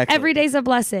 But exactly. every day's a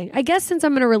blessing. I guess since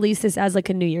I'm going to release this as like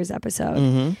a New Year's episode,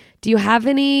 Mm-hmm. do you have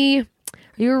any? Are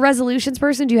you a resolutions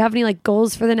person? Do you have any like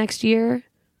goals for the next year?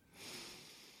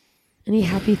 Any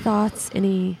happy thoughts?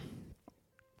 Any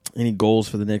goals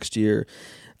for the next year?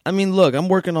 I mean, look, I'm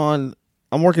working on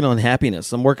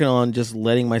happiness. I'm working on just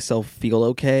letting myself feel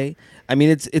okay. I mean,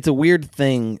 it's a weird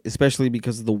thing, especially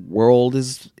because the world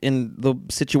is in the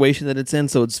situation that it's in.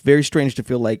 So it's very strange to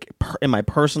feel like in my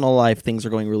personal life things are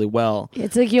going really well.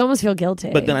 It's like you almost feel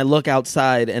guilty. But then I look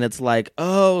outside and it's like,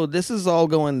 oh, this is all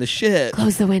going to shit.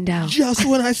 close the window. Just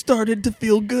when I started to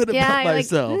feel good about you're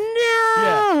myself. Like, no.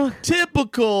 Yeah.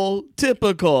 Typical.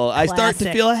 I start to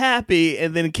Classic. feel happy,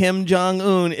 and then Kim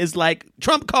Jong-un is like,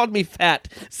 Trump called me fat.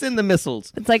 Send the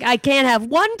missiles. It's like I can't have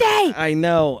one day. I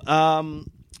know.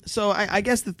 So I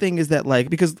guess the thing is that, like,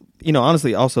 because, you know,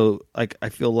 honestly, also, like, I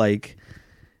feel like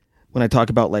when I talk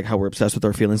about, like, how we're obsessed with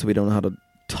our feelings, we don't know how to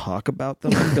talk about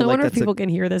them. I feel I like wonder if that's people can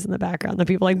hear this in the background. The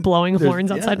people like blowing there's-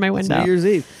 horns outside my it's window. New Year's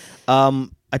Eve.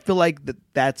 I feel like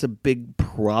that's a big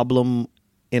problem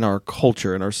in our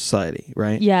culture, in our society,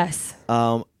 right? Yes.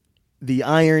 The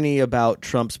irony about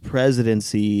Trump's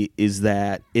presidency is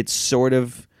that it's sort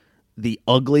of the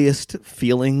ugliest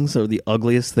feelings or the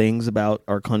ugliest things about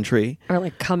our country Or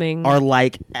like coming. are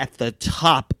like at the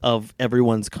top of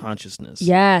everyone's consciousness.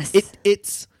 Yes.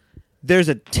 It's there's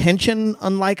a tension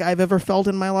unlike I've ever felt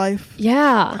in my life.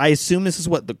 yeah. I assume this is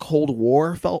what the Cold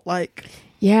War felt like.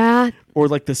 Yeah. Or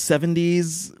like the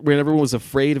 70s when everyone was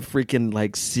afraid of freaking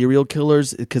like serial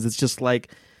killers because it's just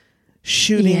like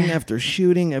shooting Yeah. after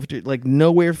shooting after, like,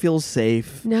 nowhere feels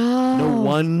safe. No. No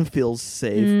one feels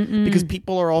safe because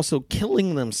people are also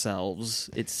killing themselves,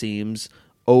 it seems,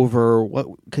 over what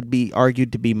could be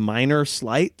argued to be minor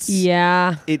slights.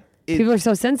 Yeah. It People are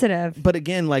so sensitive. but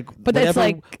again, like, But that's whatever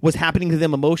like- was happening to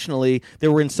them emotionally, they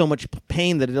were in so much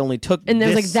pain that it only took And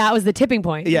there's this, like that was the tipping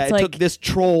point. Yeah, It's it like, took this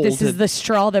troll this to is the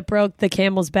straw that broke the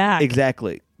camel's back.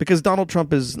 exactly, because Donald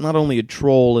Trump is not only a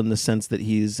troll in the sense that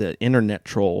he's an internet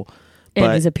troll, And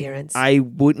but his appearance. I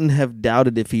wouldn't have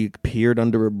doubted if he appeared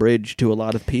under a bridge to a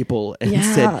lot of people and Yeah.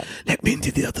 said, "Let me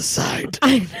into the other side,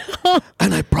 I know.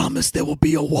 and I promise there will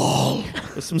be a wall."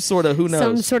 Or some sort of, who knows?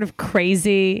 Some sort of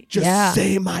crazy. Just yeah.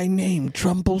 say my name,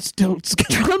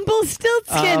 Trumpelstiltskin.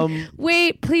 Rumpelstiltskin.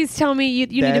 Wait, please tell me you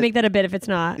need to that- make that a bit if it's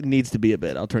not. It needs to be a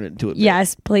bit. I'll turn it into a bit.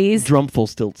 Yes, please.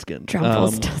 Drumpelstiltskin.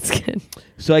 Rumpelstiltskin.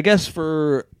 So I guess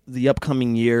for the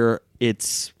upcoming year,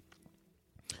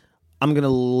 I'm going to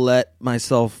let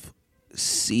myself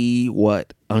see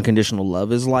what unconditional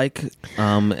love is like.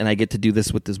 And I get to do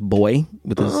this with this boy,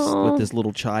 with this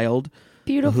little child.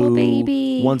 Beautiful who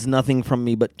baby. wants nothing from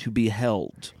me but to be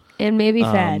held. And maybe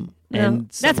fed. And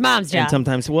that's mom's job. And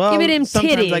sometimes, well, Give me them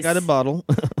sometimes I titties. got a bottle.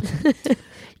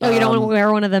 Oh, you don't want to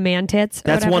wear one of the man tits? Or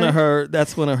That's one of whatever? her.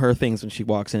 That's one of her things when she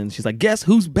walks in. She's like, "Guess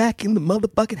who's back in the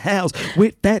motherfucking house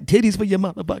with fat titties for your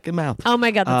motherfucking mouth?" Oh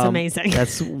my God, that's amazing.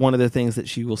 That's one of the things that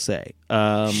she will say.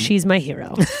 She's my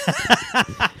hero.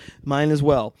 Mine as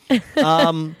well.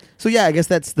 So yeah, I guess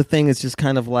that's the thing. It's just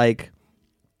kind of like,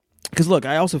 because look,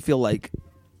 I also feel like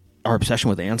our obsession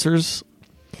with answers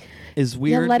is Yeah,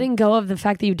 weird. letting go of the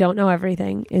fact that you don't know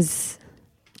everything is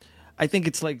I think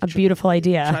it's like a beautiful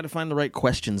idea. try to find the right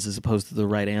questions as opposed to the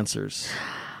right answers.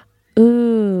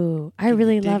 Ooh, I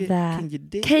really dig love it? that. Can you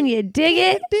dig Can it? you dig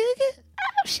it? Dig it?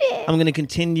 Oh shit! I'm going to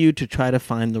continue to try to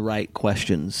find the right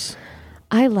questions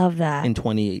I love that. in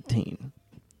 2018.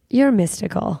 You're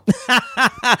mystical.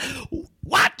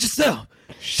 Watch yourself.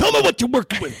 Show me what you're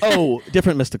working with. Oh,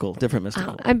 different mystical.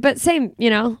 But same, you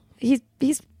know, he's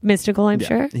mystical. I'm Yeah,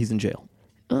 sure. he's in jail.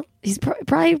 Well, he's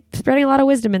probably spreading a lot of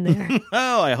wisdom in there.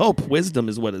 Oh, I hope wisdom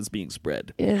is what is being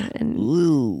spread. Yeah. And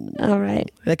Ooh. all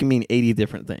right. That can mean 80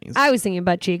 different things. I was thinking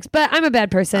butt cheeks, but I'm a bad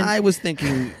person. I was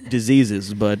thinking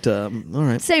diseases, but all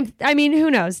right. Same. I mean, who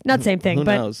knows? Not same thing, Who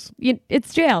but knows?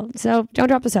 It's jail. So don't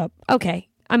drop the soap. Okay.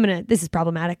 This is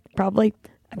problematic. Probably.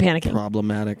 I'm panicking.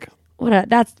 Problematic.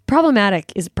 That's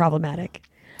problematic is problematic.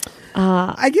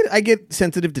 I get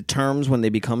sensitive to terms when they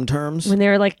become terms. When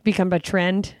they're like become a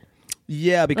trend.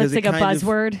 Yeah, because It's it like a kind of-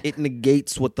 buzzword. it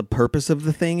negates what the purpose of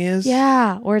the thing is.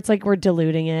 Yeah. Or it's like we're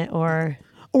diluting it or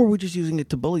Or we're just using it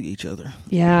to bully each other.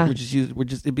 yeah.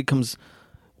 It becomes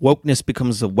wokeness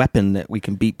becomes a weapon that we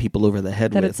can beat people over the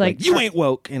head That with. it's like- you ain't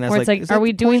woke, and I was Or it's like, is that are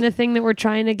we the doing point? the thing that we're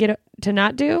trying to get to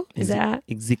not do? Is that?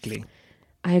 Exactly.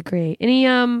 I agree. Any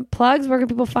plugs? Where can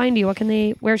people find you?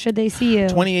 Where should they see you?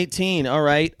 2018. All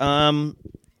right.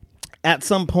 at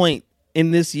some point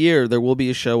in this year, there will be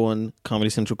a show on Comedy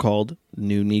Central called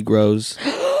New Negroes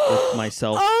with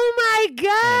myself Oh my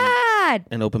God.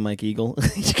 and Open Mike Eagle.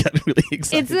 You got really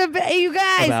excited You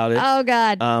guys. about it. Oh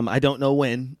God. I don't know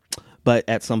when, but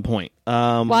at some point.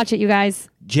 Watch it, you guys.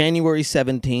 January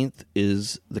 17th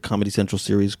is the Comedy Central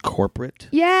series Corporate,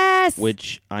 Yes.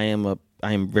 which I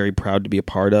am very proud to be a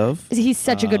part of. He's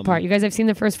such a good part. You guys, I've seen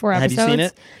the first 4 have episodes. you seen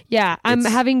it? Yeah. I'm It's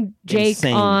having Jake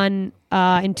insane.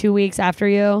 on in 2 weeks after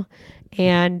you.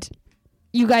 And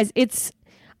you guys,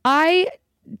 I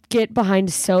get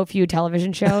behind so few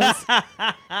television shows.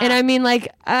 And I mean,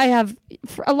 like, I have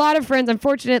a lot of friends. I'm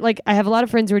fortunate. Like, I have a lot of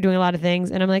friends who are doing a lot of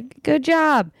things. And I'm like, good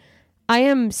job. I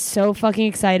am so fucking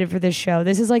excited for this show.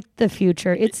 This is like the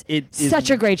future. It's such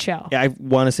a great show. I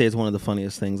want to say it's one of the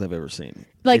funniest things I've ever seen.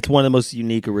 Like- it's one of the most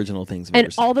unique, original things I've ever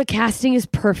And seen. all the casting is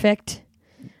perfect.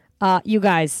 You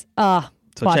guys,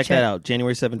 So watch check that it. out.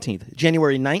 January 17th.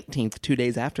 January 19th, 2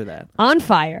 days after that. On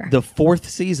fire. The 4th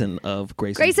season of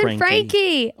Grace and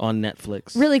Frankie on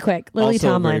Netflix. Really quick, Lily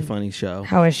also Tomlin. a very funny show.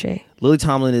 How is she? Lily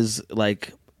Tomlin is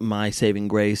like my saving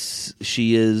grace.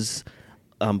 She is,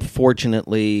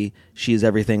 fortunately, she is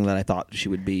everything that I thought she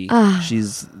would be.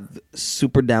 She's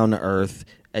super down to earth,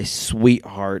 a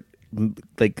sweetheart,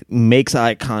 like makes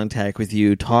eye contact with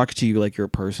you, talks to you like you're a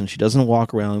person. She doesn't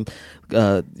walk around.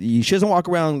 She doesn't walk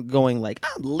around going like,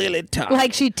 "I'm Lily Tomlin."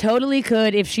 Like she totally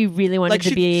could if she really wanted Like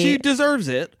to be. she deserves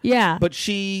it. Yeah. But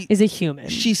she is a human.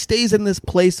 she stays in this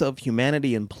place of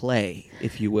humanity and play,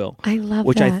 if you will. I love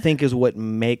which I that. think is what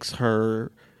makes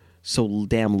her so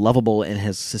damn lovable and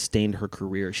has sustained her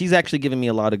career. She's actually given me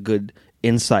a lot of good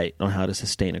insight on how to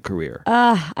sustain a career.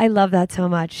 I love that so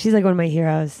much. She's like one of my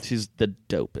heroes. She's the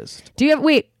dopest. Do you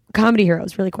have comedy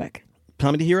heroes really quick?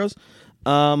 Comedy heroes?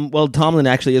 Well, Tomlin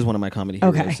actually is one of my comedy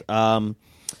heroes. Okay.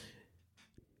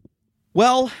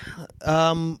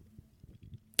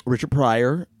 Richard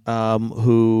Pryor,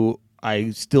 who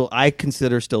I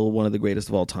consider still one of the greatest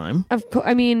of all time. Of course.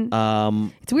 I mean,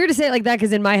 it's weird to say it like that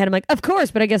because in my head I'm like, of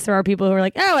course. But I guess there are people who are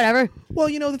like, oh, whatever. Well,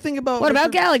 you know, the thing about What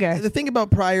about Gallagher? The thing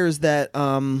about Pryor is that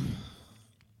I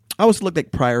always looked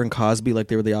at Pryor and Cosby like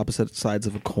they were the opposite sides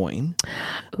of a coin.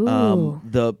 Ooh.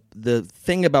 The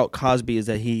thing about Cosby is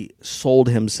that he sold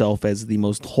himself as the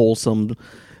most wholesome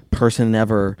person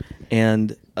ever,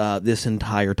 and this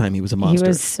entire time he was a monster. He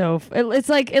was so. It's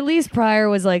like at least Pryor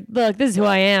was like, look, this is who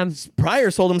I am.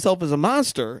 Pryor sold himself as a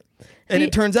monster, and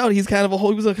it turns out he was a kind of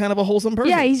a wholesome person.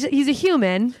 Yeah, he's a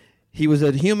human. He was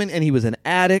a human, and he was an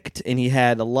addict, and he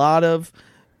had a lot of,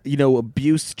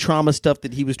 abuse, trauma stuff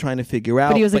that he was trying to figure out.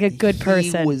 But he was like a good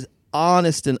person. He was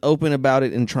honest and open about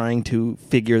it and trying to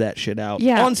figure that shit out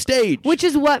on stage. Which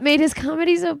is what made his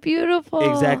comedy so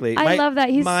beautiful. Exactly. I love that.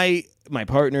 He's my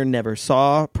partner never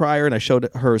saw Pryor, and I showed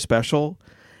her a special,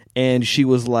 and she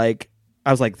was like,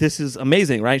 I was like, this is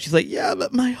amazing, right? She's like, yeah,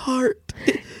 but my heart,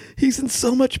 he's in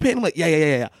so much pain. I'm like,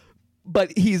 yeah.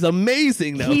 But he's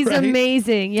amazing, though. He's right?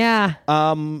 amazing, yeah.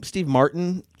 Steve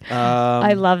Martin.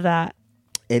 I love that.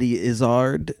 Eddie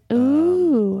Izzard.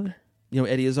 Ooh. You know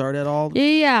Eddie Izzard at all?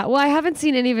 Yeah. Well, I haven't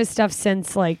seen any of his stuff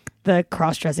since like the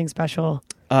cross-dressing special.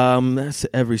 That's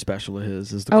every special of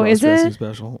his is the Oh, is cross-dressing it?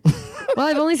 special. Well,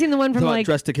 I've only seen the one from like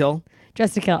Dress to Kill.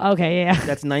 Dress to Kill. Okay, yeah.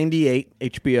 That's 98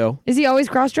 HBO. Is he always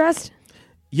cross-dressed?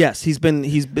 Yes, he's been.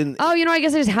 Oh, I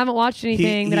guess I just haven't watched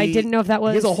anything that I didn't know if that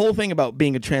was. He has a whole thing about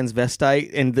being a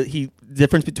transvestite and the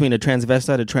difference between a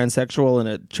transvestite, a transsexual, and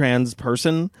a trans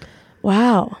person.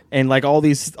 Wow. And like all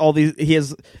these, he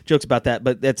has jokes about that,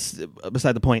 but that's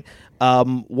beside the point.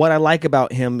 What I like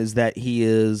about him is that he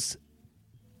is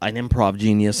an improv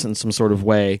genius in some sort of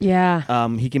way. Yeah.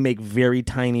 He can make very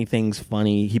tiny things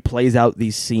funny. He plays out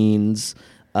these scenes,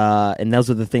 and those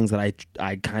are the things that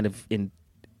I kind of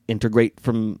integrate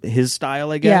from his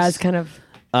style, I guess. Yeah, it's kind of.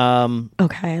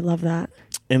 Okay, I love that.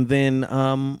 And then,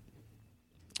 I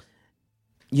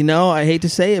hate to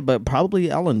say it, but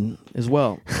probably Ellen as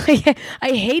well. I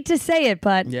hate to say it,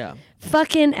 but Yeah.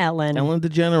 fucking Ellen. Ellen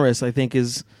DeGeneres, I think,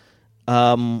 is...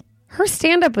 Her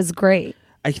stand-up was great.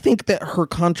 I think that her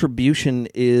contribution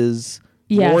is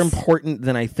Yes. more important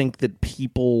than I think that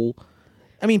people...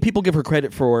 I mean, people give her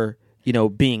credit for,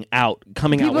 being out,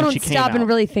 coming out People when don't she came stop out. and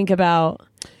really think about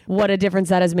what a difference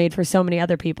that has made for so many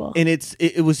other people. And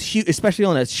it was huge, especially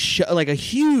on a show, like a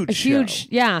huge show.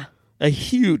 Yeah. A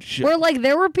huge show. Or like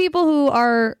there were people who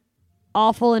are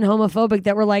awful and homophobic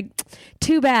that were like,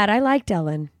 too bad, I liked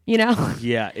Ellen,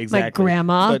 Yeah, exactly. My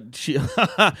grandma.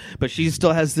 But she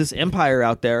still has this empire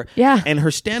out there. Yeah. And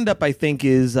her stand-up, I think,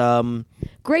 is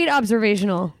Great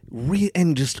observational.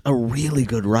 and just a really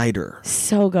good writer.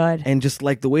 So good. And just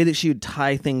like the way that she would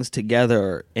tie things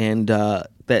together, and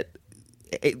that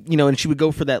and she would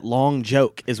go for that long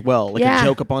joke as well, like Yeah. a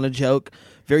joke upon a joke,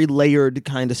 very layered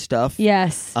kind of stuff.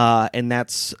 Yes. And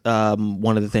that's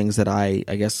one of the things that I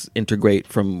guess integrate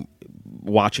from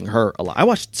watching her a lot. I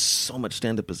watched so much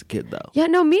stand-up as a kid, though. Yeah,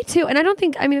 no, me too. And I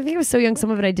think I was so young,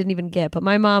 some of it I didn't even get. But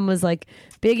my mom was like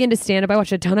big into stand-up. I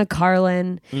watched a ton of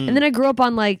Carlin. And then I grew up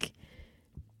on like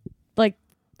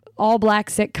all black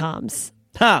sitcoms.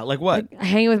 Like what?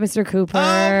 Hanging with Mr. Cooper.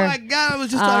 Oh my God! I was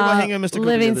just talking about Hanging with Mr. Cooper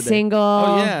the Living other day. Single.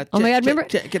 Oh yeah. Oh my God! Remember?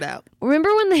 Check it out.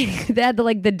 Remember when they had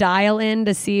the dial in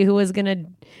to see who was gonna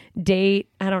date?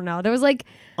 I don't know. There was like,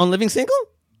 On Living Single?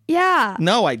 yeah.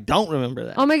 No, I don't remember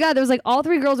that. Oh my God! There was like all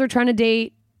three girls were trying to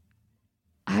date.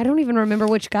 I don't even remember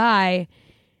which guy.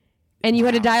 And you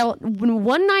had to dial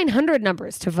 1-900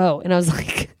 numbers to vote, and I was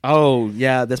like, Oh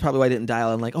yeah, that's probably why I didn't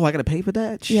dial. I'm like, oh, I gotta pay for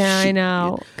that. yeah, I Shit.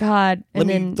 know. God. Let And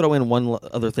me then throw in one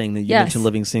other thing that you Yes. mentioned,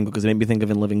 Living Single, because it made me think of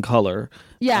In Living Color.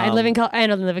 yeah, and Living Color. I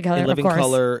know Living Color. In Living of course.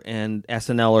 Color and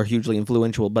SNL are hugely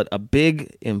influential, but a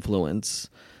big influence,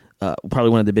 probably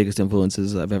one of the biggest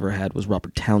influences I've ever had, was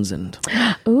Robert Townsend.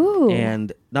 Ooh.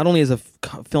 And not only as a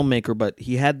filmmaker, but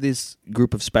he had this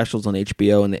group of specials on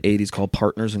HBO in the 80s called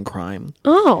Partners in Crime.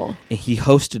 Oh. And he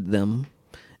hosted them.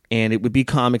 And it would be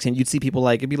comics, and you'd see people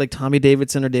it'd be like Tommy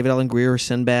Davidson or David Allen Greer or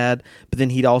Sinbad, but then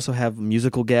he'd also have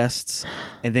musical guests,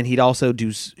 and then he'd also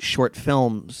do short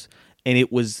films, and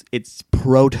it's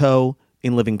proto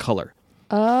In Living Color.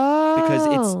 Oh. Because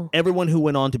it's everyone who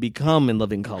went on to become In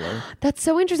Living Color. That's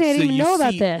so interesting. I didn't even know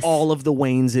about see this. all of the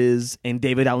Wayneses and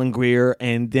David Allen Greer,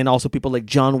 and then also people like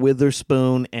John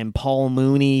Witherspoon and Paul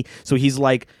Mooney. So he's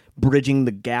like bridging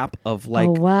the gap of like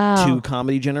wow. two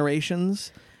comedy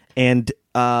generations. And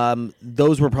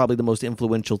those were probably the most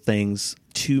influential things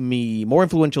to me, more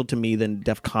influential to me than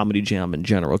Def Comedy Jam in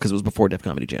general, because it was before Def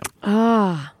Comedy Jam.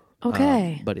 Ah.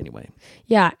 Okay. But anyway.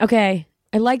 Yeah. Okay.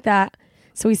 I like that.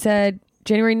 So we said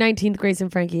January 19th, Grace and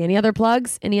Frankie. Any other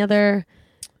plugs? Any other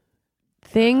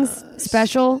things?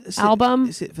 Special album?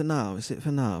 Is it for now? Is it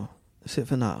for now? Is it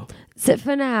for now? Sit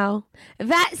for now.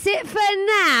 That's it for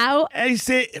now. Is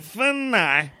it for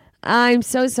now? I'm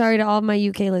so sorry to all of my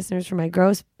UK listeners for my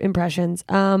gross impressions.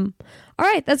 All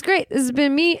right, that's great. This has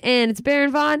been me, and it's Baron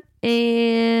Vaughn,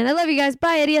 and I love you guys.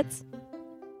 Bye, idiots.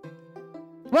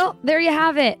 Well, there you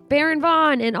have it. Baron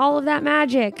Vaughn and all of that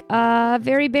magic.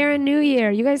 Very barren New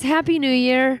Year. You guys, Happy New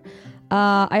Year.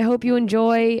 I hope you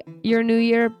enjoy your New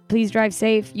Year. Please drive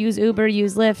safe. Use Uber,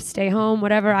 use Lyft, stay home,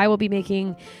 whatever. I will be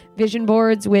making vision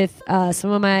boards with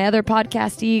some of my other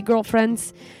podcasty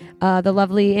girlfriends. The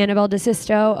lovely Annabelle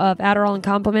DeSisto of Adderall and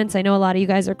Compliments. I know a lot of you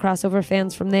guys are crossover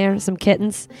fans from there. Some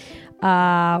kittens.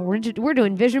 We're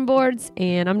doing vision boards,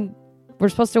 and we're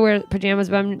supposed to wear pajamas,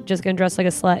 but I'm just gonna dress like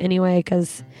a slut anyway,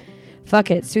 because fuck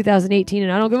it, it's 2018,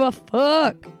 and I don't give a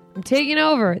fuck. I'm taking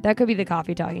over. That could be the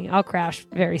coffee talking. I'll crash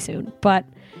very soon, but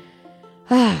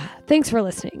thanks for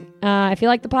listening. If you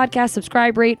like the podcast,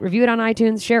 subscribe, rate, review it on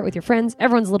iTunes, share it with your friends.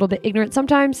 Everyone's a little bit ignorant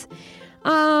sometimes.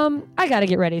 I gotta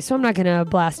get ready, so I'm not gonna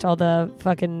blast all the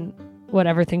fucking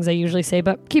whatever things I usually say,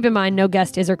 but keep in mind, no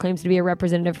guest is or claims to be a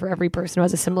representative for every person who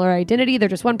has a similar identity. They're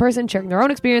just one person sharing their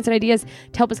own experience and ideas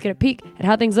to help us get a peek at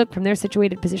how things look from their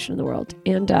situated position in the world.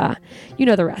 And you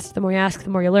know the rest. The more you ask, the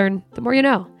more you learn, the more you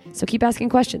know. So keep asking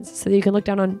questions so that you can look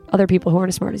down on other people who aren't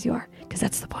as smart as you are, because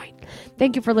that's the point.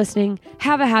 Thank you for listening.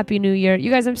 Have a happy new year. You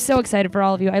guys, I'm so excited for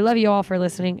all of you. I love you all for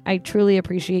listening. I truly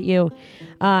appreciate you.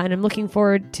 And I'm looking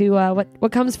forward to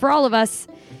what comes for all of us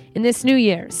in this new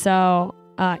year. So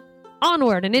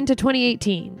onward and into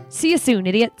 2018. See you soon,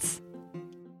 idiots.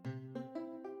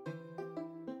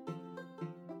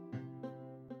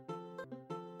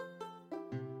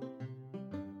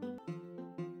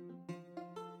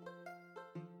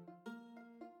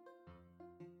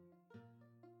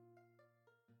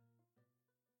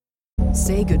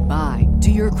 Say goodbye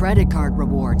to your credit card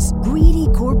rewards. Greedy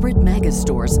corporate mega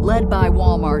stores, led by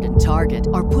Walmart and Target,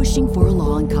 are pushing for a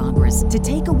law in Congress to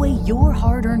take away your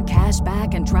hard-earned cash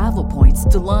back and travel points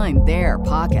to line their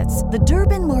pockets. The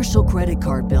Durbin-Marshall credit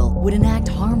card bill would enact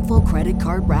harmful credit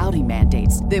card routing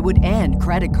mandates that would end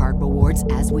credit card rewards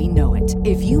as we know it.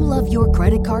 If you love your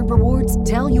credit card rewards,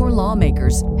 tell your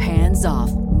lawmakers, hands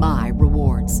off my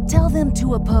rewards. Tell them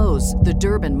to oppose the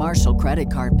Durbin-Marshall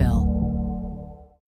credit card bill.